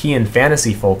European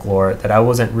fantasy folklore that I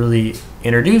wasn't really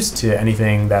introduced to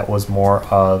anything that was more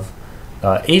of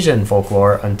Asian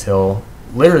folklore until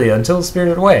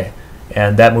Spirited Away.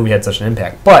 And that movie had such an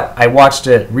impact. But I watched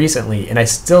it recently, and I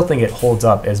still think it holds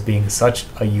up as being such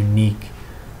a unique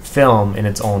film in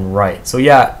its own right. So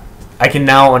yeah, I can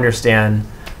now understand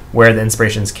where the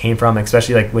inspirations came from,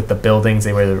 especially like with the buildings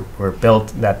they were built,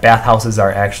 that bathhouses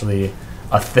are actually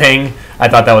a thing. I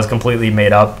thought that was completely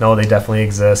made up. No, they definitely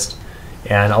exist.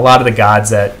 And a lot of the gods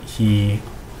that he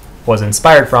was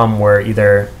inspired from were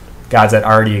either gods that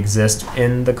already exist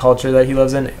in the culture that he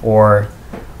lives in, or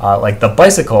like the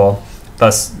bicycle,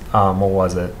 what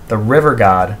was it? The river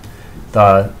god,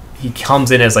 he comes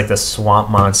in as like the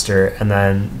swamp monster, and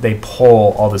then they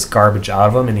pull all this garbage out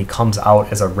of him, and he comes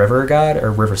out as a river god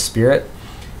or river spirit.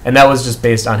 And that was just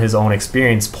based on his own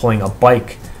experience pulling a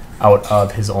bike out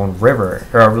of his own river,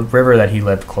 or a river that he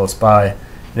lived close by.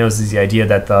 And it was the idea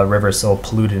that the river is so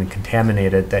polluted and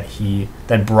contaminated that he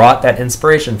then brought that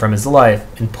inspiration from his life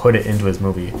and put it into his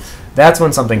movie. That's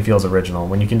when something feels original,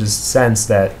 when you can just sense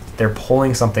that they're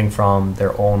pulling something from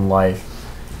their own life,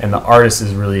 and the artist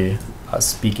is really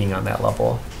speaking on that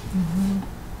level.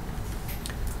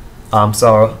 Mm-hmm.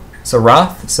 So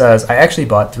Roth says, I actually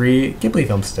bought 3 Ghibli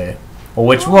films today. Well,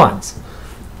 which ones?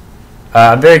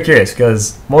 I'm very curious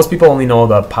because most people only know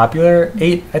the popular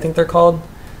 8, I think they're called,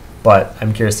 but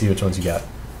I'm curious to see which ones you got.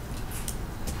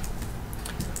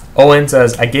 Owen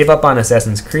says, I gave up on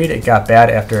Assassin's Creed. It got bad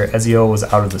after Ezio was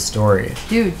out of the story.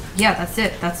 Dude, yeah, that's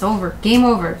it. That's over. Game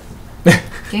over.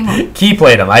 Game over. Key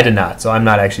played them. I did not, so I'm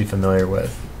not actually familiar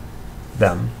with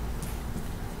them.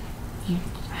 It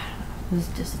was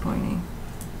disappointing.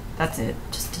 That's it.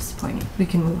 Just disappointing. We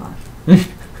can move on.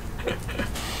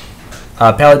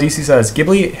 Paladisi says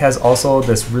Ghibli has also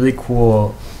this really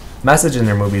cool message in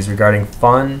their movies regarding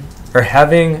fun or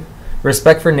having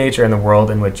respect for nature and the world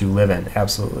in which you live in.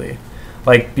 Absolutely,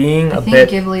 like being I a think bit.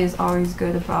 Ghibli is always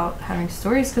good about having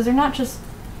stories because they're not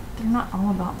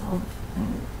all about love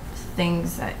and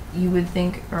things that you would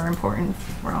think are important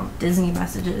from Disney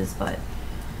messages, but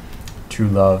True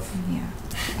love. yeah.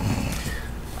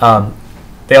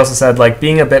 They also said like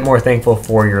being a bit more thankful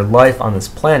for your life on this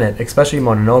planet, especially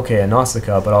Mononoke and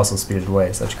Nausicaa, but also Spirited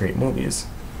Away. Such great movies.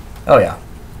 Oh yeah,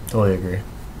 totally agree.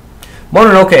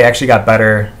 Mononoke actually got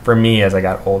better for me as I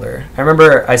got older. I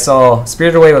remember I saw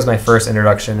Spirited Away was my first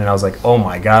introduction, and I was like, oh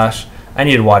my gosh, I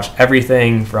need to watch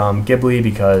everything from Ghibli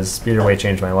because Spirited Away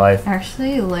changed my life. I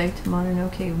actually liked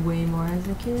Mononoke way more as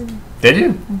a kid. Did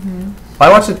you? Mm-hmm. I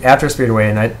watched it after Spirited Away,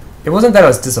 and it wasn't that I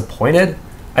was disappointed.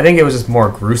 I think it was just more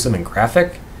gruesome and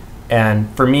graphic.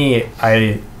 And for me,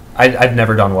 I've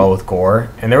never done well with gore,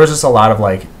 and there was just a lot of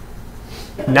like,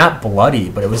 not bloody,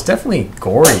 but it was definitely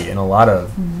gory in a lot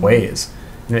of ways.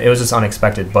 It was just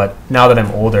unexpected. But now that I'm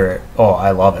older, oh,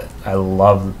 I love it. I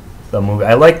love the movie.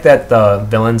 I like that the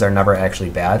villains are never actually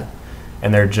bad,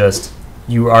 and they're just,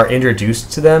 you are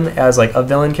introduced to them as like a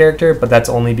villain character, but that's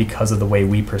only because of the way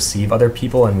we perceive other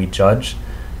people and we judge,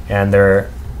 and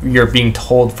you're being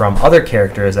told from other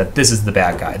characters that this is the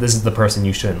bad guy, this is the person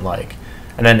you shouldn't like.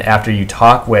 And then after you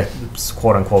talk with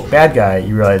quote-unquote bad guy,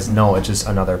 you realize, no, it's just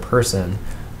another person.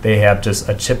 They have just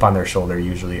a chip on their shoulder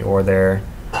usually, or they're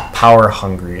power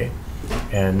hungry.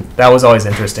 And that was always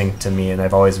interesting to me, and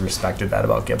I've always respected that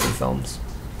about Ghibli films.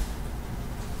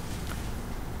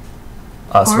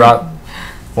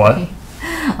 What?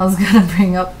 I was gonna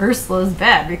bring up Ursula's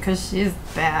bad because she's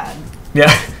bad.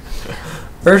 Yeah.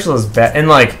 Ursula's bad. And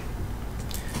like,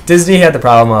 Disney had the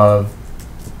problem of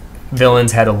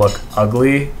villains had to look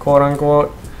ugly, quote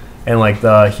unquote, and like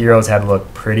the heroes had to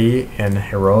look pretty and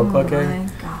heroic looking. Oh my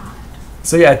god.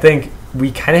 So yeah, I think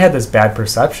we kind of had this bad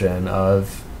perception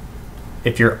of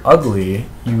if you're ugly,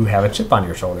 you have a chip on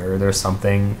your shoulder, or there's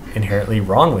something inherently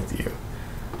wrong with you.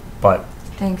 But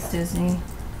Thanks, Disney.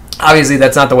 obviously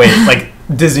that's not the way, like,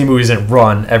 Disney movies didn't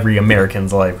run every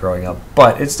American's life growing up,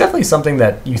 but it's definitely something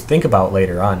that you think about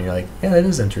later on. You're like, yeah, that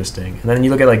is interesting. And then you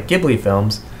look at like Ghibli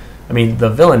films. I mean, the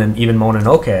villain in even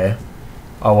Mononoke,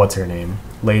 oh, what's her name?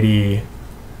 Lady,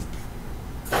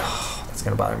 that's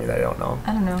gonna bother me that I don't know.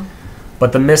 I don't know.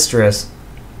 But the mistress,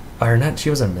 or not, she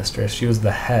wasn't a mistress, she was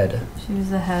the head. She was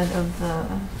the head of the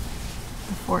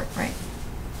fort, right?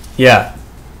 Yeah.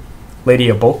 Lady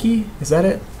Aboki? Is that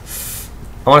it?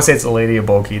 I want to say it's the Lady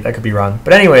Aboki. That could be wrong.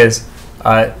 But anyways,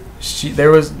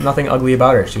 there was nothing ugly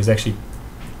about her. She was actually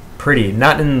pretty.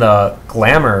 Not in the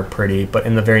glamour pretty, but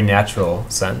in the very natural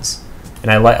sense. And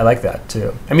I like that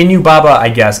too. I mean, Yubaba, I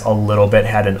guess, a little bit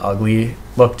had an ugly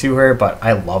look to her, but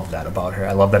I love that about her.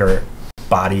 I love that her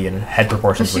body and head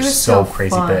proportions were so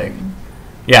crazy fun. big.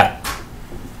 Yeah.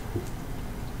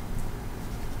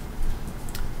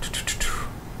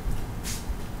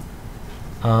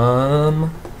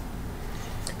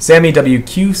 Sammy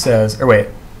WQ says, or wait,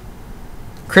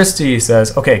 Christy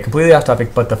says, okay, completely off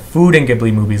topic, but the food in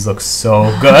Ghibli movies looks so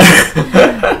good.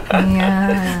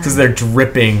 Yeah. Because they're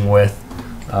dripping with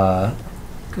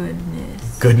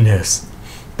goodness.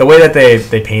 The way that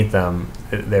they paint them,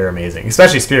 they're amazing.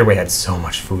 Especially Spirited Away had so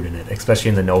much food in it, especially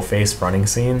in the no-face running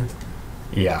scene.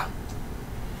 Yeah.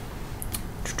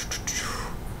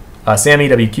 Sammy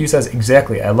WQ says,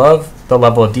 exactly. I love the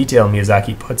level of detail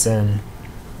Miyazaki puts in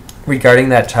regarding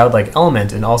that childlike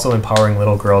element and also empowering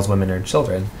little girls, women, and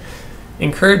children,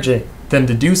 encouraging them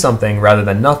to do something rather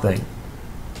than nothing,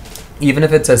 even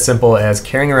if it's as simple as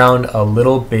carrying around a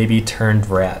little baby turned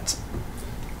rat.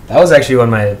 That was actually one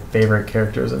of my favorite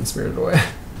characters in Spirited Away.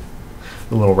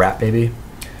 The little rat baby.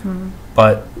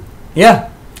 But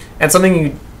yeah, and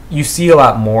something you see a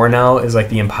lot more now is like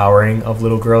the empowering of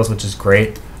little girls, which is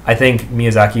great. I think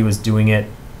Miyazaki was doing it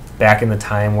back in the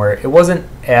time where it wasn't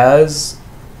as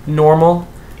normal,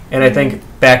 and I think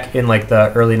back in like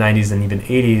the early 90s and even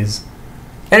 80s,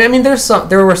 and I mean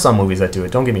there were some movies that do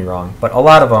it, don't get me wrong, but a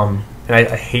lot of them, and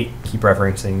I hate keep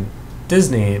referencing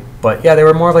Disney, but yeah, they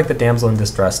were more of like the damsel in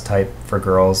distress type for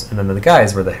girls, and then the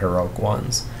guys were the heroic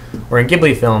ones. Where in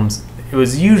Ghibli films, it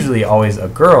was usually always a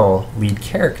girl lead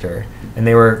character, and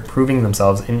they were proving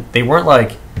themselves, and they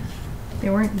weren't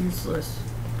useless.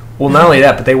 Well, not only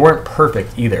that, but they weren't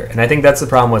perfect either. And I think that's the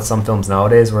problem with some films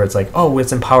nowadays, where it's like, oh,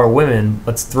 let's empower women,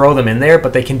 let's throw them in there,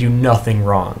 but they can do nothing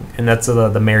wrong. And that's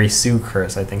the Mary Sue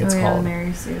curse, I think it's called. The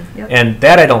Mary Sue. Yep. And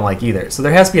that I don't like either. So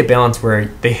there has to be a balance where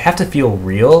they have to feel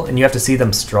real, and you have to see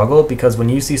them struggle, because when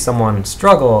you see someone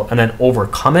struggle and then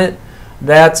overcome it,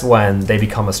 that's when they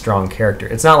become a strong character.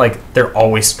 It's not like they're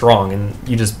always strong and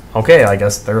you just, okay, I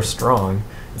guess they're strong.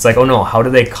 It's like, oh no, how do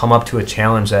they come up to a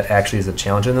challenge that actually is a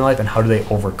challenge in their life, and how do they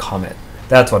overcome it?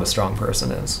 That's what a strong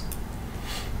person is.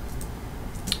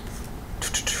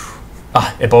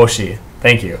 Eboshi.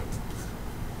 Thank you.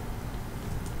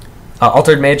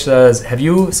 Altered Mage says, have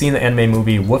you seen the anime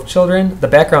movie Wolf Children? The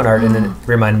background art in it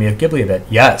reminded me of Ghibli a bit.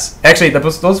 Yes. Actually,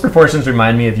 those proportions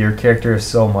remind me of your character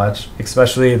so much,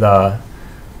 especially the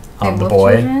Wolf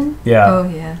boy. Children? Yeah. Oh,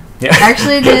 yeah. Yeah.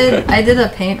 Actually, I did a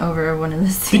paint over one of the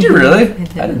scenes. Did you really? I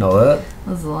didn't know that. It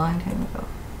was a long time ago.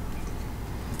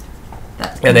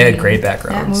 Yeah, they had movie- great That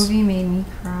backgrounds. movie made me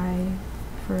cry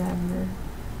forever.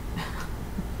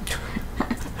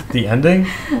 The ending?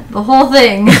 The whole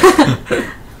thing.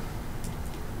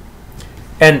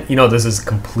 And, you know, this is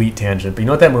complete tangent, but you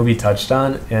know what that movie touched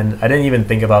on? And I didn't even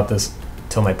think about this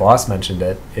till my boss mentioned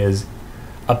it, is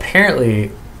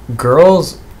apparently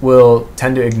girls will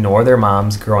tend to ignore their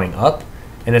moms growing up,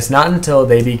 and it's not until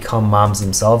they become moms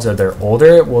themselves or they're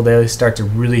older will they start to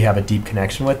really have a deep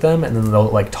connection with them, and then they'll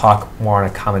like talk more on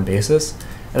a common basis.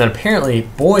 And then apparently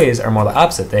boys are more the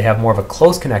opposite. They have more of a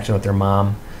close connection with their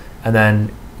mom, and then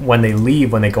when they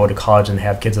leave, when they go to college and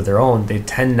have kids of their own, they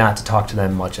tend not to talk to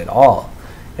them much at all.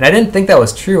 And I didn't think that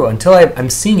was true until I'm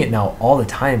seeing it now all the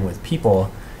time with people.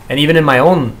 And even in my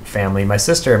own family, my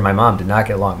sister and my mom did not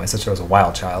get along. My sister was a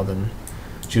wild child, and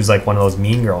she was like one of those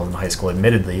mean girls in high school,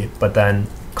 admittedly. But then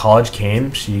college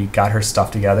came, she got her stuff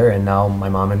together, and now my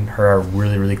mom and her are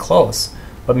really, really close.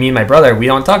 But me and my brother, we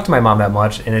don't talk to my mom that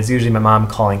much, and it's usually my mom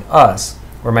calling us,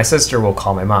 or my sister will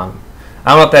call my mom. I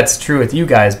don't know if that's true with you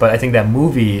guys, but I think that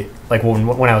movie, like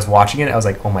when I was watching it, I was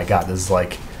like, oh my god, this is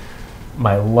like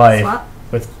my life. Swap?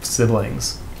 With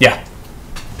siblings. Yeah.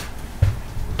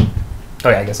 Oh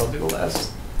yeah, I guess I'll do the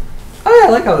last. Oh yeah,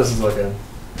 I like how this is looking.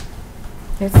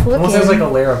 It's looking. Almost has like a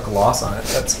layer of gloss on it.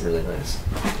 That's really nice.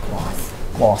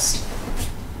 Gloss.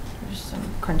 There's some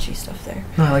crunchy stuff there.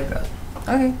 No, I like that.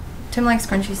 Okay. Tim likes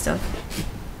crunchy stuff.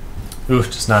 Oof,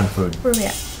 just not in food. Where are we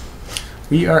at?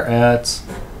 We are at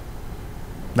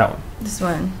that one. This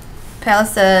one.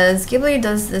 Palace says, Ghibli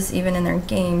does this even in their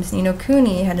games. Ni no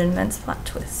Kuni had an immense plot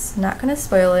twist. Not gonna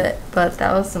spoil it, but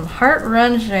that was some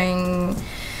heart-wrenching...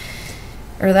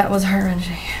 Or that was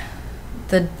heart-wrenching.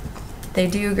 They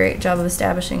do a great job of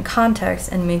establishing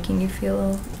context and making you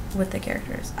feel with the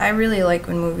characters. I really like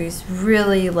when movies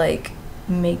really, like,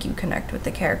 make you connect with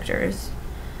the characters.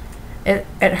 It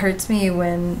hurts me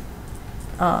when...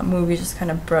 movies just kind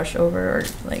of brush over, or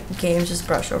like games just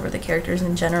brush over the characters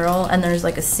in general, and there's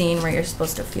like a scene where you're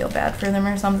supposed to feel bad for them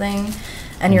or something,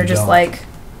 and you're just like,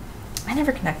 I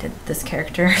never connected this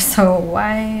character, so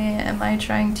why am I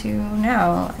trying to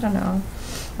now? I don't know.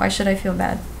 Why should I feel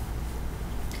bad?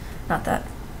 Not that,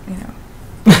 you know,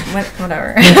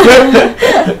 whatever.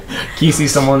 Key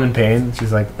sees someone in pain,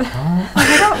 she's like, oh.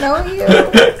 I don't know you.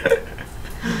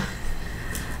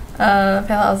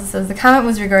 Pale also says, the comment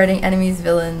was regarding enemies,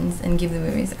 villains, and Ghibli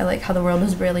movies. I like how the world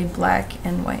is rarely black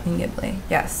and white in Ghibli.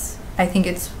 Yes. I think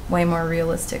it's way more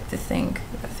realistic to think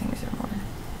that things are more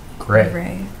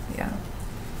gray. Yeah.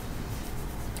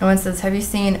 And one says, have you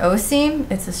seen Osim?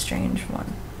 It's a strange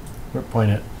one.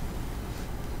 Point it.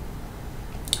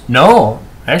 No!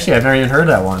 Actually, I've never even heard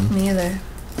that one. Me either.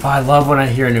 Oh, I love when I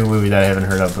hear a new movie that I haven't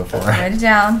heard of before. Write it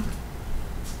down.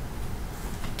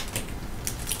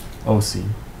 OC.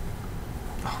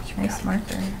 Nice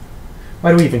marker.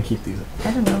 Why do we even keep these?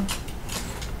 I don't know.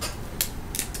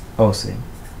 OC.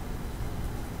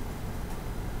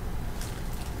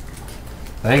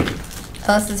 Thank you.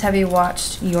 Ellis says, have you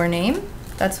watched Your Name?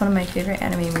 That's one of my favorite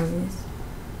anime movies.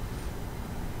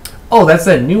 Oh, that's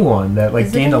that new one that like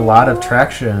Is it gained a a lot new of one?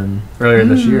 traction earlier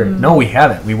this year. No, we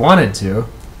haven't. We wanted to.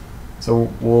 So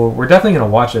we're definitely going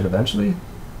to watch it eventually.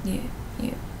 Yeah.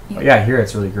 Oh, yeah, I hear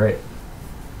it's really great.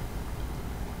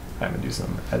 I'm going to do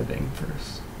some editing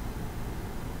first.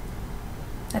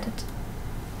 Edit.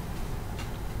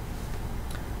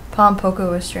 Palm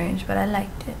Poco was strange, but I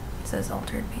liked it. Says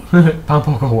Altered Me.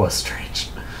 Pompoko was strange,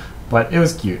 but it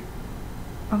was cute.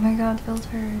 Oh my god,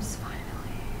 filters,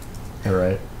 finally. You're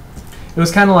right. It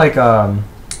was kind of like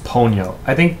Ponyo.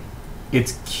 I think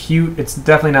it's cute. It's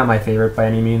definitely not my favorite by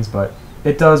any means, but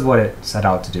it does what it set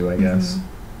out to do, I guess.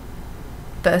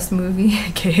 Best movie,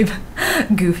 Gabe.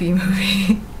 Goofy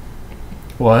movie.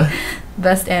 What?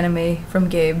 Best anime from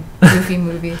Gabe. Goofy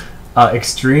movie.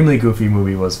 Extremely Goofy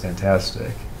movie was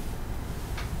fantastic.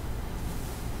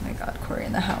 Oh my god, Corey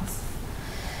in the house.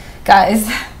 Guys.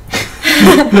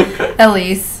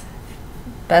 Elise.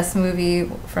 Best movie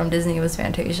from Disney was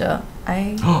Fantasia.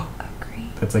 I agree.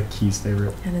 That's like Key's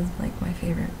favorite. It is like my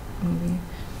favorite movie.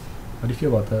 How do you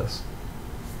feel about this?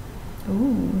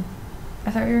 Ooh. I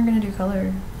thought we were gonna do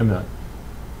color. I'm not.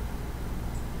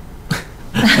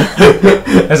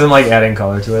 As in, like, adding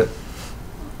color to it.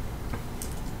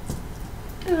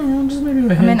 I don't know, just maybe a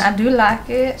hint. I mean, I do like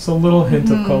it. Just a little hint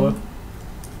of Mhm. color.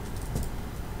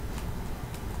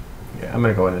 Yeah, I'm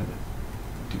gonna go in and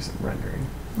do some rendering.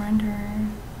 Render.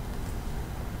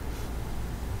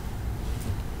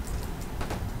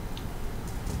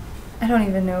 I don't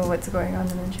even know what's going on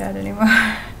in the chat anymore.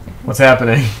 What's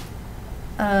happening?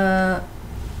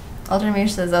 Alternate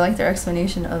says, I like their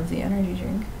explanation of the energy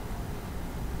drink.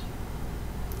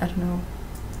 I don't know.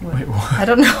 Wait, what? I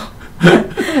don't know.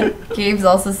 Gabe's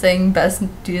also saying best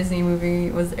Disney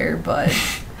movie was Air Bud.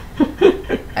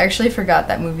 I actually forgot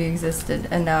that movie existed,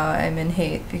 and now I'm in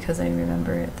hate because I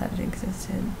remember that it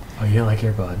existed. Oh, you didn't like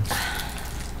Air Bud?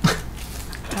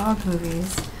 Dog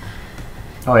movies.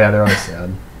 Oh yeah, they're always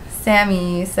sad.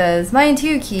 Sammy says, mine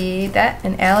too, Key. That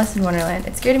and Alice in Wonderland.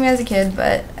 It scared me as a kid,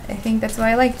 but I think that's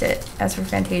why I liked it. As for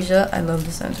Fantasia, I love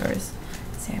the centaurs.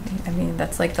 Sammy, I mean,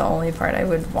 that's like the only part I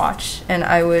would watch, and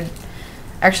I would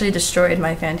actually destroyed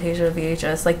my Fantasia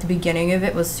VHS. Like, the beginning of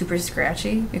it was super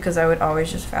scratchy because I would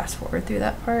always just fast forward through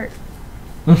that part.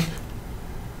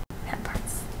 Bad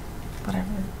parts. Whatever.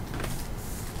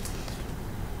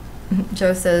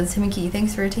 Joe says, Himiki,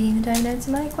 thanks for taking the time to answer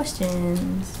my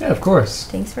questions. Yeah, of course.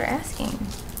 Thanks for asking.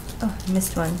 Oh, I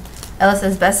missed one. Ella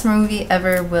says, best movie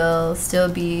ever will still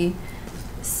be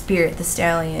Spirit the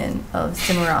Stallion of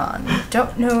Cimarron.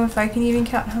 Don't know if I can even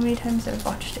count how many times I've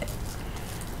watched it.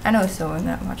 I know someone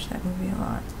that watched that movie a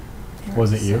lot. They were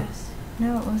Was it you? obsessed.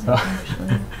 No, it wasn't Oh.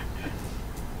 actually.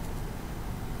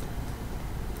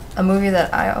 A movie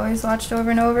that I always watched over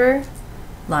and over,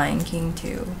 Lion King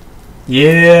 2.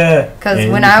 Yeah. Because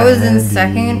when I was in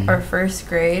second or first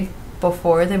grade,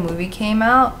 before the movie came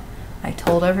out, I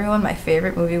told everyone my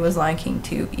favorite movie was Lion King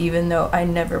 2, even though I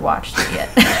never watched it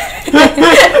yet.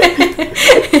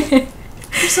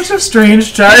 You're such a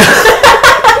strange child.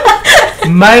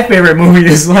 My favorite movie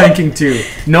is Lion King 2.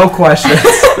 No questions.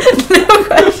 No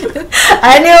question.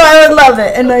 I knew I would love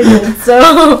it, and I did,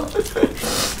 so.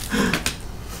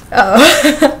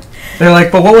 Oh. They're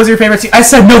like, but what was your favorite scene? I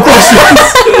said no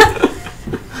questions.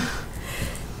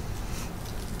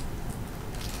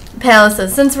 Palace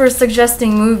says, since we're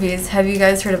suggesting movies, have you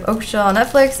guys heard of Oakshall on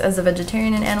Netflix? As a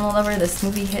vegetarian and animal lover, this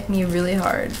movie hit me really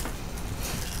hard.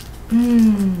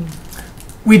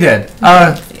 We did.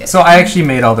 see it. So I actually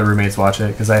made all the roommates watch it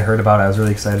because I heard about it. I was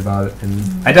really excited about it, and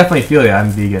I definitely feel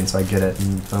I'm vegan, so I get it.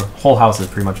 And the whole house is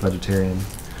pretty much vegetarian.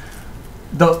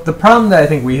 The problem that I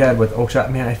think we had with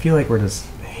Oakshot, man, I feel like we're just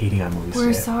hating on movies. We're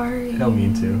today. sorry. I don't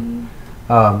mean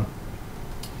to.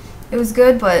 It was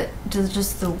good, but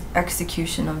just the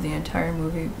execution of the entire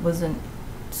movie wasn't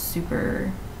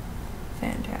super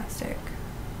fantastic.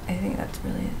 I think that's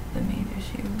really the main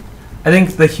issue. I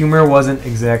think the humor wasn't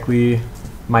exactly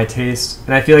my taste,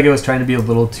 and I feel like it was trying to be a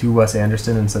little too Wes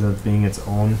Anderson instead of being its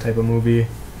own type of movie.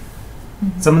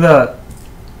 Mm-hmm. Some of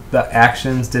the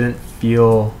actions didn't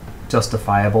feel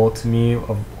justifiable to me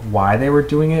of why they were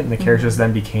doing it, and the characters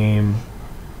then became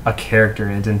a character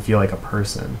and it didn't feel like a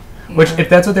person. Which, if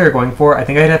that's what they were going for, I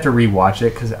think I'd have to rewatch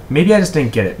it because maybe I just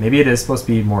didn't get it. Maybe it is supposed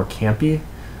to be more campy,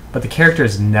 but the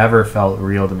characters never felt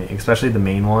real to me, especially the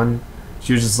main one.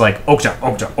 She was just like, Okja,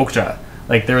 Okja, Okja.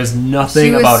 Like, there was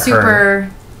nothing about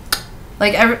her.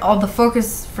 Like, all the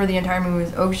focus for the entire movie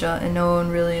was Oksha, and no one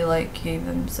really, like, gave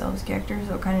themselves characters,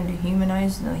 so it kind of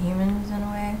dehumanized the humans in a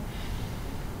way.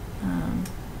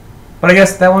 But I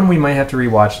guess that one we might have to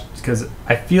rewatch because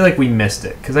I feel like we missed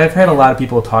it. Because I've had a lot of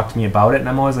people talk to me about it, and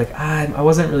I'm always like, I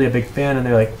wasn't really a big fan. And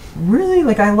they're like, really?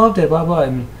 Like, I loved it, blah, blah.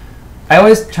 And I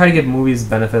always try to give movies the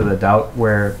benefit of the doubt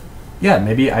where, yeah,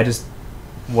 maybe I just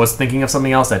was thinking of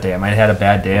something else that day. I might have had a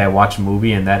bad day. I watch a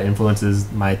movie, and that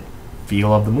influences my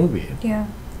feel of the movie. Yeah.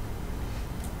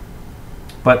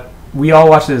 But we all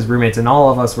watched it as roommates, and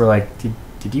all of us were like,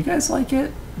 did you guys like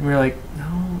it? And we were like,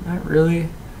 no, not really.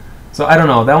 So I don't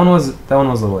know. That one was a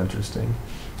little interesting.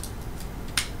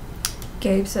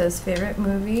 Gabe says, favorite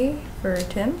movie for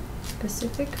Tim?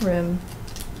 Pacific Rim.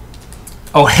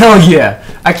 Oh, hell yeah.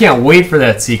 I can't wait for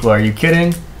that sequel. Are you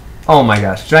kidding? Oh my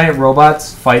gosh. Giant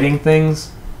robots fighting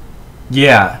things.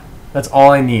 Yeah. That's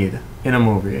all I need in a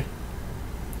movie.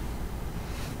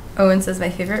 Owen says, my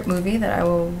favorite movie that I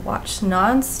will watch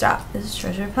non-stop is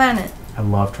Treasure Planet. I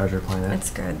love Treasure Planet. It's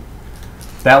good.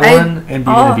 That one and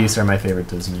Beauty and the Beast are my favorite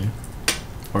Disney.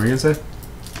 What were you going to say?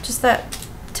 Just that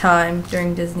time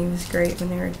during Disney was great when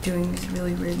they were doing these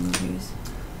really weird movies.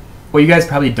 What you guys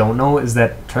probably don't know is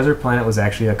that Treasure Planet was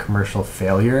actually a commercial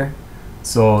failure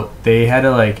So they had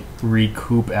to like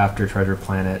recoup after Treasure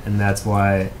Planet, and that's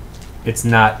why it's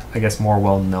not, I guess, more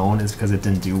well known, is because it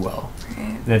didn't do well. Right.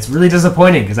 And it's really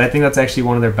disappointing because I think that's actually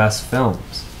one of their best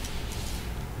films.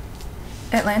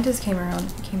 Atlantis came out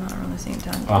around the same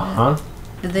time. didn't it? Uh-huh.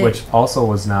 Did they? Which also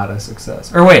was not a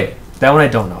success. Or wait, that one I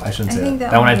don't know. I shouldn't I say think that.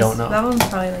 that That one I was- don't know. That one's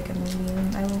probably like a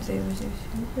medium. I wouldn't say it was a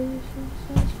super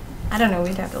success. I don't know.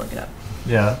 We'd have to look it up.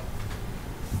 Yeah.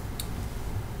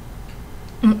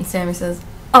 Sammy says,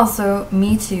 also,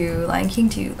 me too, Lion King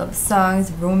 2, love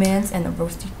songs, romance, and the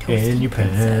roasty toasty And you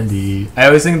princess. pandy. I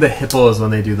always think the hippos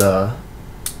when they do the...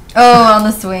 Oh, on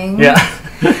the swing? Yeah.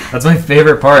 That's my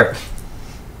favorite part.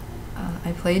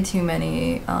 I played too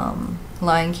many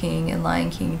Lion King and Lion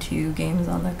King 2 games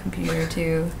on the computer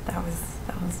too. That was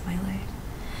my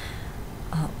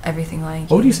life. Everything Lion King.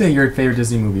 What would you say your favorite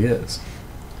Disney movie is?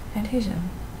 Fantasia.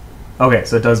 Okay,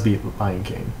 so it does beat Lion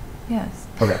King. Yes.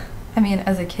 Okay. I mean,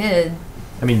 as a kid,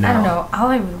 I mean, now. I don't know. All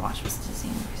I would watch was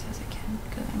Disney movies as a kid.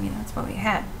 Because, I mean, that's what we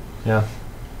had. Yeah.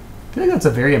 I feel like that's a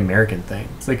very American thing.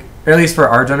 It's like, or at least for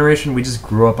our generation, we just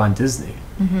grew up on Disney.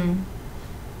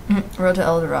 Road to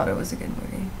El Dorado was a good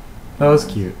movie. That was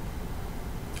cute.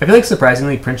 I feel like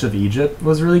surprisingly, Prince of Egypt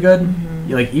was really good. Mhm.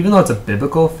 Like, even though it's a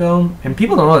biblical film, and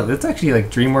people don't know, it's actually like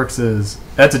that's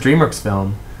a DreamWorks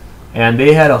film. And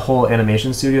they had a whole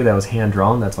animation studio that was hand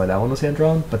drawn. That's why that one was hand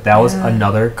drawn. But that was Yeah.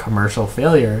 another commercial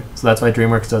failure. So that's why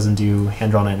DreamWorks doesn't do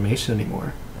hand drawn animation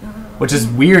anymore. Which is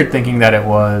weird, thinking that it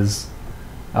was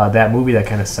that movie that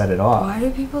kind of set it off. Why do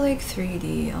people like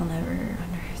 3D? I'll never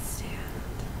understand.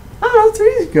 I don't know, 3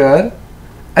 is good.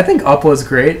 I think Up was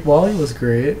great. Wall-E was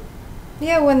great.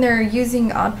 Yeah, when they're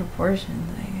using odd proportions,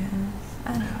 I guess.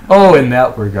 I don't know. Oh, in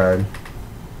that regard.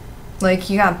 Like,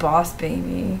 you got Boss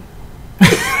Baby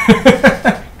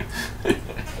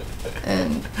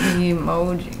and the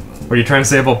Emoji Movie. What are you trying to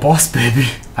say about Boss Baby?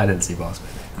 I didn't see Boss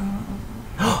Baby.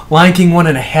 Lion King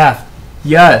 1.5.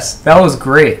 Yes, that was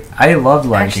great. I loved I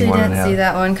Lion actually King 1.5. didn't see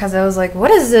that one because I was like, what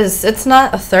is this? It's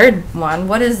not a third one.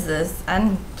 What is this?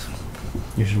 And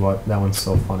You should watch. That one's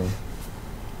so funny.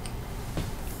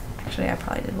 actually, I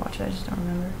probably did watch it. I just don't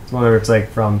remember. It's one where it's like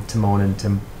from Timon and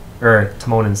Simba.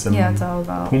 Yeah, it's all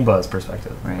about. Pumbaa's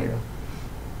perspective. Right. There you go.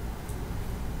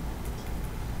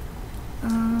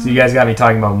 So you guys got me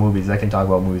talking about movies. I can talk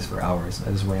about movies for hours.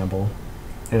 I just ramble.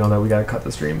 I know that we gotta cut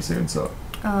the stream soon, so.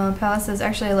 Palace says,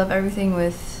 actually, I love everything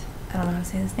with, I don't know how to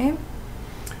say his name,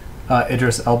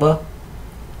 Idris Elba.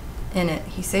 in it.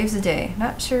 He saves the day.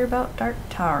 Not sure about Dark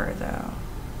Tower, though.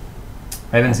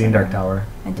 I haven't seen Dark Tower.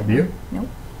 I Have didn't. you? Nope.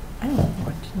 I don't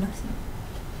watch nothing.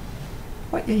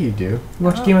 What? Yeah, you do. You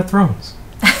watch Oh. Game of Thrones.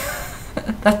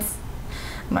 That's,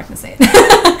 I'm not gonna say it.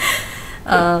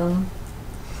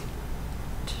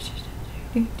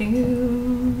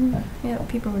 Yeah,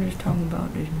 people were just talking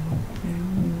about this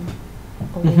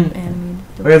old animated.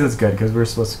 I guess it's good because we're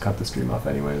supposed to cut the stream off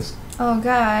anyways. Oh,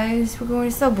 guys, we're going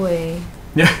to Subway.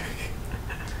 Yeah.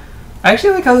 I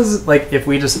actually like how this is, like, if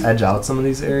we just edge out some of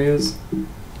these areas.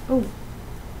 Oh.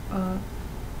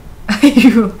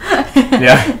 You.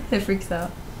 Yeah. It freaks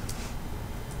out.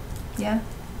 Yeah.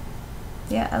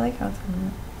 Yeah, I like how it's coming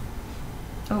out.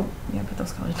 Oh, yeah, put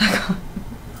those colors back on.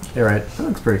 You're right. That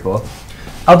looks pretty cool.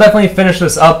 I'll definitely finish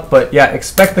this up, but yeah,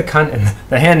 expect the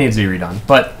the hand needs to be redone,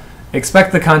 but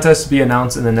expect the contest to be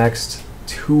announced in the next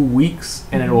 2 weeks,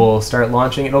 and it will start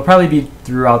launching. It'll probably be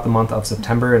throughout the month of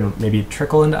September and maybe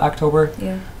trickle into October.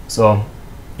 Yeah. So,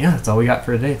 yeah, that's all we got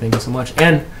for today. Thank you so much.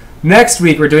 And next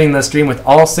week, we're doing the stream with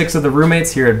all 6 of the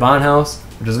roommates here at Bond House,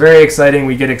 which is very exciting.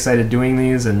 We get excited doing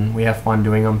these, and we have fun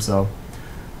doing them. So,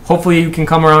 hopefully, you can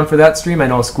come around for that stream. I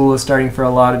know school is starting for a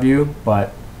lot of you,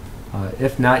 but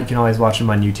if not, you can always watch them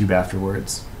on YouTube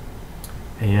afterwards.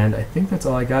 And I think that's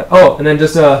all I got. Oh, and then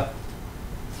just a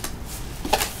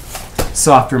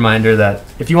soft reminder that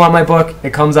if you want my book,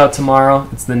 it comes out tomorrow.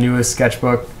 It's the newest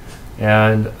sketchbook,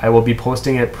 and I will be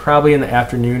posting it probably in the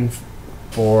afternoon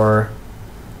for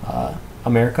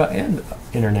America and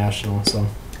international. So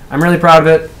I'm really proud of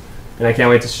it, and I can't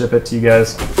wait to ship it to you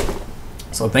guys.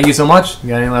 So thank you so much. You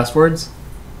got any last words?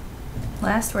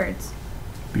 Last words.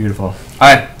 Beautiful. All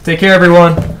right, take care,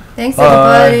 everyone. Thanks,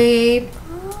 Bye. everybody.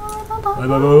 Bye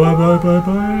bye bye bye bye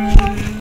bye bye.